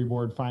Ethics Inquiry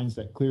Board finds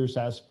that clear,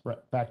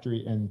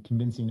 satisfactory, and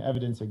convincing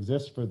evidence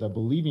exists for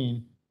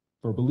believing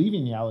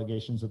the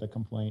allegations of the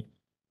complaint,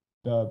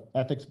 the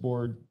Ethics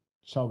Board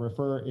shall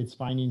refer its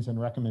findings and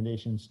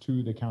recommendations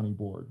to the county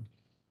board.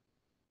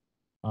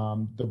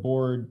 The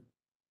board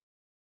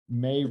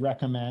may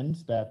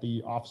recommend that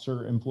the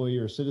officer, employee,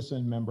 or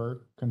citizen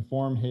member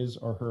conform his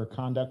or her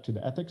conduct to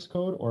the ethics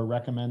code, or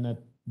recommend that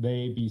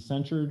they be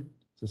censured,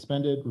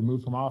 suspended,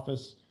 removed from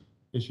office,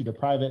 issued a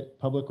private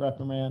public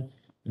reprimand.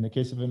 In the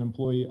case of an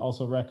employee,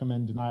 also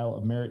recommend denial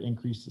of merit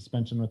increase,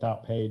 suspension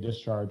without pay,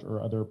 discharge,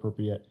 or other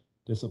appropriate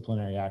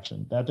disciplinary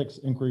action. The Ethics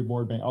Inquiry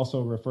Board may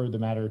also refer the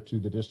matter to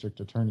the district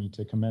attorney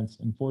to commence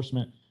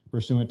enforcement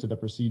pursuant to the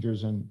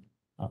procedures and,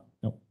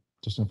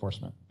 just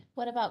enforcement.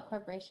 What about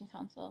corporation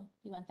counsel?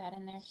 You want that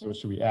in there So too?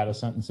 should we add a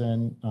sentence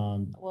in?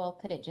 Well,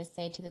 could it just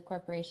say to the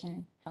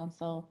corporation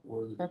counsel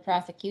for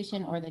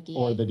prosecution or the DA?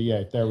 Or the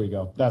DA, there we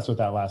go. That's what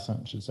that last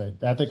sentence should say.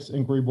 The Ethics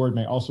Inquiry Board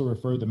may also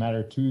refer the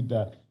matter to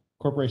the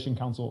corporation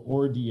counsel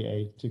or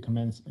DA to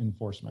commence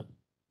enforcement.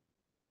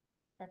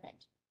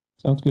 Perfect.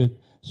 Sounds good.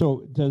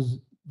 So does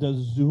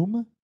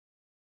Zoom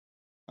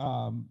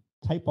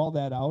type all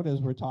that out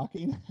as we're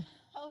talking?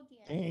 Oh dear.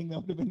 Dang, that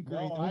would have been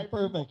great. No, That was I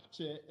perfect. watch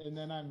it, and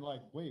then I'm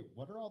like, wait,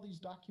 what are all these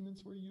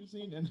documents we're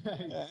using? And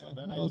so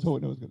then I was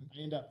hoping it was good.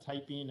 I end up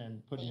typing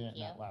and putting Thank it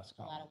in you. that last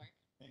A lot column. of work.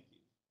 Thank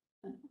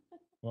you.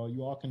 Well,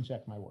 you all can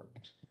check my work.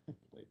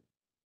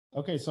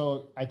 Okay,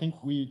 so I think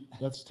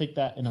let's take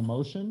that in a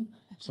motion.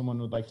 If someone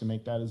would like to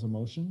make that as a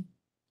motion.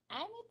 I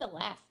made the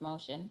last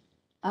motion.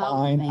 I'll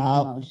Fine, make the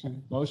I'll-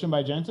 motion. Motion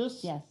by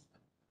Gentis? Yes.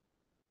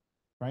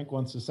 Frank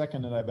wants to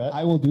second it, I bet.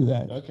 I will do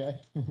that. Okay.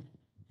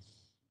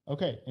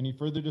 Okay, any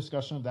further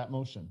discussion of that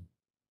motion?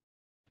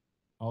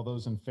 All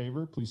those in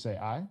favor, please say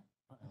aye.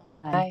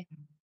 Aye.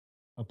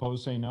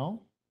 Opposed, say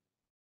no.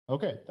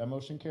 Okay, that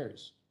motion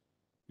carries.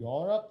 You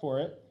all are up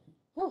for it.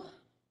 Whew.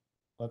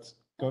 Let's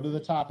go to the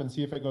top and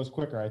see if it goes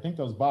quicker. I think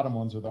those bottom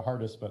ones are the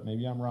hardest, but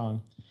maybe I'm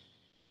wrong.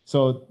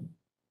 So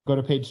go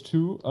to page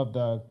 2 of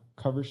the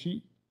cover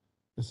sheet.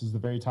 This is the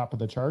very top of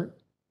the chart.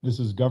 This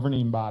is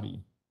governing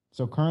body.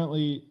 So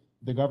currently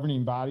the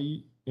governing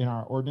body in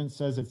our ordinance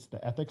says it's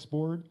the ethics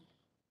board,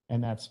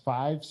 and that's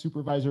 5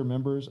 supervisor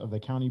members of the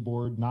county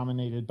board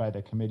nominated by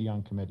the committee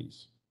on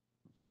committees.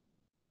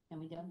 And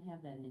we don't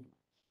have that anymore.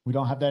 We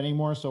don't have that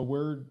anymore, so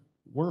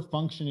we're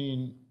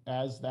functioning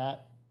as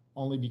that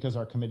only because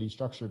our committee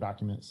structure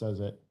document says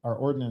it. Our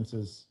ordinance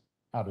is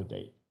out of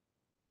date.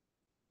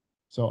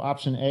 So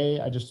option A,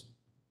 I just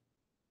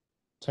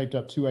typed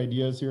up 2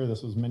 ideas here.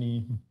 This was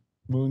many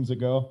moons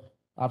ago.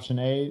 Option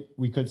A,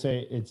 we could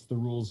say it's the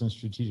Rules and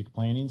Strategic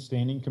Planning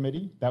Standing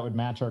Committee. That would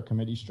match our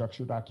committee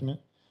structure document.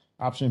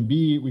 Option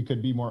B, we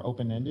could be more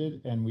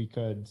open-ended and we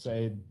could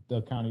say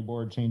the county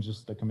board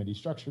changes the committee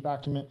structure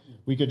document.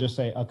 We could just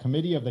say a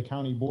committee of the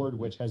county board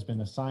which has been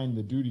assigned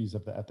the duties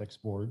of the ethics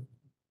board.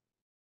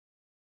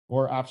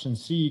 Or option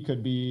C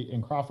could be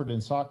in Crawford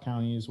and Sauk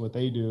counties, what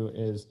they do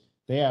is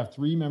they have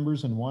 3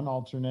 members and 1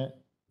 alternate.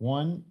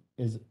 One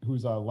is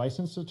who's a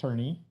licensed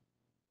attorney,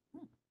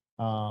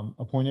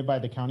 appointed by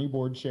the county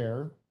board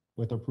chair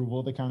with approval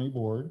of the county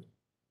board.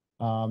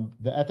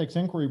 The Ethics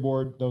Inquiry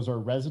Board, those are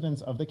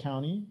residents of the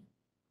county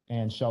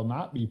and shall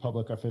not be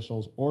public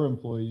officials or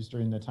employees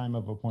during the time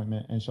of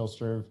appointment and shall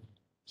serve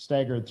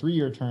staggered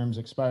 3-year terms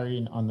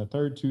expiring on the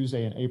 3rd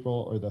Tuesday in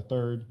April or the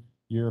 3rd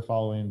year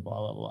following blah,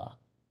 blah, blah.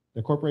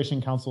 The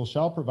Corporation Council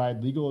shall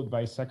provide legal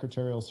advice,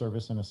 secretarial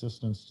service, and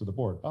assistance to the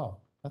board. Oh,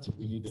 that's what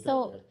we need to do.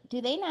 So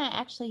do they not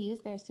actually use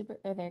their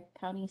their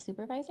county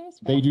supervisors?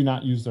 for They that? do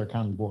not use their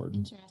county board.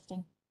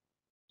 Interesting.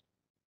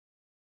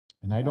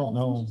 And I don't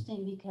Well, know. it's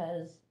interesting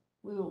because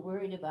we were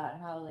worried about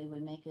how they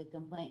would make a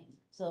complaint.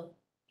 So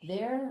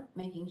they're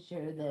making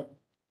sure that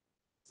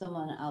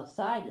someone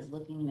outside is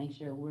looking to make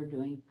sure we're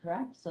doing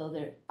correct. So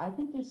I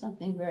think there's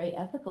something very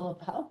ethical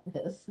about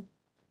this.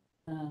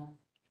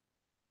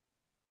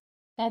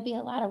 That'd be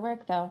a lot of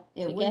work, though,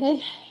 It to would. get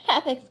an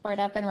ethics board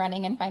up and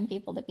running and find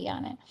people to be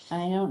on it.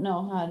 I don't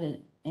know how to,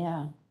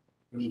 yeah.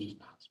 Two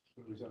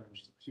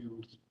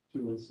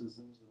instances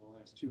in the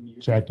last 2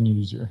 years. Jack, can you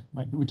use your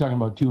mic? We're talking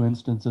about 2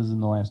 instances in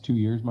the last 2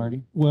 years,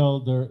 Marty? Well,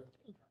 there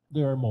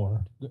are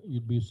more.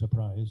 You'd be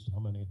surprised how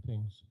many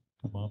things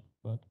come up,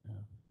 but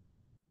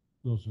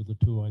those are the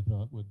two I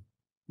thought would.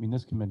 I mean,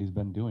 this committee's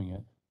been doing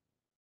it.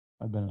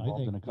 I've been I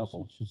involved in think a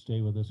couple. this should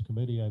stay with this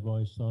committee. I've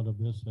always thought of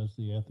this as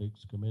the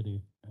ethics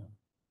committee.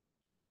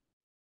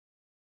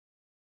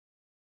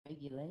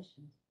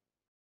 Regulations.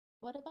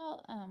 What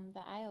about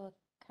the Iowa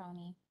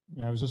County?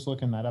 Yeah, I was just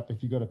looking that up.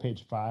 If you go to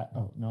page 5,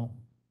 oh, no,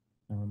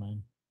 never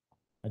mind.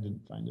 I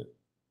didn't find it.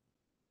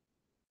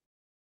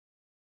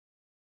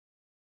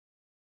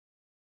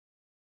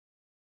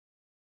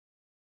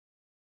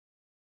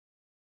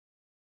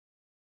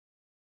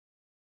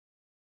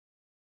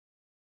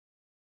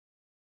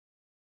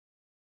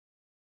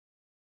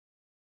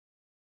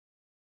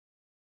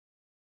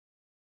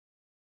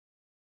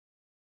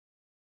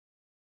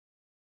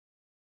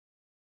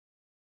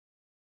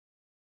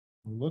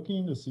 We're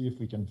looking to see if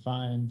we can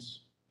find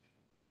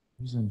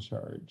who's in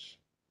charge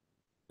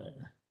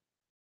there.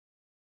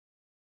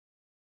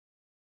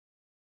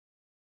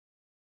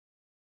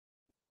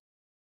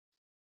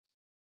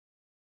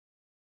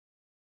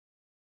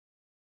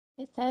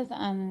 It says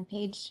on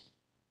page,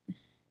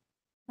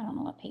 I don't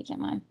know what page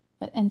I'm on,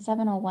 but in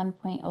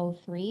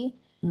 701.03,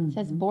 it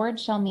says board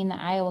shall mean the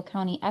Iowa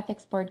County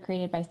Ethics Board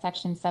created by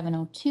section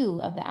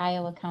 702 of the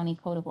Iowa County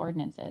Code of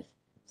Ordinances.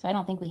 So I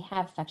don't think we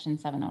have section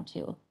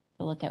 702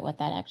 to look at what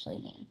that actually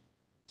means.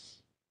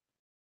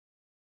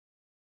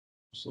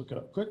 Just look it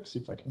up quick, see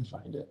if I can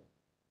find it.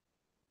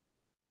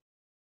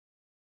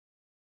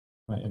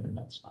 My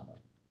internet's not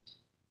up.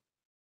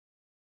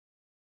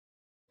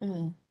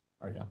 Oh,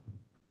 yeah.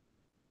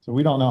 So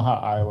we don't know how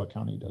Iowa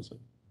County does it.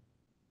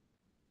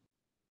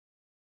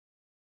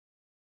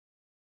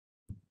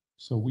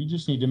 So we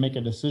just need to make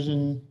a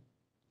decision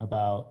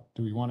about,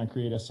 do we want to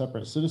create a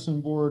separate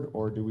citizen board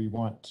or do we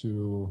want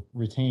to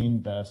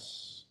retain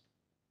this?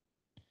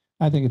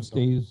 I think it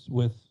stays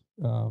with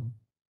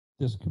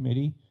this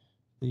committee.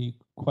 The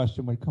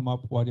question would come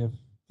up, what if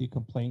the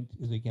complaint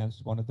is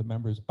against one of the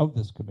members of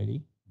this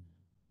committee?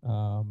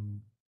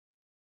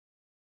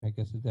 I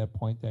guess at that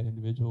point, that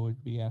individual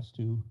would be asked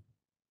to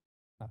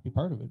not be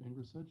part of it.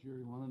 Amber said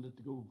you wanted it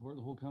to go before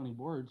the whole county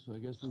board, so I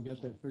guess we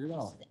got that figured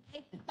out.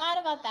 I thought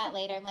about that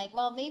later. I'm like,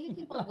 well, maybe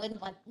people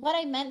wouldn't want, what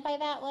I meant by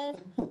that was,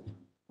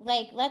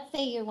 like, let's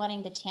say you're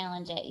wanting to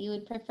challenge it. You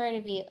would prefer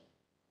to be,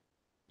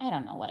 I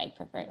don't know what I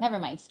prefer. Never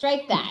mind.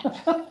 Strike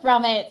that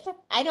from it.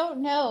 I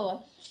don't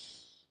know.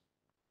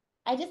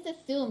 I just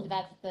assumed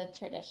that's the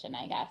tradition,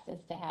 I guess, is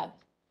to have,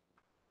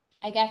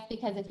 I guess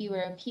because if you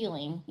were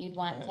appealing, you'd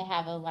want to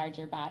have a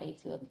larger body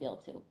to appeal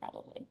to,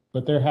 probably.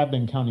 But there have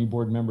been county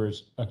board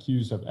members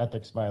accused of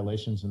ethics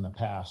violations in the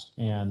past,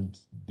 and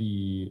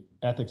the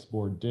ethics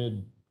board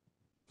did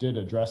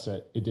address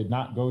it. It did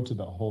not go to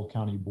the whole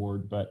county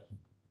board, but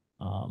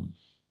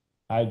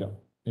I don't,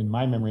 in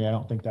my memory, I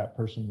don't think that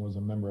person was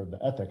a member of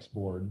the ethics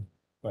board.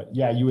 But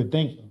yeah, you would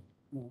think,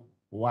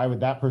 why would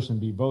that person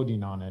be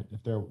voting on it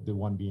if they're the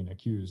one being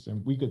accused?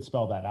 And we could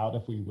spell that out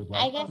if we would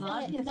like. I guess,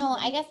 no,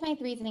 I guess my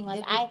reasoning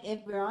was,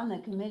 If we're on the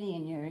committee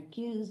and you're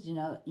accused, you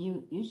know,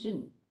 you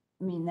shouldn't,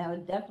 I mean, that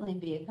would definitely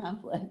be a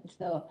conflict,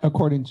 so.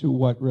 According to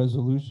what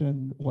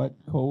resolution, what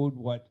code,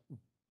 what,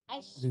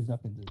 there's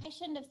nothing to. I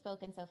shouldn't have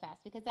spoken so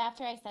fast, because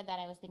after I said that,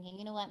 I was thinking,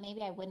 you know what,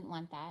 maybe I wouldn't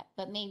want that,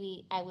 but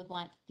maybe I would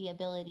want the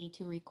ability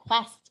to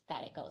request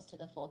that it goes to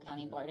the full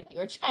county board if you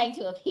were trying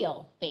to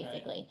appeal,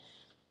 basically.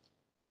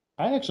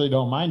 I actually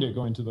don't mind it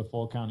going to the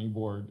full county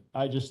board.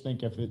 I just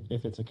think if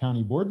it's a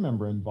county board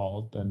member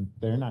involved, then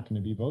they're not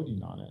going to be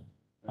voting on it.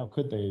 How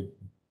could they?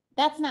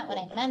 That's not what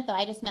I meant, though.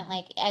 I just meant,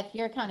 like, if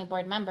you're a county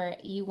board member,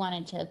 you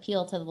wanted to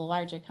appeal to the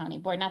larger county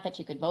board, not that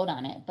you could vote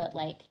on it, but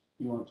like.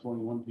 You want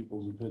 21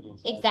 people's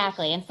opinions.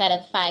 Exactly, instead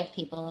of 5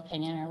 people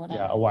opinion or whatever.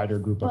 Yeah, a wider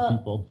group of Well,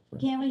 people.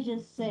 Can't we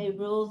just say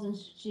Rules and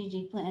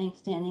Strategic Planning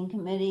Standing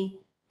Committee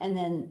and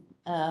then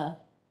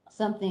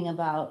something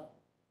about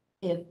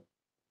if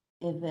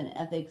an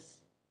ethics,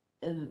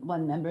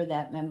 one member,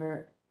 that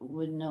member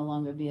would no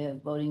longer be a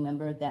voting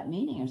member at that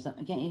meeting or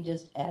something? Can't you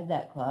just add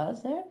that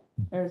clause there?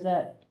 Or does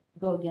that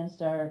go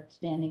against our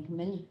standing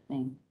committee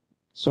thing?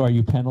 So are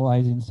you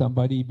penalizing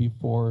somebody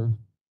before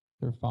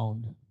they're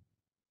found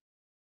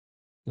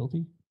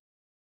guilty?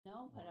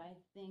 No, but I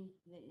think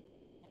they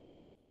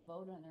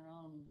vote on their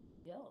own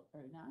guilt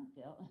or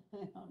non-guilt. I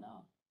don't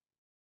know.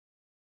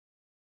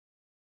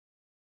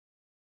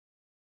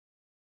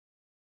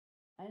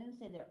 I didn't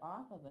say they're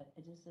off of it.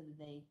 I just said that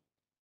they,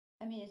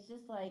 I mean, it's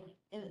just like,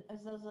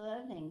 it's those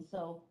other things.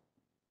 So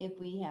if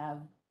we have,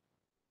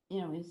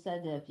 you know, we've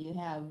said that if you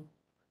have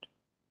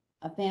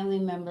a family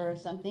member or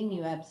something,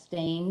 you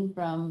abstain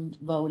from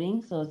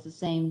voting. So it's the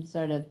same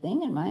sort of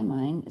thing in my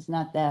mind. It's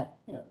not that,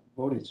 Yeah,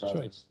 voting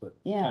process, but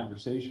Yeah.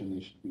 conversation, they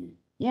should be.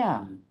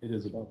 yeah. It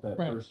is about that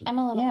Right. person. I'm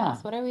a little Yeah.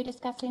 lost. What are we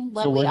discussing?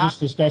 What So we we're just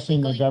are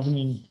discussing the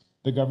technically-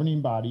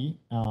 governing body.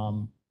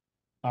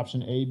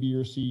 option A, B,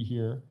 or C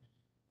here.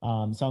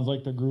 Sounds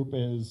like the group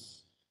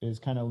is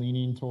kind of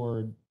leaning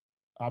toward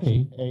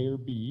option A or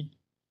B.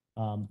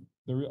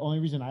 The only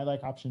reason I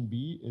like option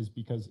B is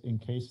because in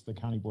case the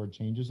county board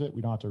changes it,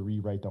 we don't have to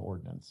rewrite the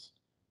ordinance.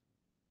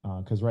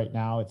 Because right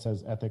now it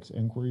says Ethics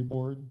Inquiry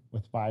Board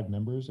with 5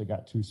 members. It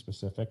got too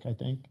specific, I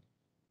think.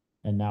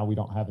 And now we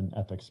don't have an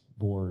ethics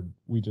board.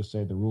 We just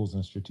say the Rules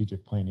and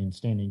Strategic Planning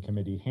Standing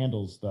Committee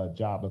handles the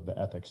job of the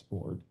ethics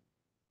board.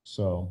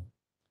 So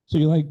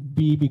you like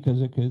B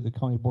because the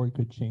county board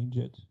could change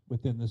it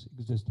within this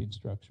existing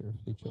structure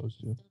if they chose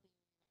to.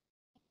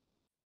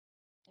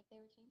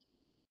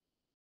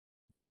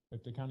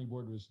 if the county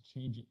board was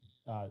changing,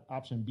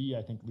 option B,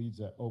 I think leaves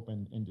it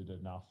open-ended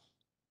enough.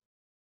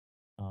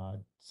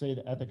 Say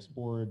the ethics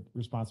board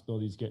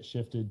responsibilities get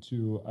shifted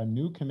to a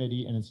new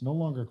committee and it's no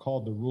longer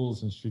called the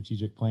Rules and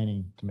Strategic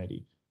Planning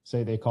Committee.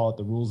 Say they call it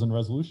the Rules and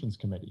Resolutions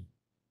Committee,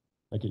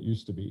 like it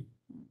used to be.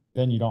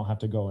 Then you don't have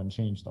to go and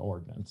change the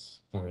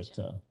ordinance for it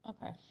to.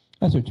 Okay.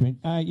 That's what you mean.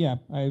 Yeah,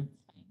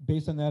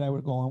 based on that, I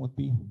would go on with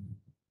B.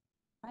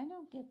 I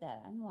don't get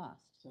that. I'm lost.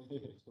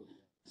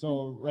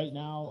 So right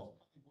now,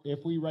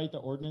 if we write the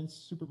ordinance,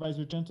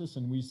 Supervisor Gentis,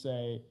 and we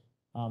say,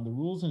 the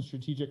Rules and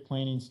Strategic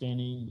Planning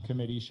Standing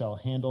Committee shall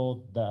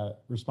handle the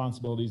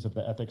responsibilities of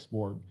the Ethics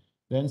Board.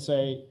 Then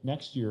say,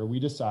 next year, we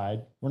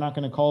decide, we're not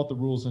going to call it the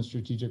Rules and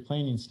Strategic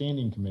Planning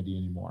Standing Committee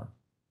anymore.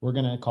 We're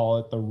going to call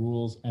it the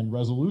Rules and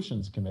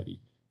Resolutions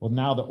Committee. Well,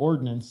 now the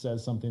ordinance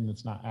says something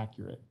that's not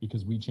accurate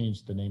because we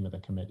changed the name of the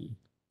committee.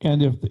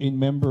 And if a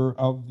member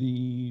of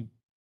the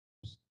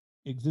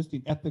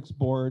existing ethics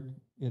board,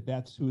 if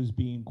that's who is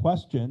being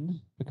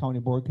questioned, the county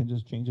board can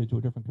just change it to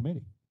a different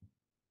committee.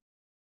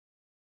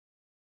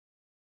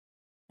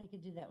 I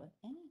could do that with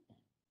anything.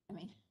 I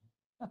mean.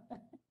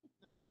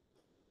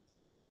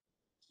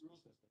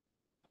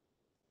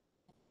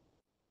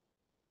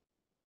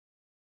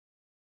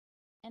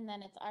 And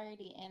then it's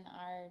already in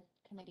our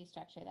committee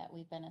structure that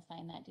we've been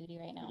assigned that duty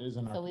right now. It is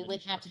in our So we committee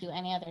wouldn't have to do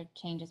any other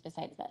changes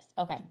besides this.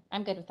 Okay,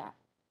 I'm good with that.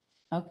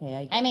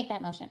 Okay, I make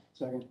that motion.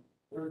 Second.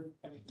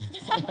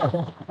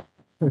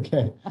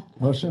 Okay,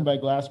 motion by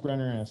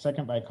Glassbrenner and a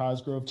second by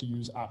Cosgrove to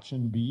use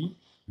option B.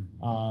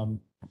 And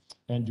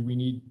do we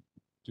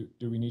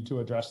need to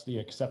address the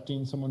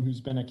accepting someone who's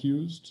been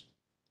accused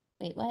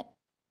Wait, what?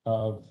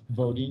 of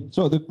voting?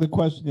 So the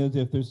question is,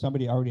 if there's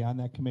somebody already on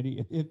that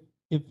committee,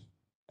 if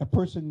a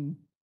person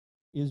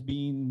is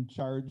being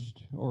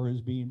charged or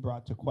is being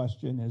brought to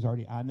question is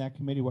already on that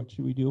committee, what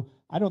should we do?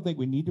 I don't think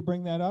we need to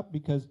bring that up,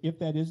 because if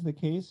that is the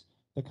case,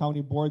 the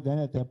county board then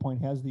at that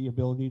point has the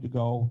ability to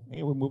go,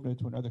 hey, we're moving it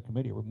to another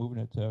committee. We're moving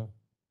it to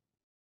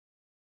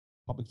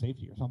public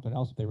safety or something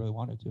else if they really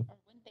wanted to. Or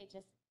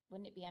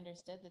wouldn't it be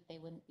understood that they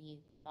wouldn't be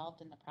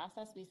involved in the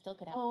process? We still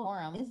could have Oh,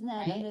 quorum. isn't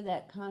that right? under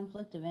that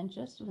conflict of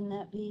interest? Wouldn't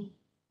that be?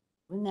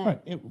 Wouldn't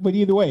that? Right, but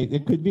either way,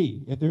 it could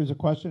be. If there's a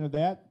question of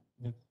that,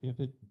 if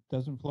it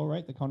doesn't flow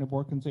right, the county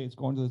board can say it's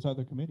going to this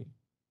other committee.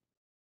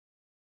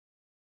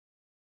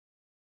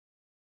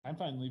 I'm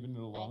fine leaving it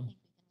I alone. think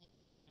we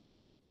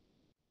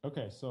can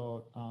leave. Okay,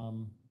 so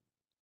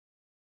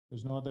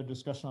there's no other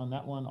discussion on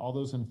that one. All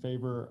those in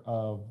favor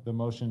of the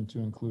motion to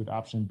include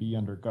option B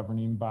under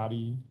governing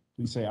body,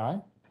 please say aye.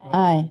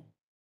 Aye.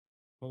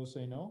 Opposed,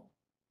 say no.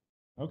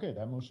 Okay,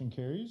 that motion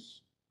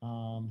carries.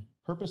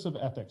 Purpose of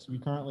ethics. We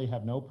currently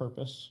have no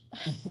purpose.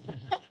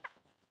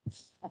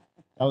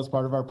 That was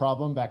part of our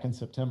problem back in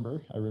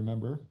September, I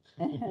remember.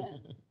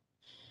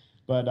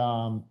 But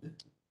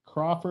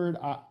Crawford,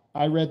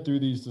 I read through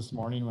these this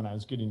morning when I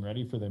was getting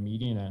ready for the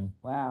meeting, and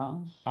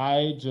Wow.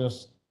 I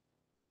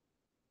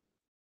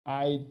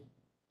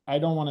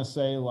don't want to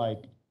say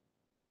like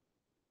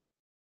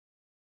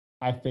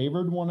I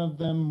favored one of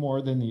them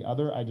more than the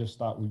other. I just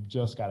thought we've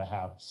just got to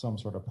have some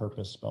sort of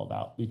purpose spelled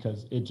out,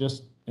 because it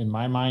just, in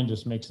my mind,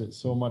 just makes it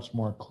so much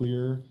more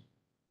clear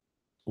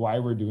why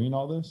we're doing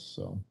all this.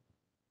 So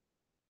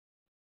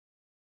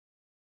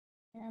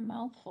You're a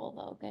mouthful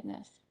though,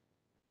 goodness.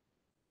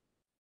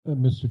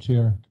 Mr.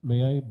 Chair,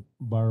 may I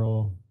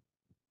borrow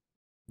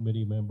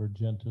committee member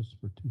Gentis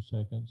for 2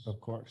 seconds of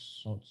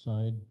course,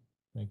 outside?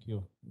 Thank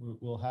you.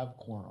 we'll have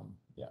quorum.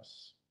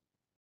 Yes.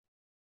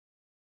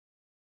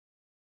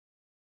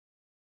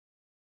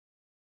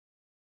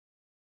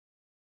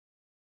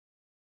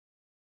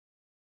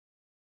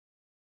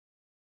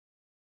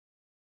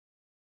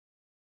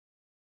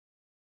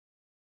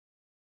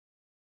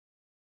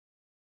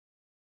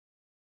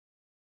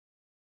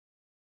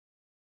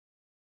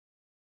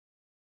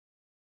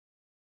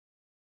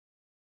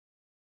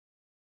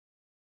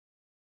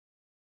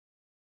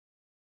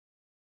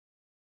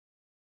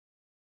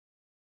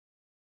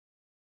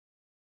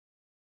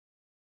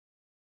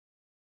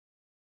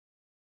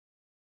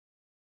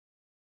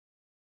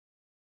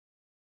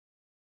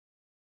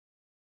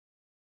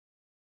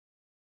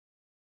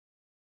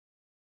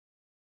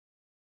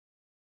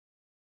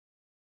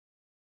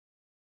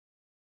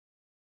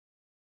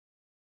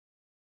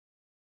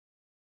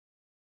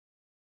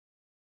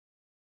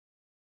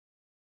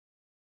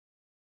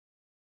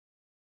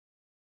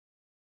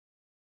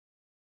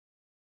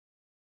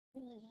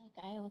 Really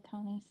like Iowa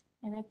counties.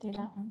 I read through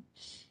that one.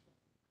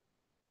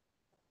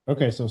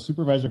 Okay, so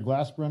Supervisor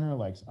Glassbrenner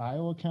likes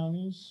Iowa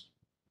counties.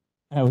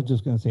 I was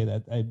just gonna say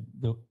that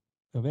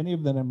of any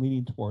of them I'm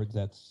leaning towards,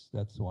 that's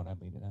the one I'm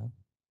leaning on.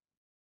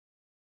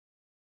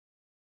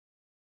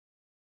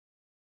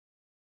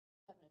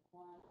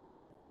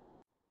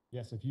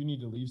 Yes, if you need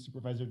to leave,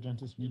 Supervisor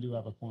Gentis, we do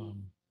have a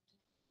quorum.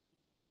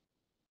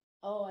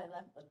 Oh, I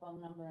left the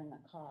phone number in the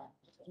car.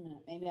 Just a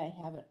minute. Maybe I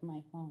have it in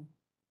my phone.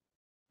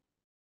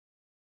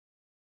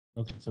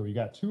 Okay, so we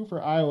got 2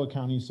 for Iowa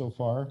County so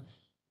far.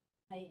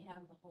 I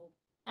have the whole.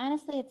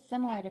 Honestly, it's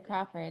similar to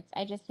Crawford's.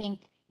 I just think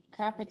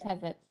Crawford's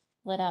has it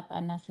split up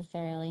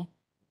unnecessarily.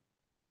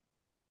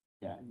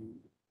 Yeah.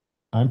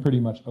 I'm pretty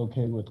much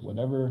okay with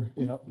whatever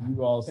you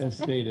all As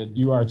stated.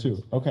 You are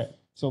too. Okay,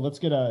 so let's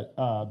get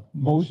a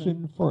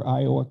Motion for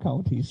Iowa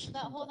counties.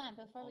 But hold on,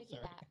 before we do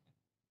that.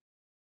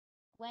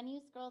 When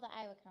you scroll to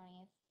Iowa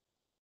counties,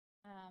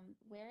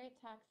 where it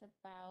talks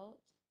about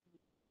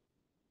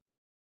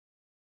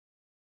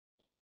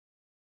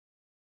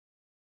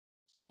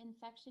in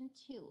section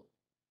 2,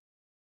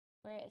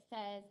 where it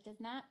says, does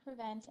not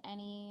prevent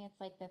any,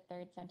 it's like the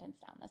third sentence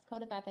down. This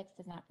code of ethics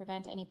does not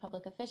prevent any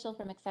public official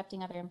from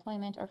accepting other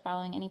employment or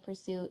following any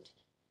pursuit,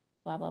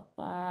 blah, blah,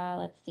 blah.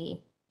 Let's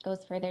see.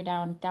 Goes further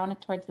down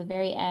towards the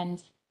very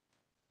end.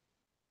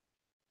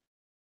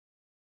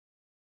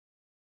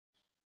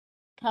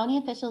 County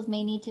officials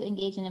may need to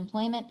engage in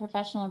employment,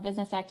 professional, or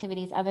business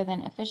activities other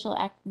than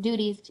official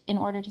duties in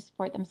order to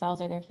support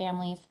themselves or their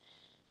families.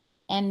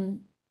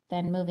 And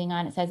then moving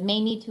on, it says may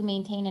need to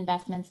maintain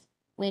investments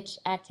which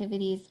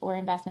activities or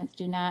investments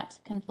do not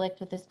conflict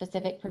with the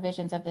specific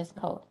provisions of this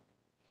code.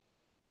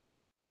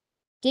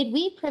 Did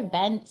we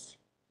prevent,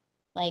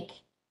 like,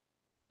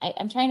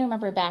 I'm trying to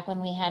remember back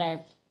when we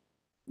had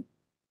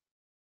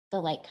the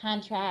like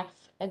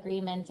contracts,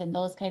 agreements, and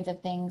those kinds of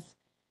things.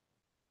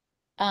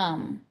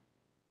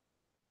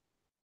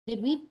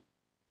 Did we?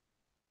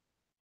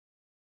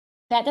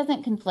 That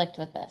doesn't conflict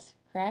with this,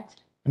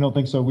 correct? I don't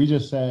think so. We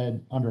just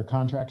said under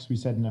contracts, we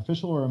said an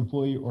official or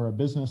employee or a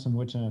business in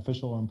which an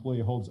official or employee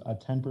holds a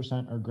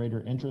 10% or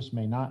greater interest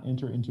may not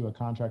enter into a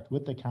contract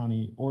with the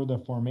county or the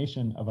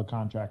formation of a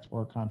contract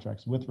or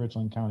contracts with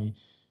Richland County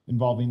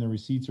involving the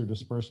receipts or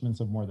disbursements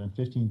of more than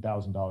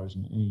 $15,000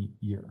 in any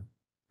year.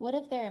 What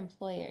if their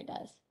employer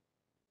does?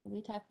 Did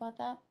we talk about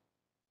that?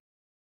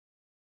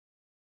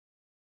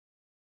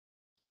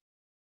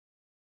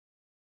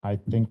 I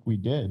think we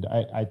did.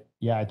 I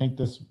think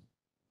this,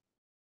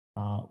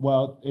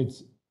 well,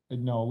 it's,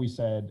 no, we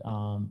said,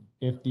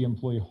 if the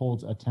employee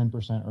holds a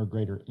 10% or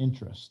greater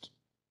interest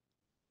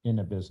in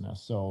a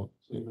business, so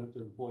So even if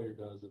their employer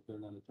does, if they're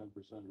not a 10%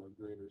 or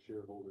greater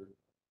shareholder,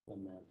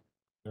 then that.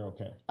 they're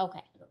okay.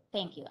 Okay,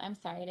 thank you. I'm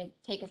sorry to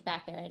take us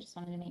back there. I just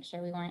wanted to make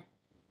sure we weren't.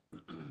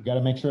 You got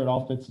to make sure it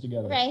all fits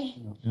together. Right.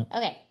 Yeah.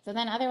 Okay, so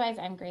then otherwise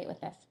I'm great with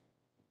this.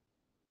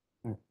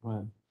 Go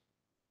ahead.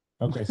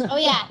 Okay. So Oh,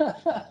 yeah.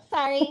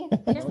 Sorry.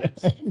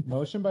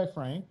 motion by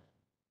Frank.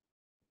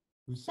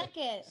 Who's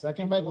Second.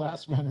 Second by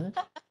Glassrunner.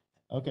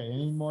 Okay,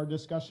 any more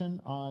discussion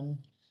on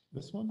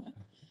this one?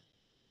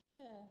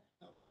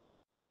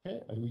 Okay,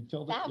 we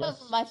killed it. That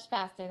Yes. was much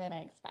faster than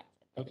I expected.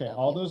 Okay,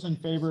 all those in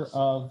favor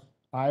of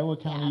Iowa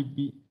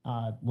County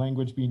Yeah.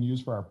 language being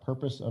used for our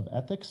purpose of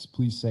ethics,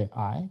 please say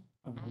aye.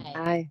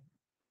 Aye.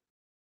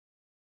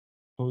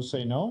 Opposed,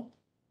 say no.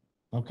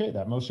 Okay,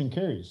 that motion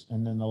carries.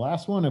 And then the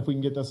last one, if we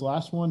can get this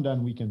last one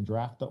done, we can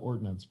draft the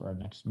ordinance for our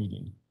next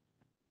meeting.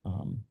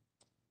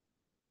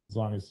 As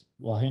long as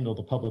we'll handle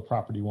the public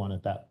property one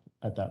at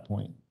that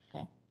point.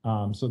 Okay.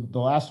 So the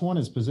last one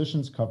is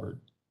positions covered.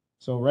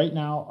 So right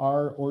now,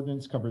 our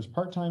ordinance covers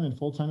part-time and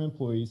full-time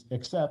employees,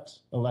 except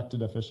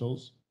elected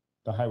officials,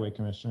 the highway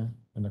commissioner,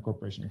 and the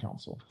corporation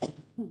council.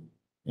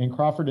 In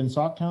Crawford and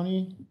Sauk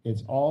County,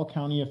 it's all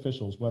county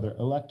officials, whether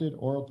elected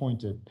or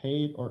appointed,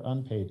 paid or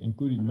unpaid,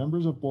 including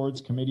members of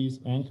boards, committees,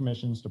 and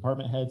commissions,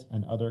 department heads,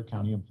 and other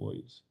county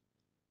employees.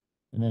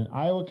 And then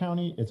Iowa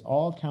County, it's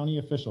all county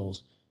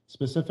officials,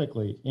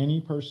 specifically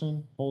any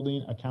person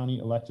holding a county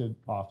elected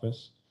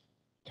office,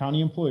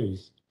 county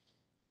employees,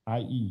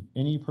 i.e.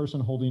 any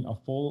person holding a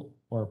full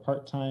or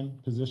part-time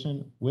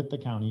position with the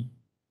county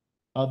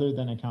other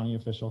than a county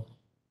official,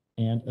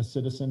 and a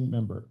citizen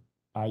member,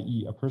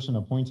 i.e. a person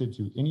appointed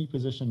to any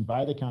position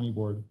by the county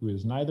board who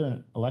is neither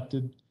an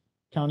elected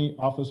county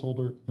office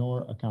holder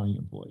nor a county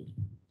employee.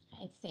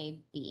 I'd say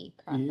B,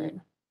 Crawford.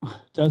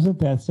 Doesn't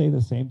that say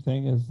the same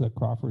thing as the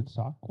Crawford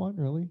Sock one,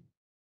 really?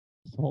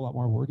 It's a whole lot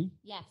more wordy.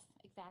 Yes,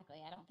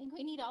 exactly. I don't think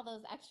we need all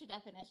those extra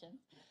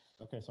definitions.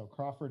 Okay, so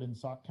Crawford and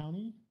Sauk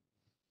County.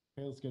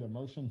 Okay, let's get a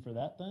motion for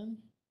that then.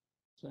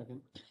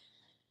 Second.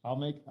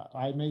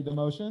 I made the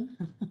motion.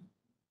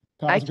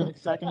 I Cosgrove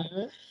seconded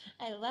it.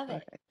 I love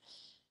it.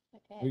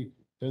 Okay.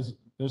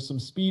 There's some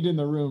speed in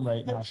the room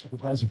right now.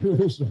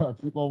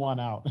 People want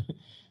out.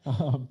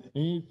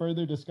 Any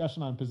further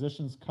discussion on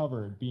positions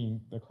covered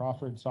being the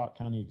Crawford Sauk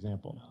County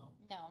example?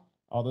 No.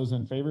 All those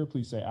in favor,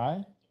 please say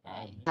aye.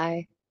 Aye.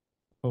 Aye.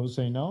 Opposed,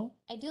 say no.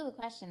 I do have a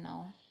question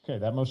though. Okay,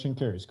 that motion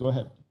carries. Go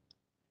ahead.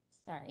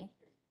 Sorry.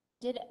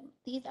 Did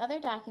these other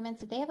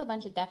documents, did they have a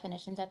bunch of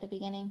definitions at the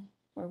beginning?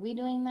 Were we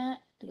doing that?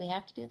 Do we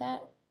have to do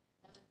that?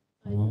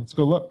 Let's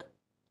go look.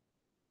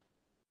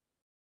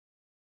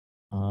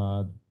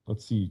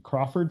 Let's see.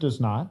 Crawford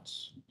does not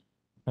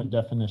have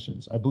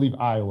definitions. I believe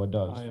Iowa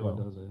does. Iowa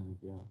though. does, I think,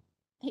 yeah.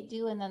 They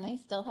do, and then they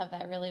still have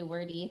that really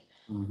wordy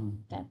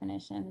Mhm.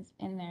 definitions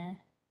in there.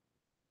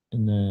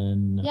 And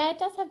then Yeah, it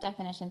does have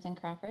definitions in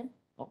Crawford.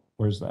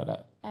 where's that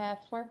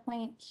at?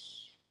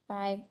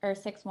 4.5 or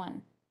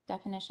 6.1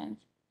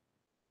 definitions.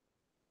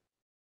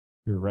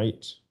 You're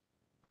right.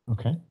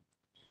 Okay.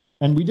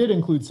 And we did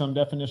include some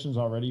definitions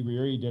already. We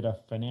already did a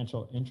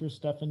financial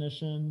interest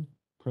definition,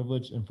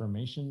 privileged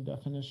information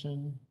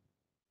definition.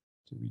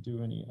 Did we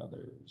do any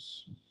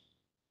others?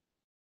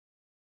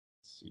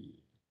 Let's see.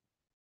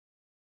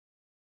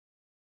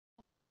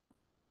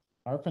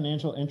 Our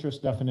financial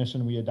interest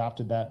definition, we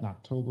adopted that in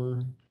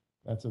October.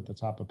 That's at the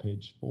top of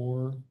page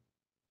 4.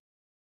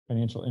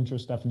 Financial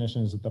interest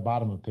definition is at the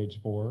bottom of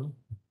page 4.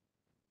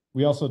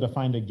 We also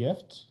defined a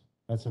gift.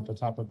 That's at the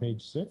top of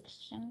page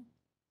 6.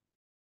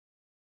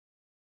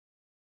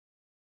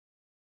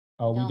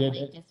 Don't We like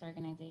did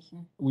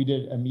disorganization. we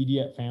did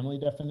immediate family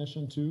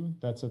definition too.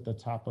 That's at the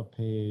top of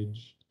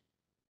page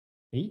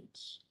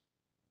 8.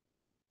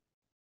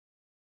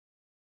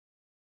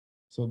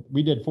 So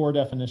we did 4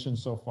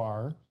 definitions so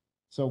far.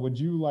 So would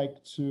you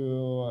like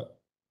to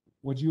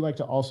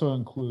also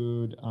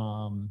include,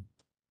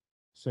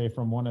 say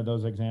from one of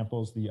those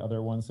examples, the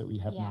other ones that we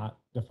have Yeah. not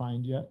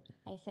defined yet?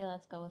 I say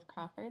let's go with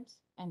Crawford's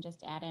and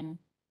just add in.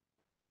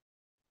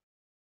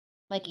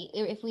 Like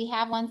if we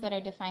have ones that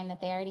are defined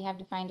that they already have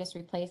defined, just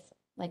replace,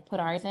 like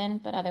put ours in,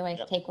 but otherwise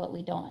Yep. take what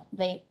we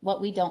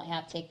don't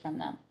have, take from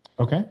them.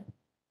 Okay.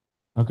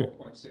 Okay.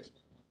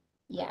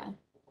 Yeah.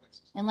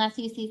 Unless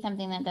you see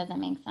something that doesn't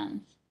make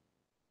sense.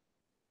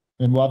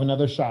 And we'll have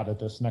another shot at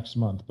this next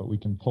month, but we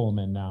can pull them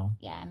in now.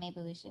 Yeah,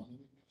 maybe we should.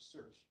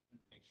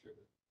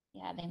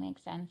 Yeah, they make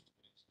sense.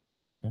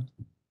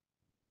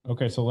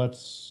 Okay, so let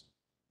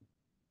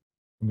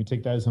me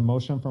take that as a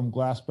motion from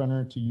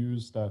Glassbrenner to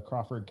use the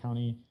Crawford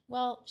County.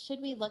 Well,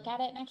 should we look at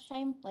it next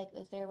time? Like,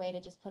 is there a way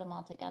to just put them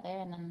all together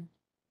and then,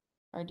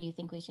 or do you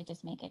think we should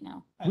just make it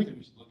now? I think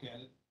we should look at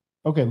it.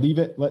 Okay, leave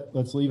it.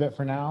 Let's leave it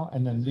for now,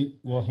 and then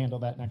we'll handle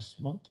that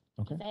next month.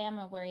 Okay. 'Cause I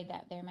am worried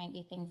that there might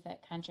be things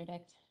that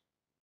contradict.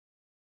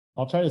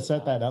 I'll try to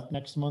set that up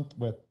next month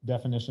with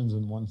definitions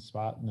in one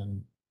spot and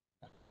then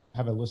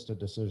have a list of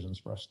decisions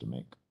for us to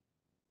make.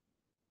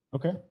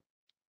 Okay.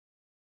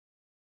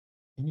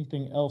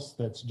 Anything else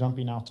that's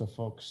jumping out to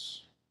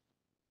folks?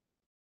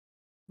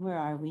 Where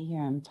are we here?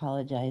 I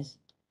apologize.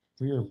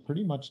 We are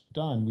pretty much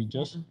done.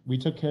 We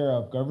took care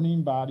of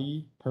governing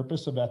body,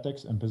 purpose of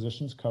ethics, and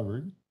positions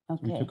covered. We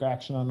Okay, took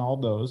action on all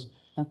those.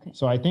 okay.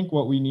 So I think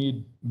what we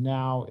need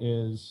now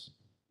is,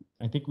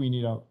 I think we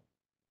need a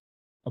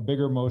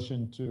bigger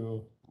motion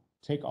to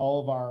take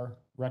all of our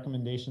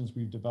recommendations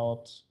we've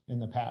developed in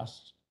the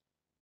past.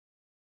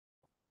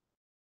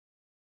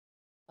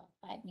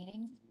 5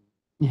 meetings?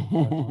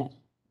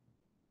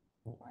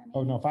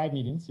 Oh, no, 5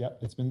 meetings.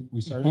 Yep.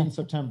 We started in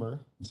September.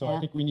 So I Yeah.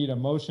 think we need a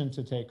motion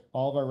to take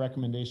all of our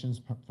recommendations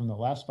from the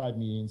last 5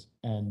 meetings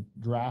and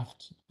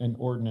draft an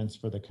ordinance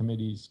for the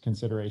committee's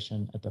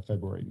consideration at the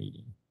February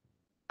meeting.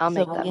 I'll So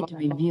make we'll that get to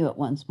motion. review it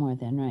once more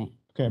then, right?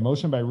 Okay,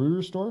 motion by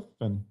Rudersdorf,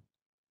 and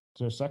is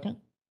there a second?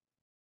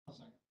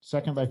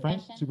 Second by Frank,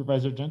 Discussion.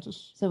 Supervisor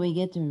Gentis. So we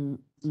get to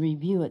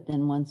review it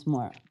then once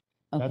more.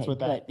 That's Okay, what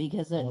that good,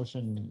 because it,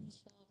 motion, Let's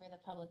go over the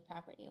public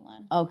property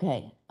one.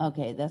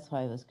 okay, that's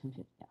why I was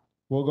confused. Yeah.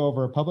 we'll go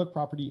over public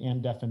property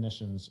and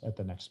definitions at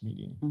the next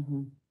meeting,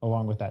 Mm-hmm,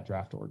 along with that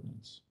draft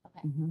ordinance.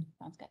 Okay, mm-hmm.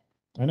 sounds good.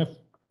 And if,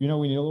 we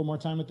need a little more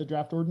time with the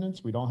draft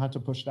ordinance, we don't have to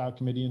push it out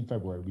committee in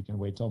February. We can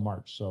wait till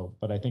March. So,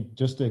 but I think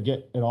just to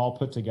get it all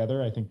put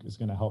together, I think is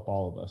going to help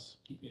all of us.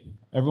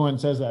 Everyone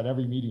says that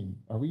every meeting.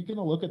 Are we going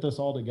to look at this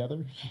all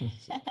together?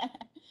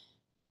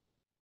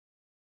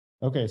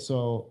 Okay,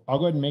 so I'll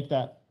go ahead and make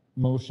that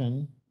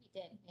motion. We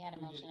did. We had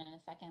a motion in a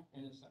second.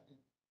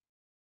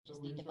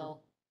 Just need to vote.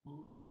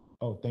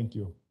 Oh, thank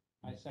you.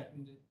 I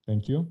seconded,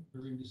 Thank you.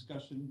 we're in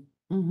discussion,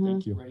 Mm-hmm.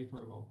 Thank you. ready for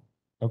a vote.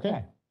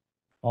 Okay.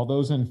 All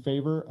those in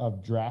favor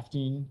of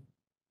drafting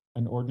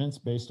an ordinance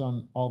based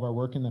on all of our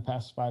work in the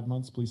past 5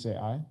 months, please say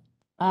aye.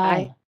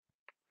 Aye.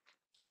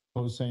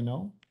 Opposed, say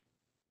no.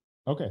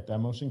 Okay, that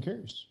motion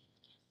carries.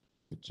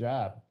 Good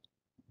job.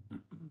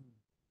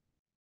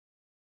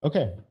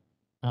 Okay,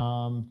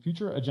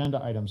 future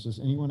agenda items. Does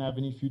anyone have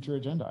any future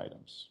agenda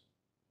items?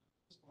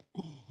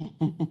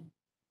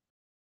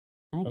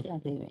 I Okay.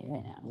 can't think of it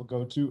right now. We'll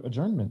go to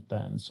adjournment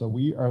then. So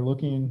we are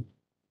looking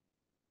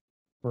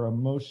for a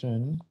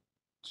motion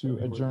to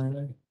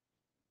adjourn.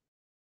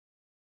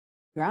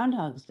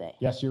 Groundhog's Day.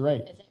 Yes, you're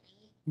right. Is it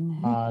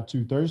really?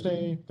 To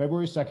Thursday,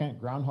 February 2nd,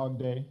 Groundhog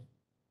Day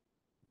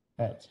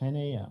at 10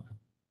 a.m.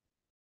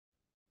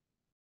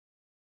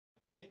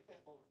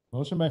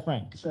 Motion by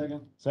Frank.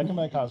 Second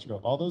by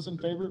Cosgrove. All those in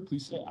favor,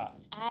 please say aye.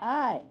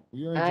 Aye.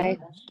 We are Aye.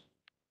 adjourned.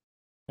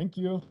 Thank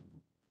you.